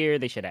Frontier.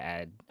 They should have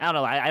added I don't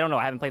know. I don't know.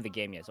 I haven't played the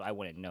game yet, so I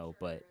wouldn't know.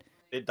 But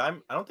I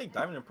don't think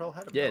Diamond and Pearl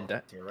had a Yeah,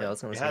 battle tier, right? yeah, I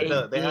was gonna They say. had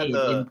the They did in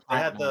they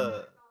had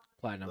Platinum.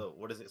 Platinum.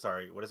 what is it?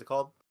 Sorry, what is it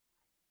called?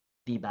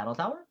 The Battle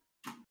Tower?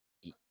 I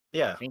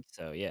Yeah, think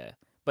so. Yeah,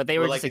 but they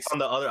where were like just it's on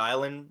the other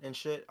island and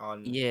shit.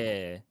 On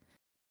yeah.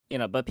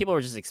 But people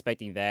were just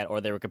expecting that,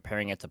 or they were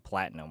comparing it to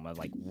Platinum. I'm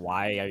like,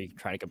 why are you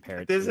trying to compare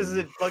it This to?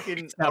 isn't fucking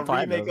It's a not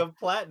remake Platinum. of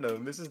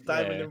Platinum. This is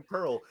Diamond Yeah. and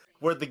Pearl,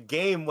 where the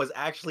game was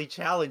actually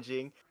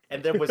challenging,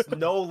 and there was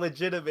no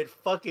legitimate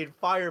fucking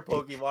fire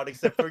Pokemon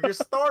except for your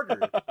starter.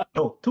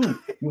 Oh, 2.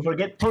 You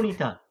forget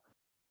Ponyta.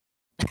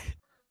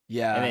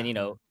 Yeah. And then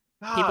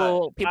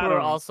God, people were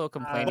don't- also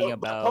complaining But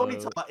about.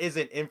 Ponyta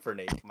isn't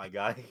Infernape, my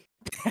guy.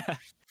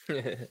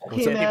 Okay,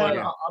 up, man.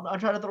 Nate? I'm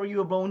trying to throw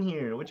you a bone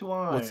here. What you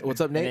want?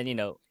 What's up, And Nate?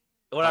 then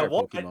What I Fire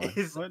want Pokemon.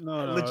 is What?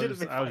 No,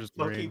 legitimate I was fire just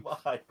agreeing.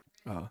 Pokemon.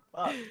 Oh.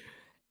 Fuck.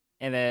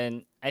 and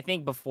then I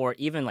think before,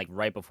 even like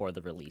right before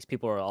the release,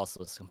 people were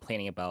also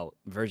complaining about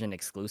version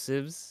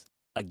exclusives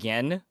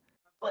again.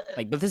 What?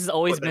 But this has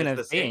always What, that been it's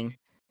a the same? thing.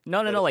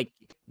 No, That like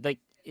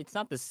it's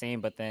not the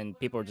same. But then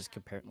people were just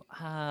comparing.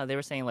 They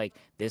were saying like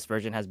this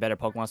version has better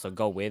Pokemon, so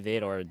go with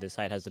it, or this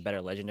side has a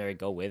better legendary,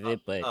 go with it.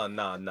 But Oh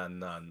no.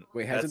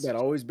 Wait, hasn't that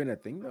always been a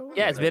thing though?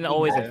 yeah, it's been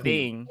always a Exactly.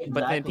 thing.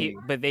 But then Exactly.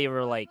 but they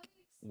were like,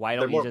 why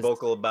They're don't you more just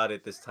vocal about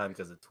it this time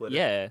because of Twitter.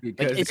 yeah?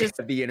 Because it's just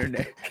the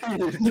internet.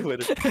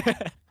 Twitter.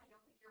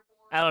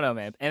 I don't know,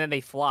 man. And then they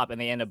flop and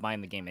they end up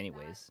buying the game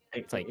anyways.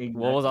 It's like,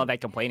 what was all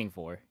that complaining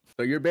for?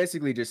 So you're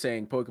basically just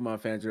saying Pokemon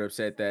fans are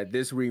upset that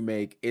this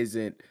remake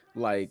isn't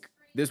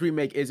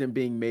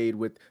being made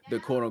with the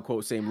quote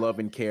unquote same love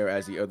and care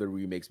as the other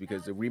remakes,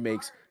 because the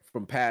remakes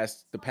from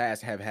the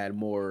past have had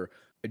more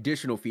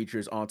additional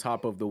features on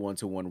top of the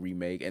one-to-one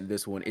remake, and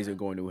this one isn't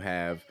going to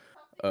have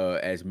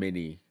as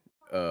many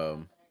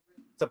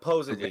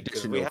Supposedly,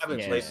 because we additional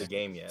haven't played Yeah. the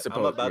game yet. I'm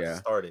Suppose- about to yeah.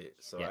 start it,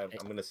 so Yeah,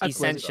 I'm gonna see.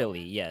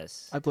 essentially,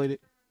 yes. I played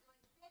it.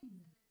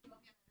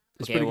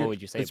 It's Okay, pretty what good.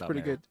 would you say It's about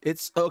pretty Merrick? good.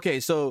 It's okay.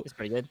 So It's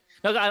pretty good.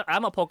 No,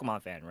 I'm a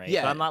Pokemon fan, right?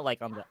 Yeah. But I'm not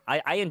like on the.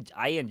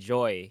 I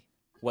enjoy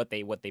what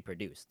they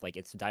produced. Like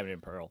it's Diamond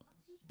and Pearl.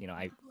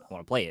 I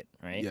want to play it,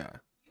 right? yeah.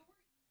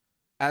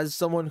 As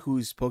someone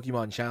who's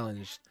Pokemon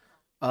challenged,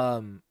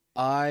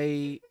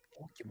 I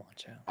Pokemon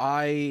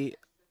channel.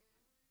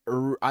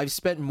 I've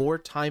spent more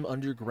time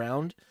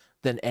underground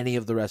than any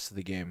of the rest of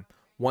the game.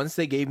 Once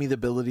they gave me the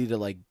ability to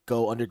like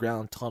go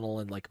underground tunnel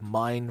and like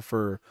mine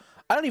for,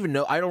 I don't even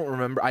know, I don't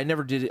remember. I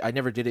never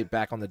did it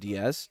back on the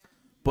DS,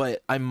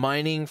 but I'm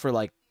mining for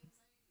like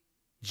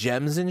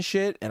gems and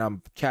shit, and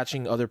I'm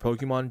catching other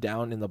Pokemon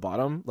down in the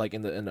bottom, like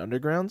in the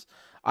undergrounds.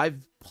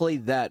 I've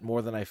played that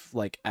more than I've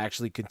like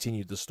actually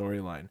continued the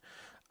storyline.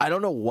 I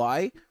don't know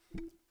why.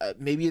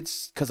 Maybe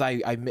it's because I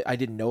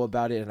didn't know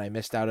about it and I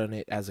missed out on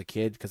it as a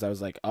kid because I was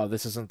like, oh,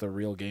 this isn't the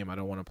real game. I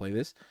don't want to play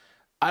this.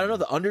 I don't know.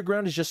 The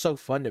underground is just so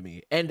fun to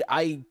me, and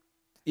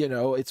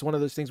it's one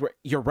of those things where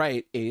you're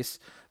right, Ace.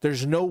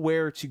 There's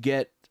nowhere to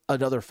get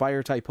another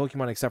fire type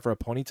Pokemon except for a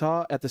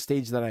Ponyta at the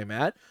stage that I'm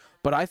at.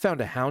 But I found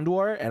a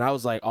Houndour and I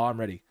was like, oh, I'm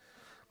ready.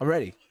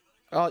 And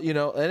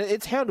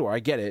it's Houndour. I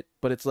get it,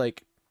 but it's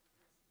like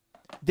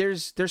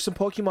there's some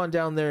Pokemon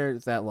down there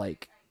that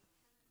like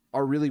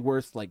are really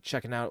worth like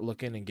checking out,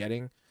 looking, and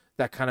getting,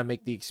 that kind of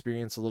make the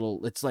experience a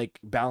little. It's like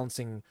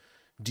balancing.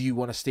 Do you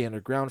want to stay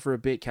underground for a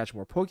bit, catch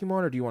more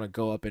Pokemon, or do you want to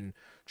go up and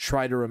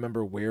try to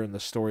remember where in the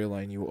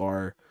storyline you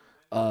are?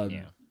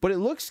 Yeah. But it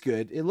looks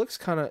good. It looks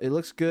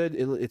good.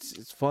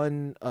 It's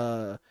fun.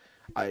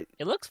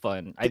 It looks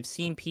fun. I've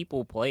seen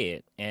people play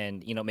it,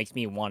 and it makes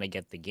me want to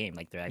get the game.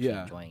 Like they're actually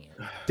enjoying it.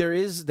 There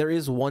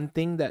is one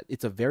thing that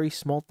it's a very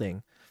small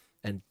thing,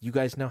 and you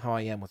guys know how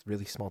I am with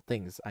really small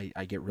things.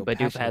 I get real Bidoof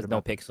passionate has no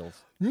about. pixels.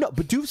 No,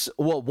 Bidoof's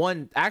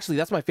actually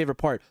that's my favorite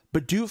part.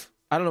 Bidoof,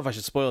 I don't know if I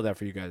should spoil that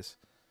for you guys.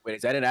 Wait,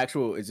 is that an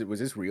actual? Was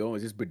this real?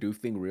 Is this Bidoof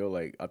thing real?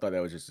 Like I thought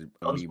that was just a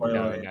Don't meme. spoil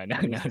No, it.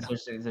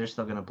 no. They're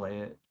still gonna play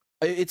it.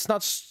 It's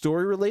not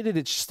story related.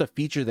 It's just a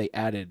feature they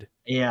added.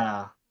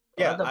 Yeah.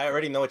 Yeah, I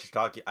already know what you're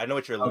talking. I know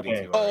what you're alluding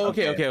Okay. to. Oh,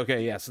 already.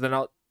 okay. Yeah. So then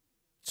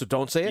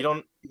don't say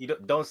it. You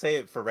don't say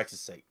it for Rex's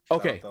sake.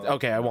 Okay. Don't-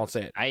 Okay. I won't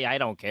say it. I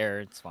don't care.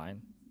 It's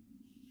fine.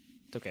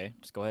 It's okay.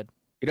 Just go ahead.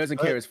 He doesn't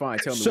care. It's fine.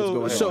 Tell me So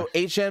what's going on.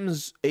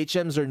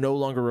 HMs are no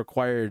longer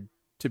required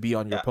to be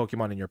on your Yeah.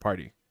 Pokemon in your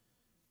party.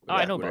 Oh,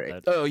 I Yeah, know about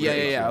right. that. Oh yeah.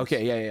 Relations.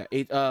 Okay.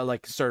 Yeah.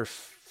 Like surf,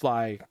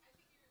 fly.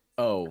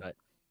 Oh,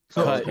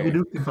 So Okay. you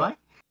do can fly?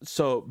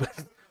 So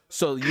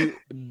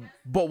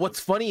but what's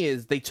funny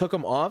is they took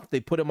them off. They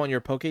put them on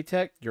your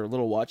Poketech, your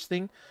little watch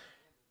thing,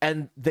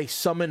 and they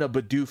summon a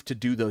Bidoof to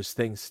do those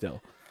things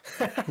still.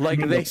 Like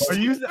they.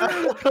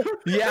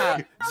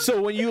 Yeah.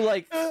 So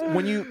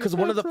because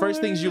one of the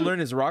first things you learn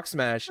is Rock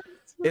Smash,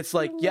 it's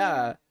like,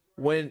 yeah,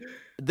 when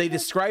they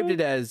described it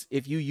as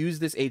if you use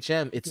this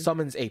HM, it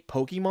summons a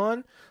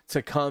Pokemon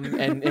to come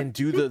and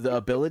do the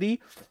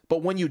ability.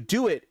 But when you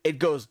do it, it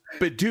goes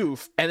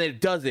Bidoof and it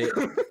does it.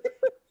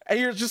 And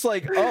you're just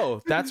like,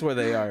 oh, that's where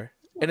they are.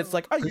 And it's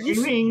like, oh,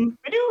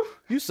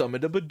 you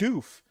summoned a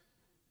Bidoof.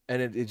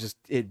 And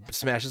it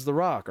smashes the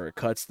rock or it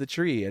cuts the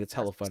tree, and it's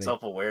hella funny.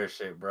 Self-aware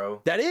shit,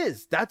 bro. That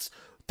is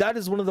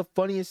one of the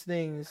funniest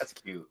things. That's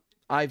cute.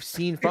 I've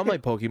seen from my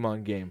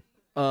Pokemon game.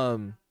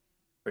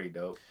 Pretty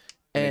dope.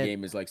 And the And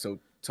game is like so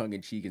tongue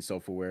in cheek and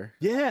self aware.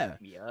 yeah,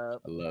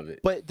 Yup. I love it.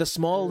 but the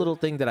small little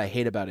thing that I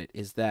hate about it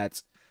is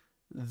that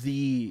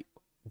the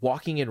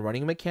walking and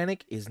running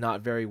mechanic is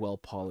not very well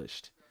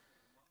polished.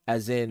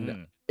 As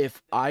in,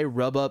 if I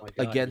rub up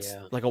my God, against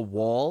yeah. like a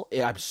wall,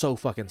 I'm so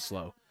fucking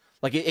slow.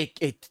 Like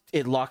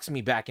it locks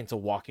me back into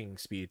walking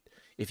speed.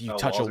 If you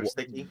touch a walls are wall,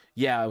 sticky?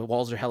 yeah,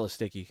 walls are hella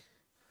sticky.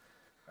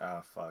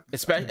 Oh fuck.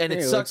 Especially, and it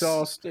Ew, sucks. It's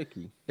all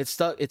sticky. It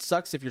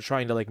sucks if you're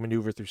trying to like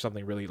maneuver through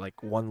something really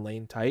like one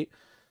lane tight.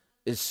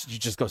 It's you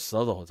just go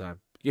slow the whole time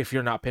if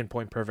you're not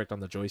pinpoint perfect on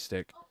the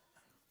joystick.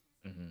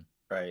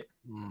 Right.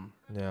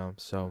 Yeah,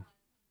 so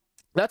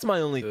that's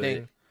my only Good.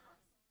 thing.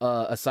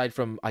 Aside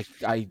from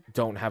I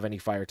don't have any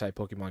fire type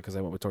Pokemon because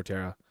I went with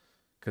Torterra,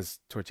 because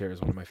Torterra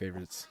is one of my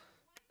favorites.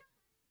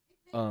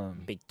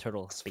 Big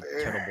turtle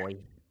boy.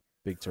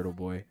 Big turtle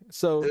boy.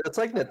 So It's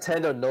like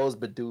Nintendo knows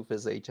Bidoof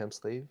is HM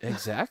slave.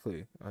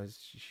 exactly, I was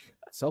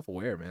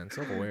self-aware, man,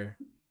 self-aware.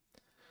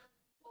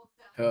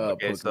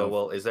 Okay, so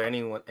Pokemon. is there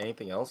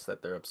anything else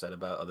that they're upset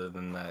about other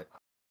than that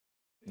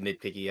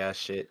nitpicky ass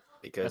shit?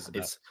 Because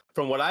it's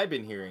from what I've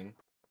been hearing,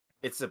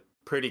 it's a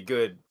pretty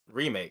good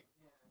remake.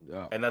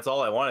 Yeah. And that's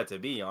all I want it to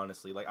be,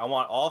 honestly. Like I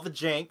want all the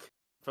jank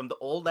from the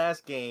old ass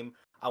game.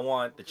 I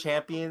want the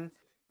champion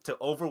to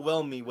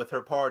overwhelm me with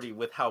her party,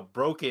 with how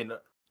broken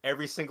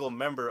every single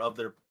member of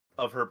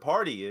her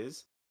party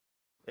is.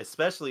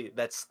 Especially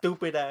that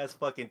stupid ass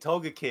fucking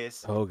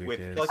Togekiss with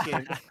Togekiss.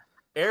 fucking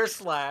air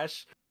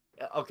slash.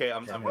 Okay,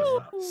 I'm gonna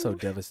stop. So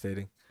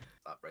devastating.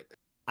 Stop right there.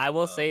 I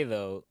will say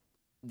though,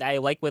 I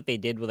like what they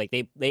did with like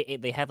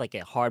they have like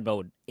a hard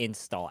mode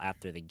install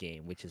after the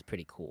game, which is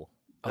pretty cool.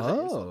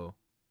 Oh,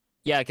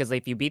 Yeah, because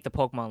like, if you beat the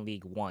Pokemon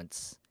League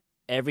once,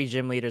 every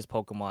gym leader's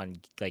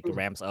Pokemon like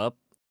ramps up,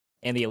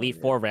 and the Elite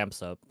Four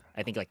ramps up.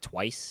 I think like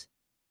twice.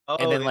 Oh,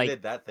 And then, they like-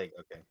 did that thing.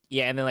 Okay.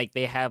 Yeah, and then like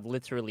they have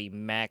literally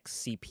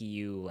max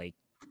CPU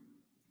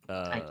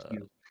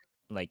IQ.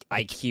 like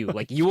IQ.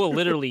 Like you will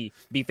literally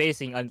be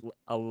facing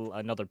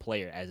another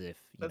player as if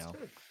you That's know.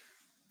 good.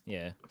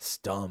 Yeah. it's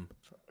dumb.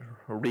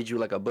 Read you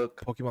like a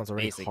book. Pokemon's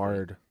already Basically.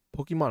 hard.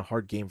 Pokemon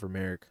hard game for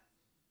Merrick.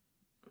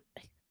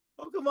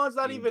 Pokemon's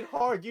not even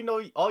hard. You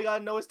know, all you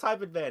gotta know is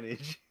type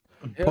advantage.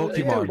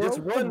 Pokemon.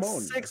 Just bro, run come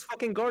on. 6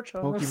 fucking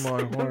Garchomps.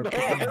 Pokemon hard.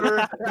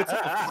 Bird with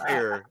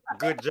fire.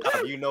 Good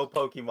job. You know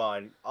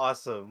Pokemon.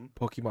 Awesome.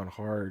 Pokemon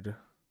hard.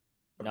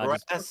 No,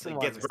 Grass just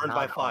Pokemon gets is burned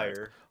by not hard.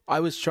 fire. I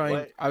was trying.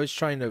 What? I was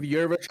trying Have to.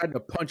 you ever tried to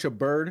punch a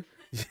bird?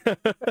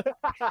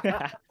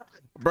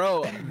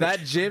 Bro, that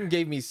gym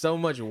gave me so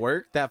much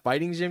work. That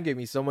fighting gym gave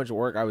me so much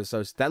work. I was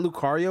so that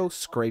Lucario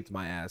scraped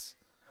my ass.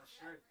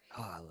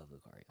 Oh, I love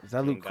Lucario.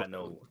 That You ain't Lucario, got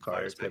no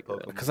fire type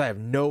Pokemon. because I have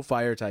no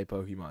fire type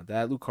Pokemon.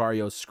 That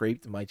Lucario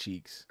scraped my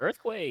cheeks.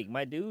 Earthquake,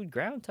 my dude,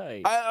 ground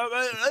type.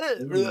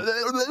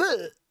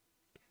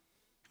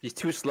 He's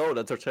too slow.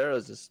 The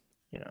Torterra's just,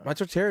 My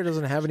Torterra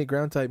doesn't have any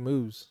ground type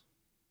moves.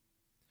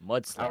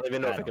 Mud I slap. don't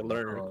even know if I don't can know.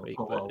 learn Earthquake.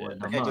 But,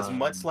 yeah. Yeah, just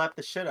mud slap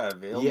the shit out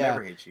of it. It'll Yeah.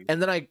 never hit you.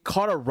 And then I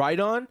caught a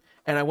Rhydon,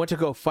 and I went to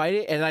go fight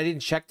it, and I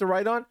didn't check the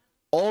Rhydon.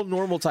 All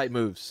normal type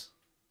moves.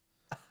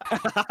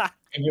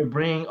 And you're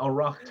bringing a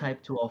rock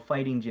type to a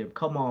fighting gym.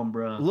 Come on,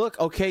 bro. Look,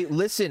 okay,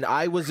 listen.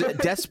 I was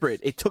desperate.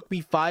 It took me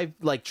 5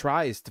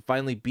 tries to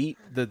finally beat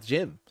the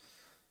gym.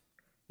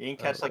 You didn't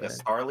catch like a Okay.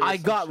 Starly. or I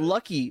some got shit?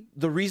 lucky.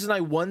 The reason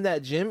I won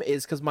that gym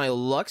is because my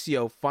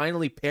Luxio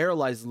finally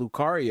paralyzed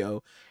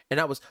Lucario, and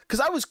I was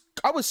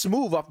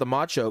smooth off the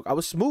Machoke. I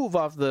was smooth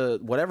off the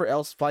whatever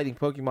else fighting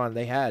Pokemon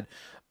they had,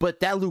 but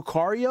that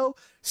Lucario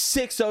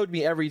 6-0'd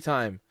me every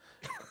time,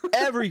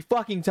 every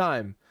fucking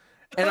time,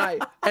 and I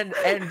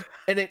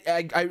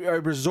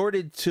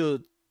resorted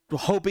to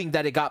hoping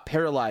that it got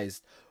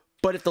paralyzed,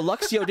 but if the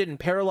Luxio didn't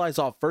paralyze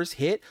off first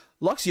hit,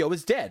 Luxio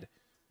is dead.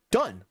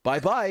 Done. Bye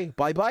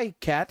bye,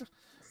 cat.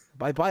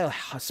 Bye bye,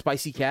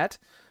 spicy cat.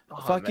 Oh,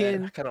 Fucking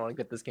man, I kind of want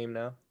to get this game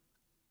now.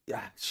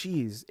 yeah,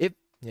 jeez.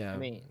 Yeah. I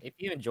mean, if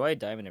you enjoyed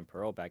Diamond and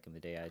Pearl back in the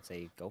day, I'd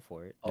say go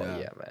for it. Oh Yeah.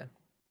 yeah, man.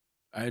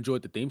 I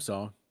enjoyed the theme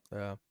song.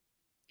 Yeah.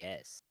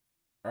 Yes.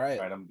 All right.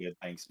 All right, I'm good.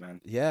 Thanks,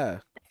 man. Yeah.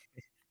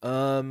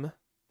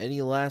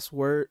 Any last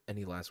word?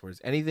 Any last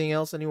words? Anything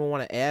else anyone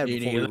want to add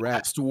before we wrap?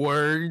 Last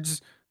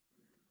words?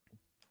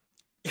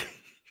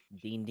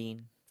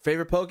 Dean.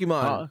 Favorite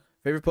Pokemon. Huh?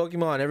 Favorite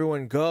Pokemon.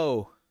 Everyone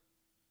go.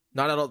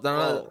 Not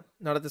Oh.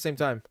 at the same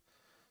time.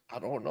 I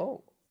don't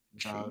know.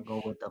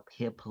 Go with the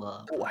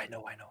Piplup. Oh, I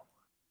know. I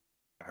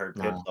heard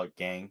Nah. Piplup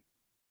gang.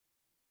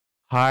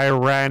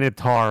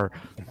 Tyranitar.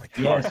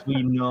 Yes,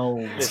 we know.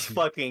 This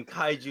fucking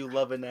kaiju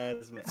loving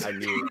ass man. I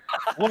knew it.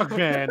 Look,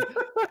 man.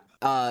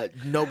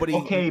 Nobody.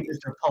 Okay,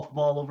 Mr.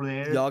 Puffball over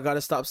there. Y'all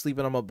gotta stop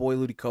sleeping on my boy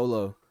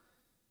Ludicolo.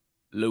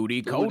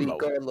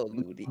 Ludicolo.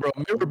 Ludi. Bro,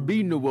 remember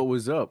B knew what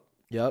was up.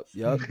 Yep.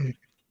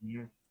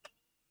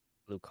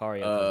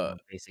 Lucario, Uh,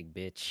 basic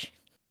bitch.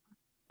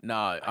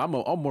 Nah, I'm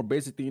more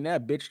basic than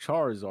that, bitch.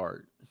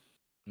 Charizard.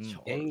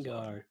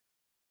 Gengar.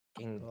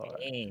 Gengar.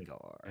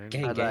 Gengar.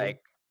 Gang, gang.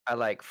 I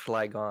like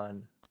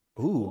Flygon.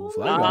 Ooh,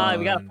 We got a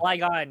Flygon.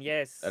 Flygon,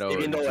 yes. That old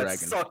Even though it dragon.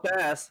 sucked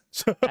ass.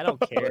 I don't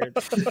care.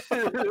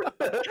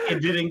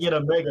 It didn't get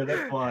a mega,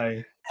 that's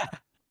why.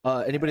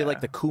 Anybody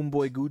like the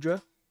Coomboy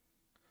Gudra?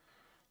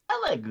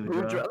 I like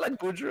Gudra. I like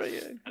Gudra, yeah.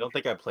 I don't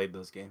think I played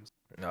those games.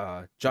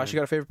 Josh, you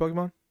got a favorite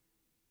Pokemon?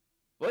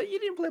 What? You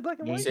didn't play Black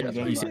and White?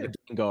 Gengar. He said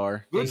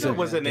Gengar. Gudra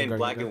wasn't in Gengar,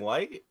 black Gengar. and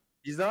white.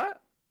 He's not?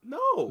 No.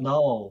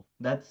 No,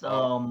 that's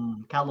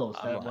Kalos.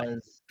 I'm That like-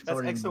 was That's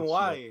Sword X and Shield.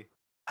 Y.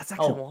 That's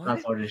actually Oh, one.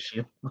 not Sword and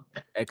Shield.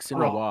 X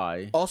and Oh.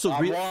 Y. Also,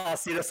 Wow,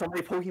 see, there's so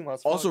many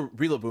Pokemon. also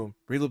Rillaboom.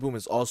 Rillaboom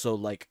is also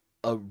like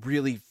a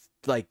really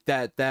like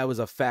that. That was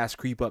a fast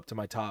creep up to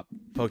my top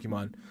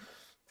Pokemon.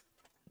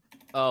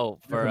 Oh,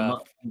 for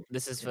Mo-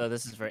 this is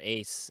for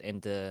Ace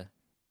and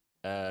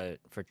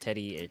for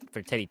Teddy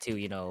too.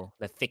 You know,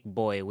 the thick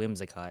boy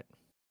Whimsicott.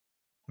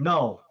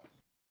 No,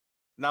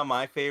 Not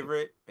my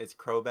favorite. It's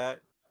Crobat,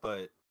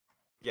 but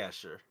yeah,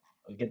 sure.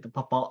 get the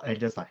pop out and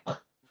just like.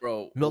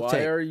 Bro, Milk why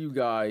Tank. are you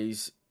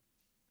guys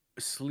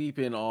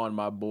sleeping on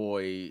my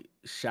boy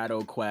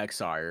Shadow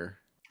Quagsire?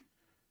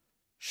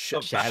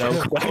 Shadow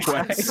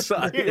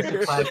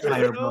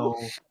Quagsire, bro.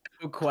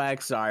 Shadow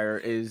Quagsire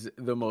is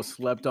the most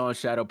slept on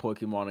shadow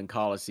Pokemon in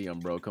Coliseum,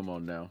 bro. Come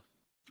on now.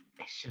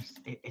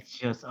 It's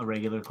just a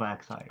regular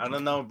Quagsire. I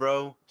don't know,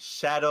 bro.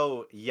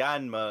 Shadow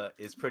Yanma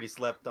is pretty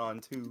slept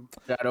on too.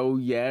 Shadow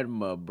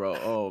Yanma, bro.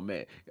 Oh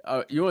man.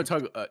 You want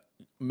to talk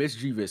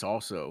Mischievous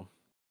also.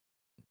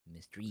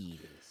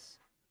 Misdreavus.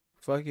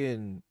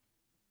 fucking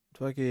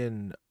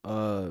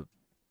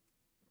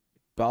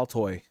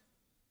Baltoy.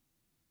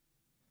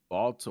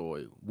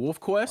 Baltoy. Wolf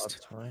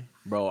Quest?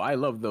 Bro, I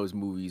love those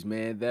movies,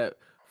 man. That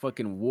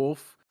fucking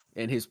wolf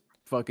and his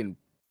fucking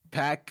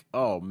pack.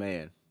 Oh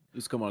man.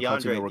 Just come on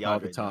Cartoon Network all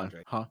the time.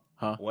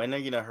 Huh? When are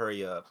you gonna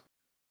hurry up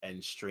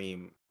and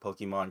stream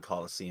Pokemon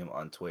Coliseum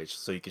on Twitch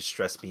so you can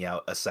stress me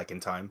out a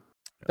second time?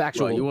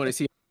 Factual. Bro, you want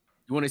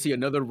to see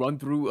another run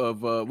through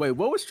of wait,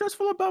 what was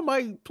stressful about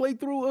my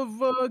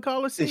playthrough of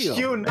Coliseum?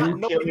 You not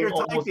knowing killing your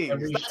almost typings.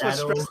 every That's what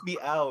shadow. stressed me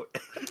out.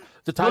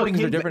 The typings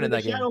Look, are different in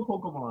that game. Shadow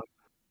Pokemon.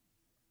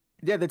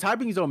 Yeah, the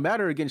typings don't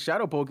matter against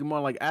shadow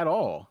Pokemon like at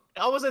all.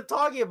 I wasn't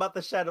talking about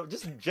the shadow,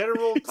 just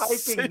general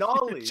typing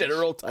knowledge.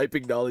 General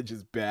typing knowledge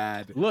is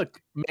bad.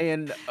 Look,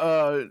 man,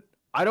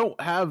 I don't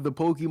have the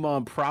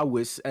Pokemon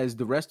prowess as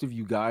the rest of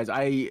you guys.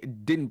 I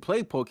didn't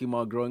play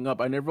Pokemon growing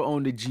up. I never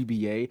owned a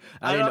GBA.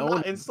 I didn't I'm own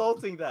not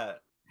insulting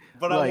that,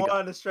 but Like- I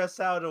wanted to stress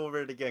out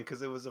over it again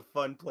because it was a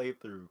fun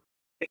playthrough.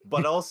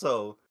 But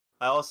also,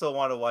 I also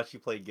want to watch you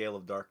play Gale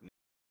of Darkness.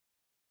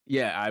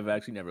 Yeah, I've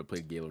actually never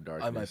played Gale of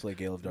Darkness. I might play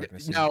Gale of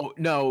Darkness. soon.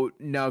 No,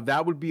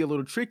 that would be a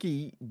little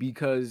tricky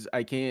because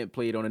I can't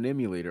play it on an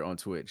emulator on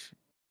Twitch.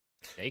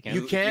 Yeah, you can.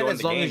 You can you own as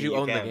the long as game, you you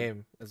own the can.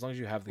 game. As long as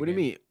you have the What do game.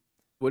 you mean?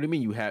 What do you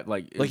mean you have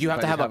like Like, you have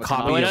if to I have just a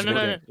copy Oh, of no, the no,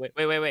 no, game.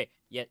 no. Wait.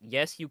 Yeah,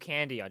 yes, you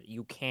can, Dion.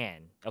 You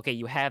can. Okay,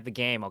 you have the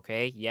game.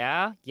 Okay,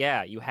 yeah,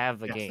 you have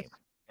the Yes. game.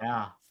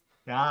 Yeah.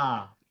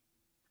 I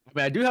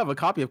mean, I do have a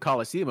copy of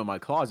Coliseum in my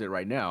closet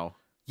right now.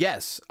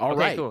 Yes. All Okay,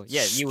 right. cool.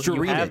 Yeah, you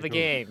Stream have it. the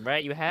game,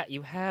 right? You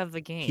have the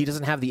game. He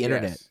doesn't have the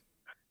internet. Yes.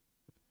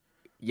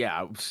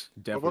 Yeah,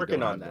 definitely We're working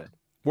don't on have that.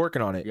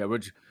 Working on it. Yeah,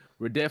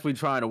 we're definitely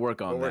trying to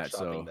work on We're that.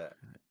 workshopping So that.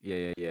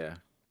 yeah.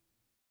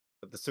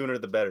 But the sooner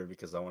the better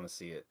because I want to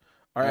see it.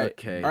 All right.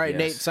 Okay, All right,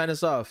 Nate, yes. sign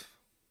us off.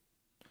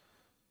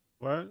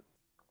 What?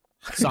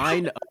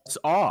 Sign us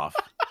off.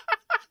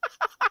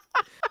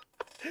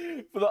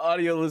 For the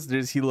audio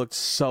listeners, he looked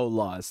so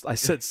lost. I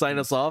said sign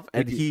us off,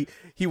 and he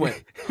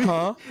went,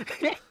 huh?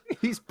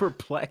 He's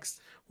perplexed.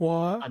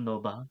 What?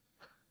 Anoba.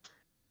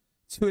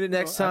 Tune in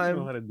next I don't know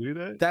time. how to do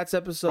that. That's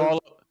episode.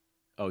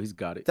 Oh, he's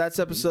got it. That's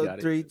He's episode got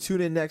it. 3.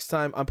 Tune in next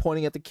time. I'm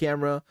pointing at the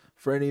camera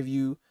for any of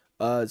you.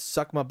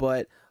 Suck my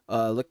butt,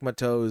 lick my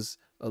toes,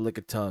 lick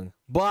a tongue.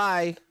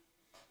 Bye.